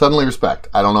 suddenly respect.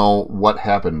 I don't know what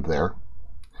happened there,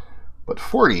 but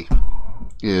 40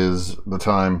 is the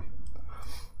time.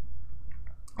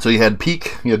 So you had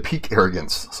peak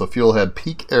arrogance. So Fuel had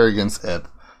peak arrogance at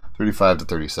 35 to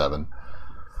 37.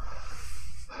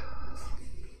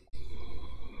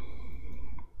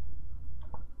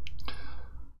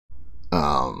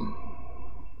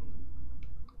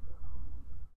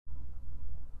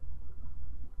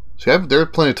 See, there are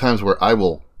plenty of times where I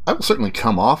will certainly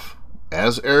come off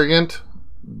as arrogant,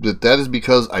 but that is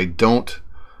because I don't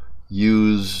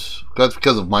use. That's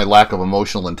because of my lack of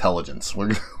emotional intelligence.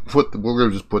 We're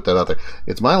gonna just put that out there.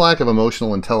 It's my lack of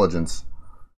emotional intelligence.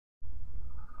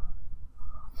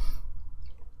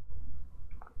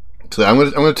 So I'm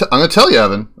gonna tell you,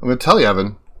 Evan. I'm gonna tell you,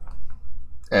 Evan.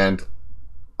 And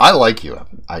I like you,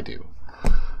 Evan. I do.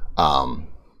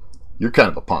 You're kind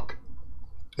of a punk.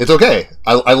 It's okay.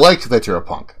 I like that you're a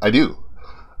punk. I do.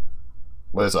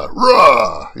 But it's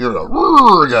you're a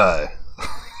raw guy.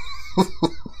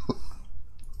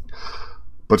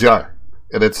 But you are,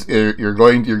 and you're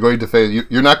going to face.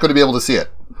 You're not going to be able to see it,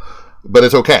 but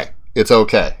it's okay. It's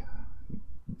okay.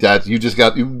 That you just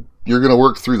got you. You're going to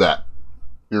work through that.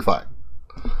 You're fine.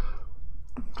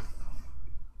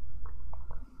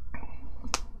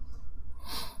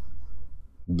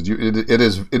 It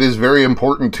is very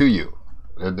important to you,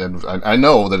 and I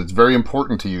know that it's very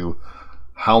important to you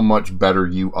how much better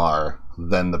you are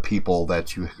than the people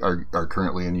that you are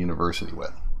currently in university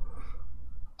with.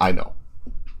 I know.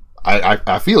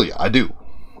 I feel you. I do.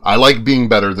 I like being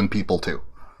better than people too.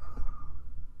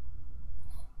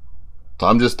 So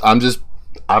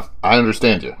I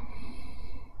understand you.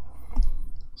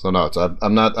 So no,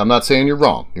 I'm not saying you're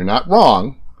wrong. You're not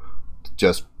wrong.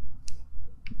 Just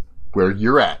where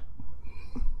you're at.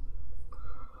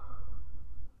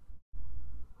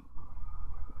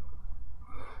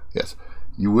 Yes.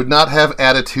 You would not have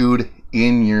attitude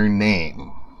in your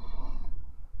name.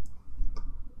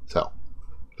 So,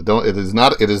 but it is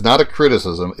not a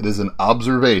criticism, it is an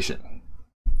observation.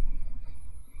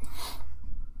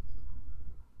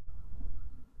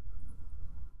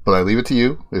 But I leave it to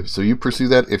you. So you pursue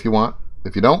that if you want.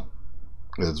 If you don't,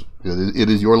 it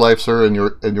is your life, sir, and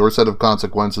your set of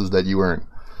consequences that you earn.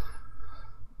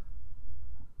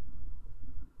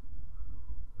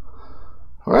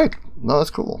 All right. No, that's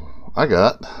cool. I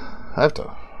have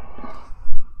to.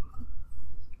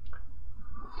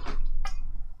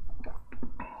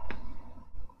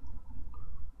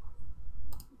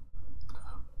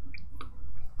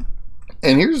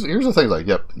 And here's the thing, like,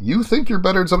 yep, you think you're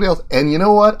better than somebody else, and you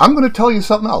know what? I'm going to tell you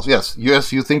something else.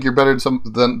 Yes, you think you're better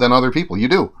than other people. You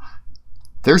do.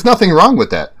 There's nothing wrong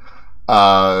with that.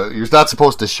 You're not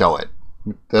supposed to show it.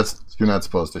 You're not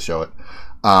supposed to show it.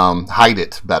 Hide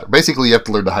it better. Basically, you have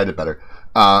to learn to hide it better.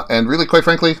 And really, quite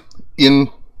frankly,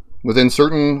 within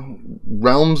certain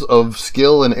realms of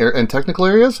skill and technical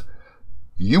areas,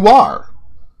 you are.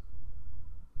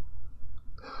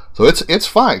 So it's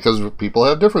fine, because people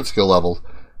have different skill levels.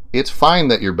 It's fine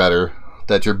that you're better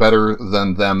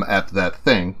than them at that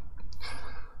thing.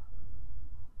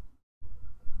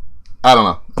 I don't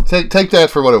know. Take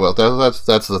that for what it will. That's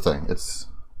the thing. It's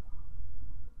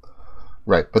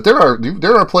right. But there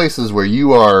are places where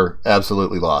you are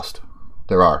absolutely lost.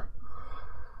 There are.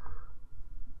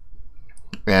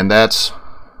 And that's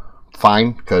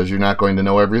fine, because you're not going to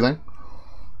know everything.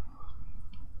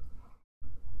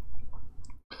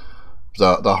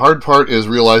 The hard part is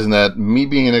realizing that me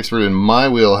being an expert in my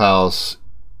wheelhouse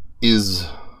is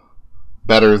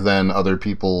better than other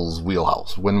people's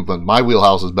wheelhouse. When my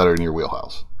wheelhouse is better than your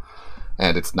wheelhouse.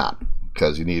 And it's not.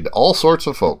 Because you need all sorts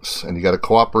of folks. And you got to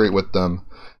cooperate with them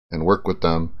and work with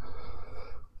them.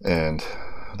 And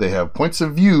they have points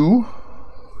of view.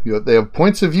 They have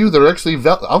points of view that are actually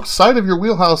outside of your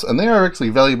wheelhouse. And they are actually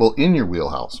valuable in your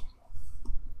wheelhouse.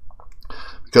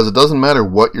 Because it doesn't matter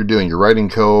what you're doing. You're writing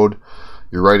code.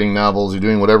 You're writing novels, you're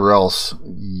doing whatever else,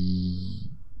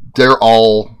 they're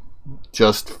all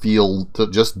just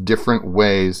different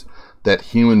ways that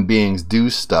human beings do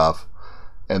stuff,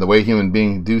 and the way human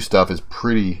beings do stuff is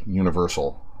pretty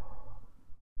universal.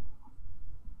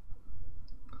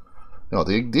 No,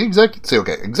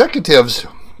 executives,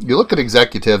 you look at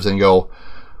executives and go,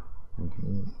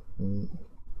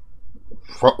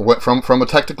 from a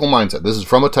technical mindset, this is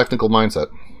from a technical mindset,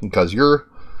 because you're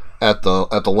at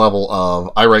the level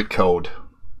of, I write code.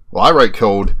 Well, I write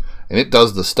code and it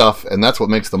does the stuff, and that's what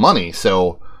makes the money.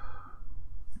 So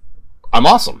I'm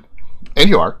awesome. And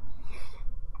you are.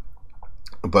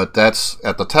 But that's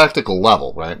at the tactical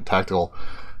level, right? Tactical.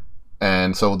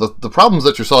 And so the problems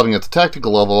that you're solving at the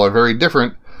tactical level are very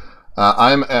different.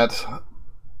 I'm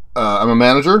a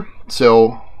manager,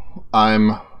 so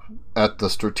I'm at the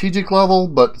strategic level,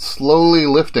 but slowly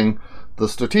lifting. The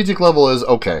strategic level is,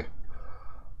 okay,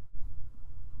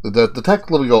 the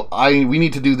technical level, we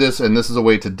need to do this, and this is a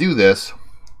way to do this.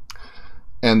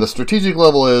 And the strategic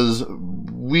level is,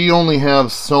 we only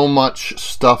have so much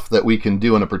stuff that we can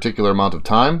do in a particular amount of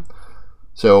time.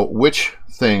 So which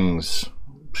things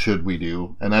should we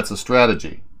do? And that's a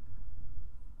strategy.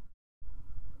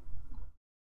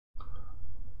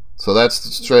 So that's the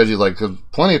strategy. Like,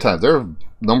 plenty of times, there are a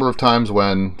number of times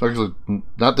when, actually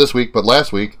not this week, but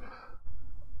last week,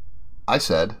 I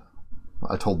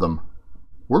told them,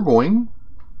 we're going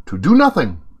to do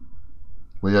nothing.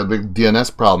 We had a big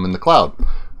DNS problem in the cloud.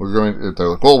 They're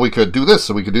like, well, we could do this,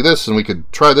 and we could do this, and we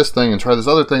could try this thing and try this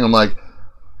other thing. I'm like,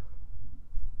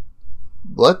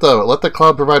 let the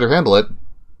cloud provider handle it.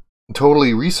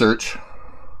 Totally research.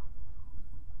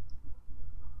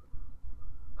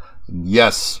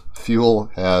 Yes, Fuel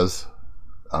has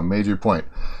a major point.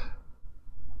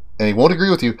 And he won't agree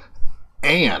with you.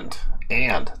 And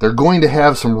they're going to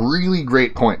have some really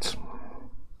great points.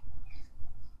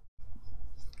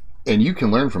 And you can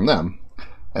learn from them.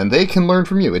 And they can learn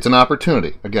from you. It's an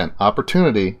opportunity. Again,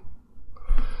 opportunity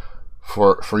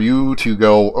for you to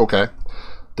go, okay,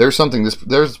 there's something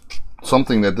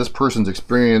that this person's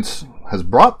experience has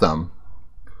brought them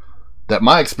that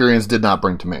my experience did not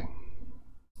bring to me.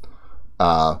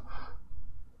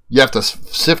 You have to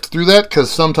sift through that,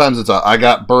 because sometimes it's I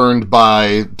got burned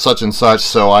by such and such,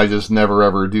 so I just never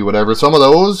ever do whatever. Some of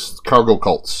those cargo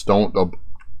cults, don't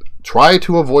try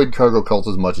to avoid cargo cults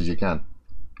as much as you can.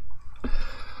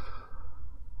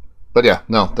 But yeah,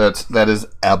 no, that is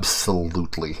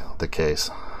absolutely the case.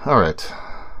 All right.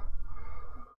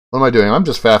 What am I doing? I'm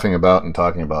just faffing about and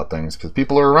talking about things because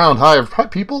people are around. Hi,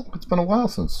 people. It's been a while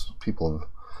since people have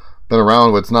been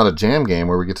around. It's not a jam game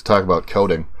where we get to talk about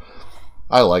coding.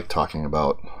 I like talking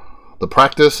about the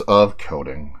practice of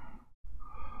coding.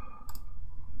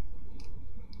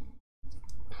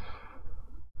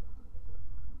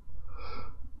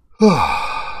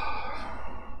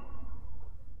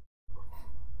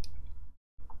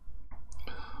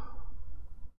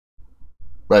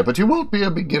 Right, but you won't be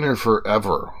a beginner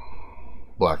forever,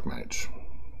 Black Mage.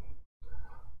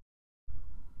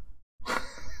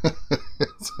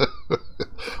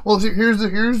 Well, here's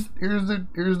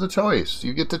the choice.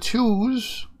 You get to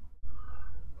choose.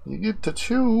 You get to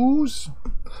choose.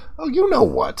 Oh, you know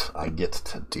what I get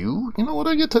to do. You know what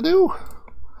I get to do?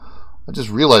 I just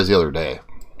realized the other day,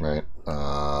 right?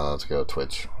 Let's go to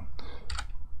Twitch.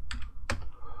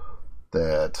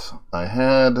 That I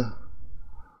had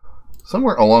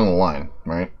somewhere along the line,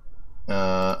 right?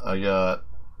 I got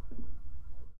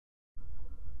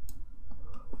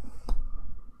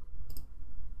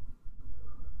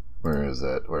where is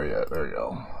that? Where are you at? There you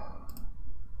go.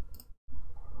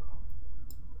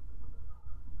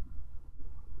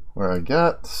 Where I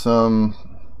got some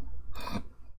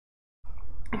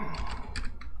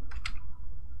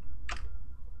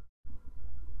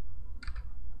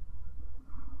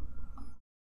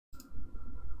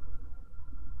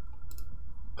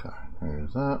okay,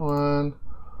 here's that one.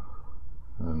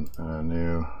 And a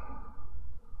new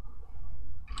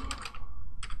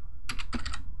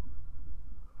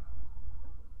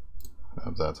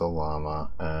that's a llama,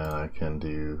 and I can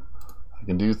do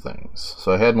things.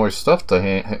 So I had more stuff to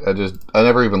I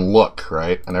never even look,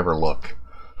 right? I never look.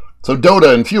 So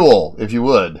Dota and Fuel, if you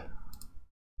would.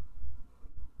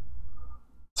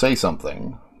 Say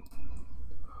something.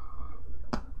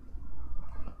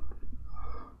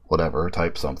 Whatever,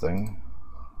 type something.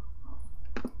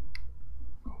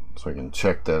 So I can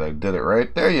check that I did it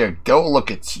right. There you go. Look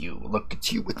at you. Look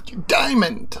at you with your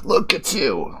diamond. Look at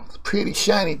you. It's a pretty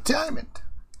shiny diamond.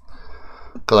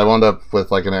 Because I wound up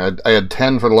with like I had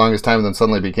 10 for the longest time, and then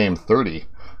suddenly became 30.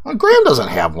 Well, Graham doesn't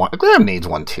have one. Graham needs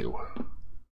one too.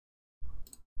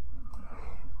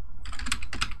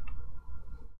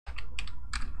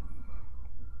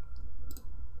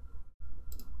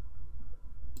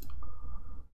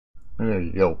 There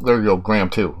you go. There you go,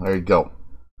 Graham too. There you go.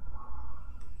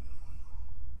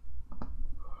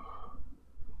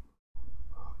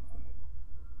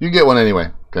 You get one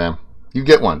anyway, Graham. You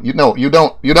get one. You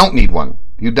don't need one.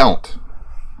 You don't.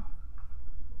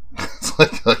 It's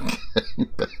like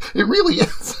it really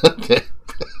is. Okay.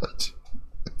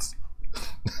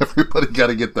 Everybody's got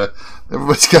to get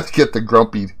the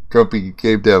grumpy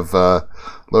game dev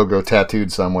logo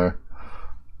tattooed somewhere.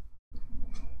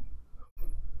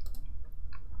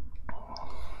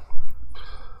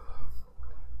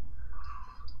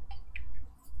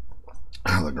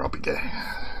 The grumpy guy.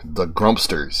 The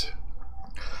Grumpsters.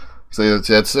 So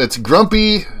it's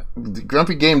Grumpy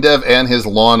Game Dev and his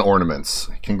lawn ornaments.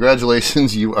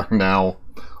 Congratulations, you are now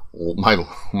my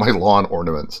lawn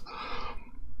ornaments.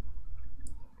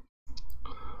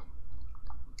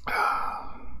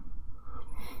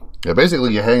 Yeah,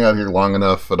 basically you hang out here long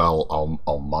enough and I'll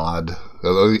mod.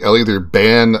 I'll either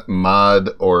ban, mod,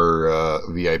 or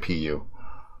VIP you.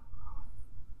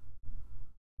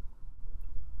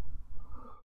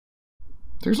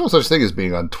 There's no such thing as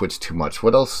being on Twitch too much.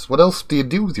 What else do you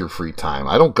do with your free time?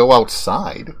 I don't go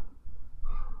outside.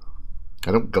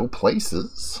 I don't go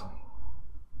places.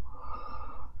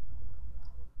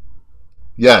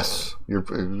 Yes,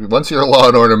 once you're a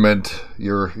lawn ornament,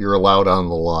 you're allowed on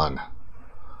the lawn.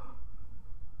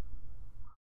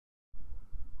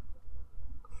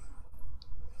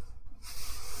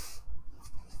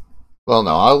 Well,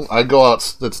 no, I go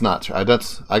out. That's not true.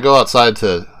 I go outside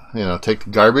to, you know, take the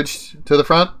garbage to the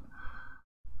front.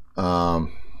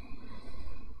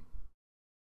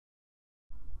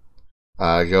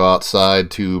 I go outside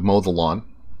to mow the lawn,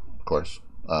 of course.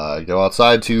 I go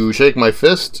outside to shake my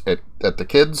fist at the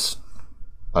kids.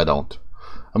 I don't.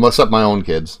 I mess up my own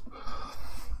kids.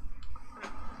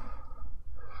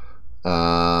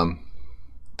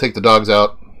 Take the dogs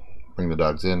out. Bring the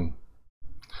dogs in.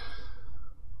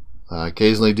 I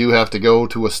occasionally do have to go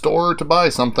to a store to buy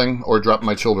something or drop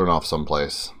my children off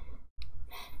someplace.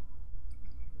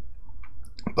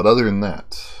 But other than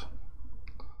that...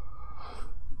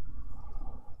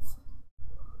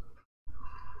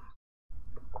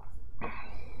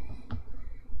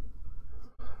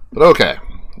 But okay,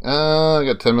 I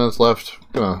got 10 minutes left.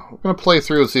 I'm gonna play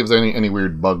through and see if there any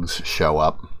weird bugs show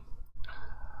up.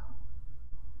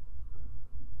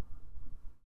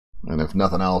 And if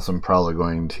nothing else, I'm probably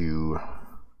going to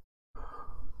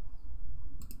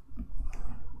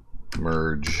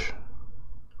merge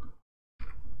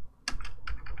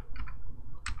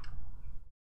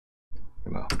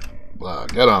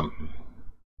get them.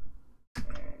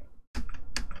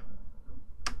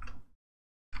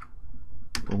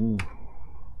 Ooh.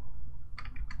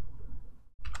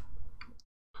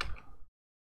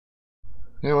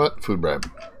 You know what? Food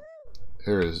bribe.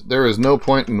 There is no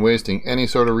point in wasting any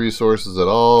sort of resources at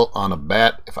all on a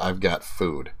bat if I've got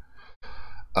food.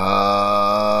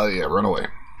 Yeah, run away.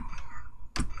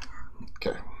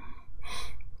 Okay.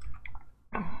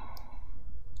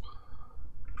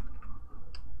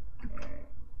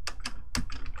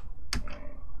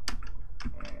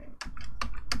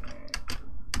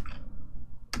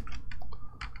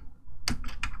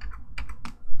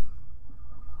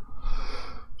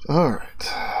 Alright,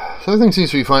 so everything seems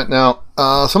to be fine. Now,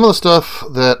 some of the stuff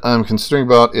that I'm considering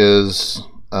about is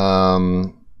a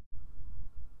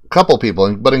couple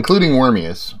people, but including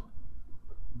Wormius.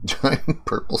 Giant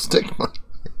purple stigma.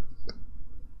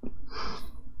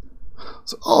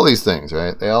 So all these things,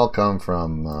 right? They all come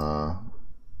from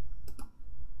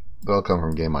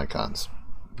game icons.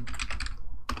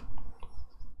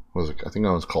 What was it? I think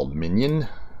that one's called Minion.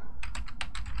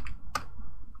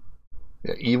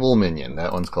 Yeah, Evil Minion.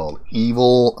 That one's called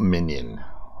Evil Minion,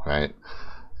 right?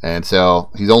 And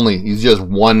so he's just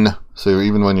one. So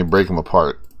even when you break him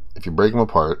apart, if you break him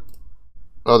apart,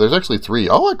 oh, there's actually three.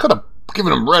 Oh, I could have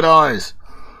given him red eyes.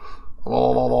 I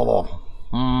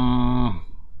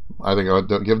think I would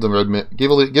give them give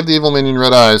the Evil Minion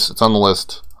red eyes. It's on the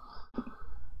list.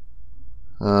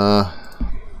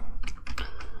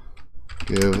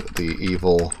 Give the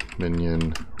Evil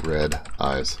Minion red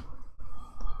eyes.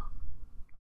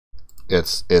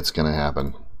 It's gonna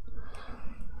happen.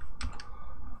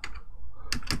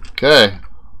 Okay.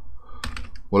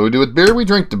 What do we do with beer? We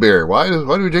drink the beer. Why do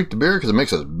we drink the beer? Because it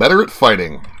makes us better at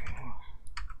fighting.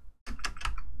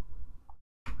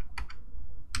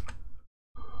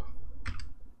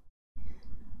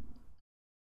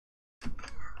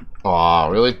 Aw,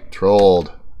 really?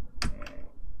 Trolled.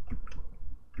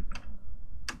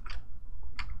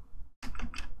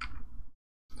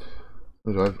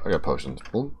 I got potions.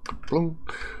 Blunk, blunk.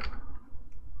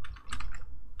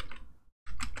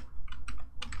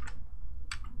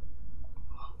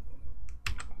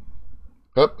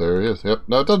 Oh, there he is. Yep.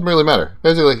 No, it doesn't really matter.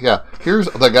 Basically, yeah. Here's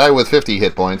the guy with 50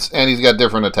 hit points, and he's got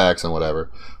different attacks and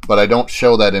whatever. But I don't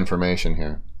show that information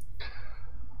here.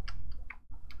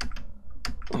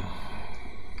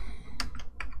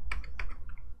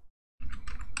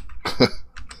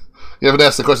 You haven't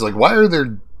asked the question, like, why are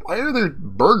there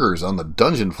burgers on the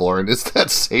dungeon floor, and is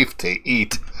that safe to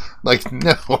eat? Like,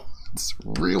 no, it's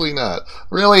really not.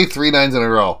 Really? 3 9s in a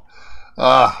row.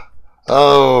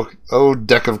 Oh,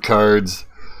 deck of cards.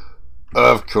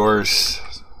 Of course.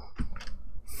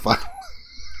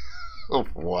 Oh,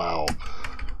 wow.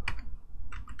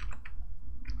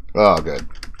 Oh, good.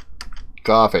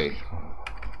 Coffee.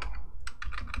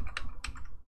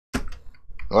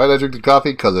 Why did I drink the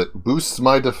coffee? Because it boosts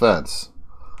my defense.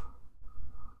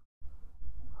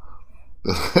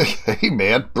 Hey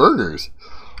man, burgers.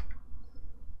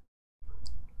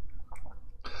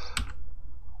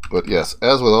 But yes,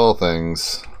 as with all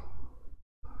things,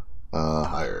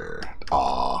 higher.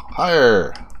 Aw,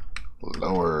 higher.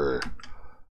 Lower.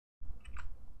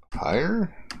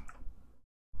 higher?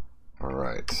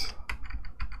 Alright.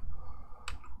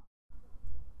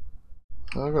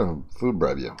 I'm gonna food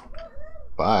bribe you.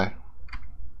 Bye.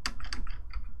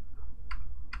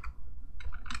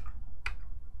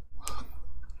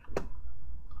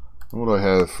 What do I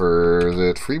have for, is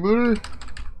it Freebooter?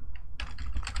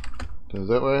 Is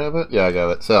that where I have it? Yeah, I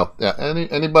got it. So, yeah,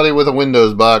 anybody with a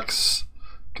Windows box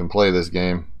can play this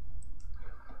game.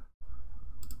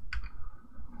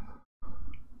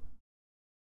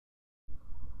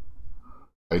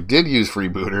 I did use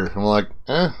Freebooter. I'm like,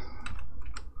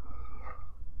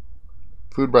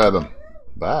 food bribe him.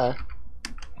 Bye.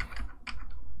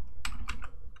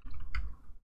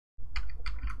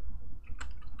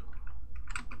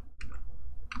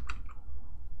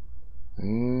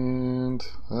 And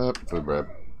food bribe.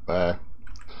 Bye.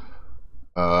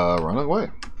 Run away.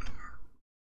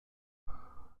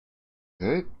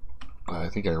 Okay. I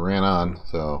think I ran on.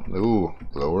 So, ooh,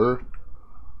 lower.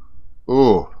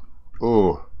 Ooh,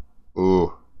 ooh,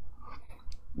 ooh,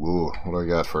 ooh. What do I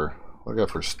got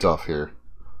for stuff here?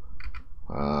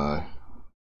 Okay,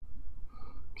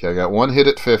 I got one hit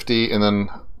at 50, and then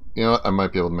you know what? I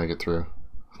might be able to make it through.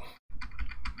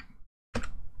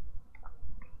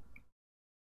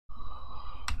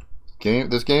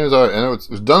 This game is alright. I know it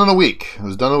was done in a week. It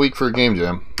was done a week for a game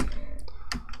jam.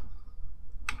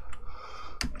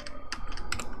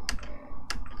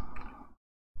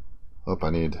 Hope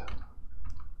I need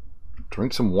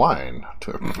drink some wine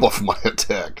to buff my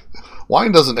attack.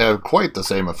 Wine doesn't have quite the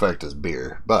same effect as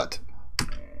beer, but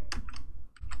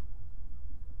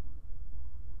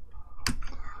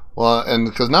well, and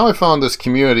because now I found this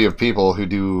community of people who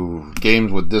do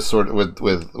games with this sort of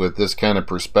with this kind of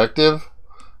perspective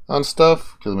on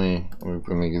stuff. Let me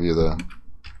give you the.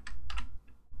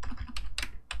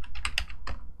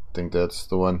 I think that's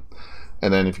the one.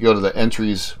 And then if you go to the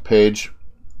entries page,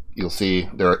 you'll see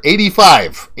there are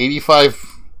 85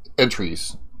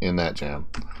 entries in that jam.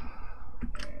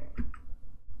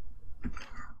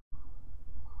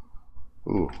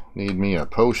 Ooh, need me a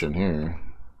potion here.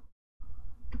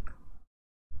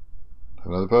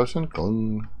 Another potion?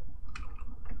 Glung.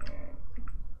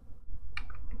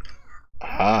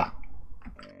 Ah.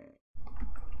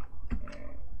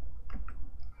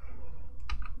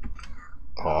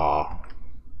 Oh.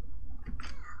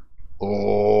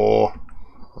 Oh.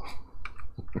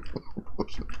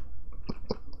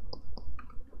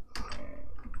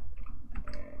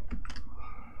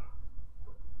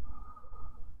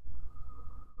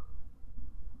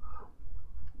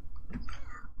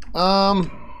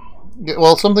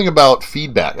 Well, something about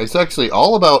feedback. It's actually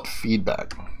all about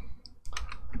feedback.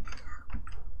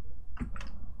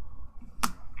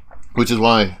 Which is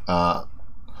why,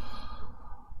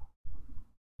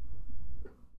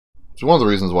 it's one of the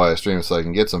reasons why I stream, so I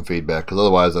can get some feedback, because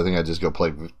otherwise I think I'd just go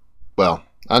play, well,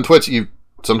 on Twitch you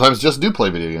sometimes just do play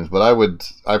video games, but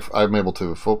I'm able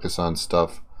to focus on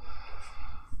stuff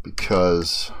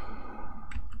because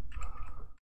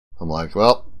I'm like,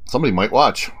 well, somebody might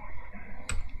watch.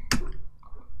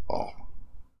 Oh,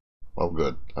 well,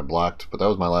 good. I blocked, but that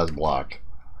was my last block.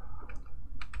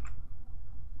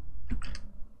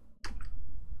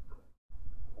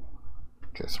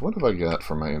 Okay, so what have I got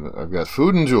for my... I've got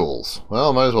food and jewels.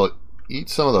 Well, I might as well eat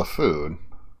some of the food.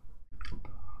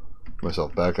 Get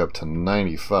myself back up to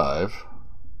 95.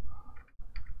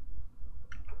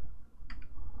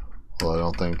 Well, I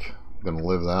don't think I'm going to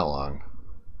live that long.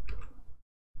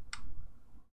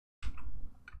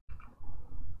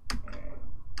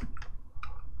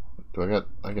 Do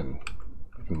I can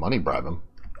money bribe him.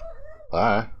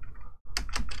 Bye.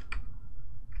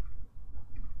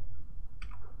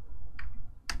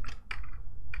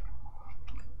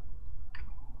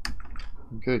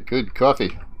 Good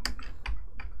coffee.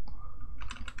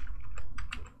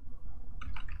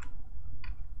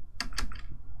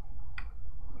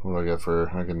 What do I got for?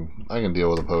 I can deal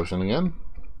with a potion again.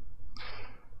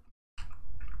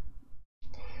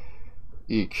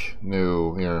 Eek.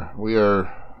 No. Here we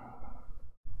are.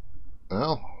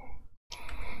 Well.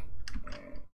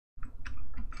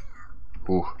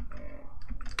 Ooh.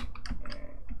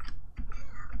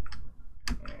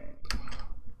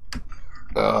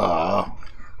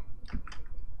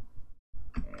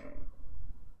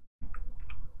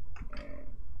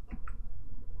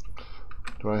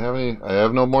 Do I have any? I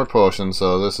have no more potions,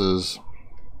 so this is...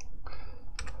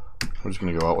 We're just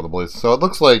going to go out with a blaze. So it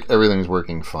looks like everything's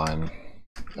working fine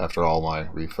after all my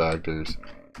refactors.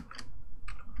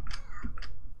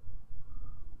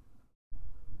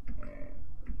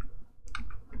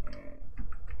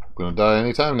 I'm going to die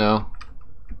anytime now.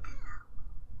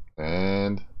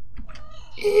 And...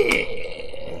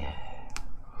 Yeah.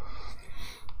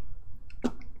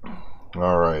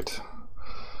 Alright.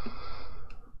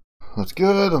 That's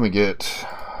good. Let me get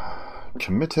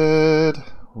committed.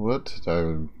 What?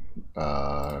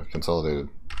 Consolidated.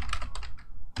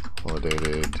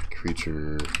 Consolidated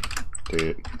creature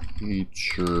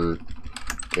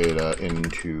data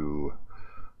into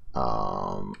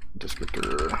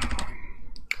descriptor.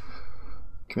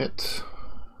 Commit.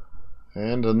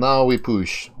 And now we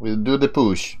push. We do the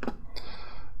push.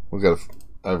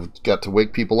 I've got to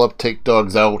wake people up, take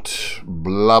dogs out,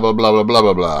 blah blah blah blah blah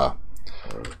blah blah.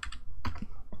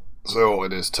 So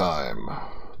it is time.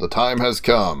 The time has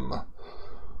come.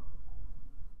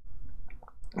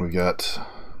 We got,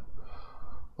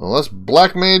 unless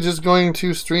Black Mage is going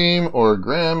to stream or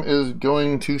Graham is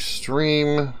going to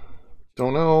stream,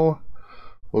 don't know.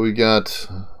 Well, we got,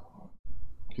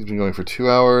 he's been going for 2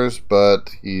 hours, but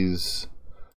he's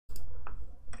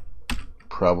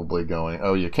probably going,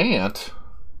 oh, you can't.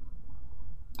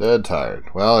 Dead tired.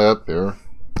 Well, yep, there.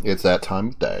 It's that time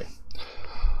of day.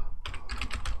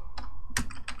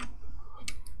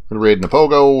 Gonna raid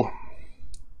Napogo.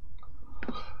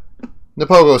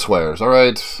 Napogo swears. All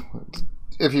right.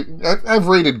 If you, I've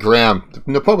raided Graham.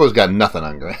 Napogo's got nothing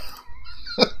on Graham.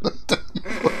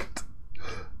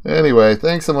 Anyway,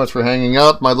 thanks so much for hanging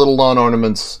out, my little lawn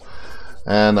ornaments,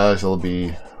 and I shall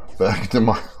be back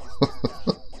tomorrow.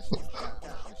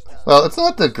 Well, it's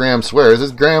not that Graham swears.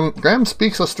 It's Graham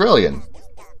speaks Australian,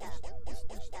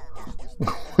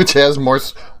 which has more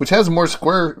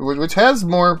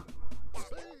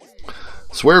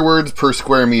swear words per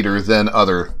square meter than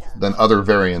other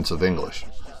variants of English.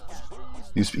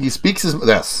 He speaks his,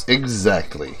 yes,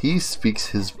 exactly. He speaks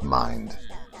his mind.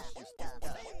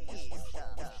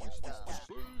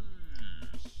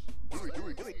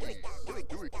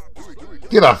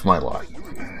 Get off my lawn.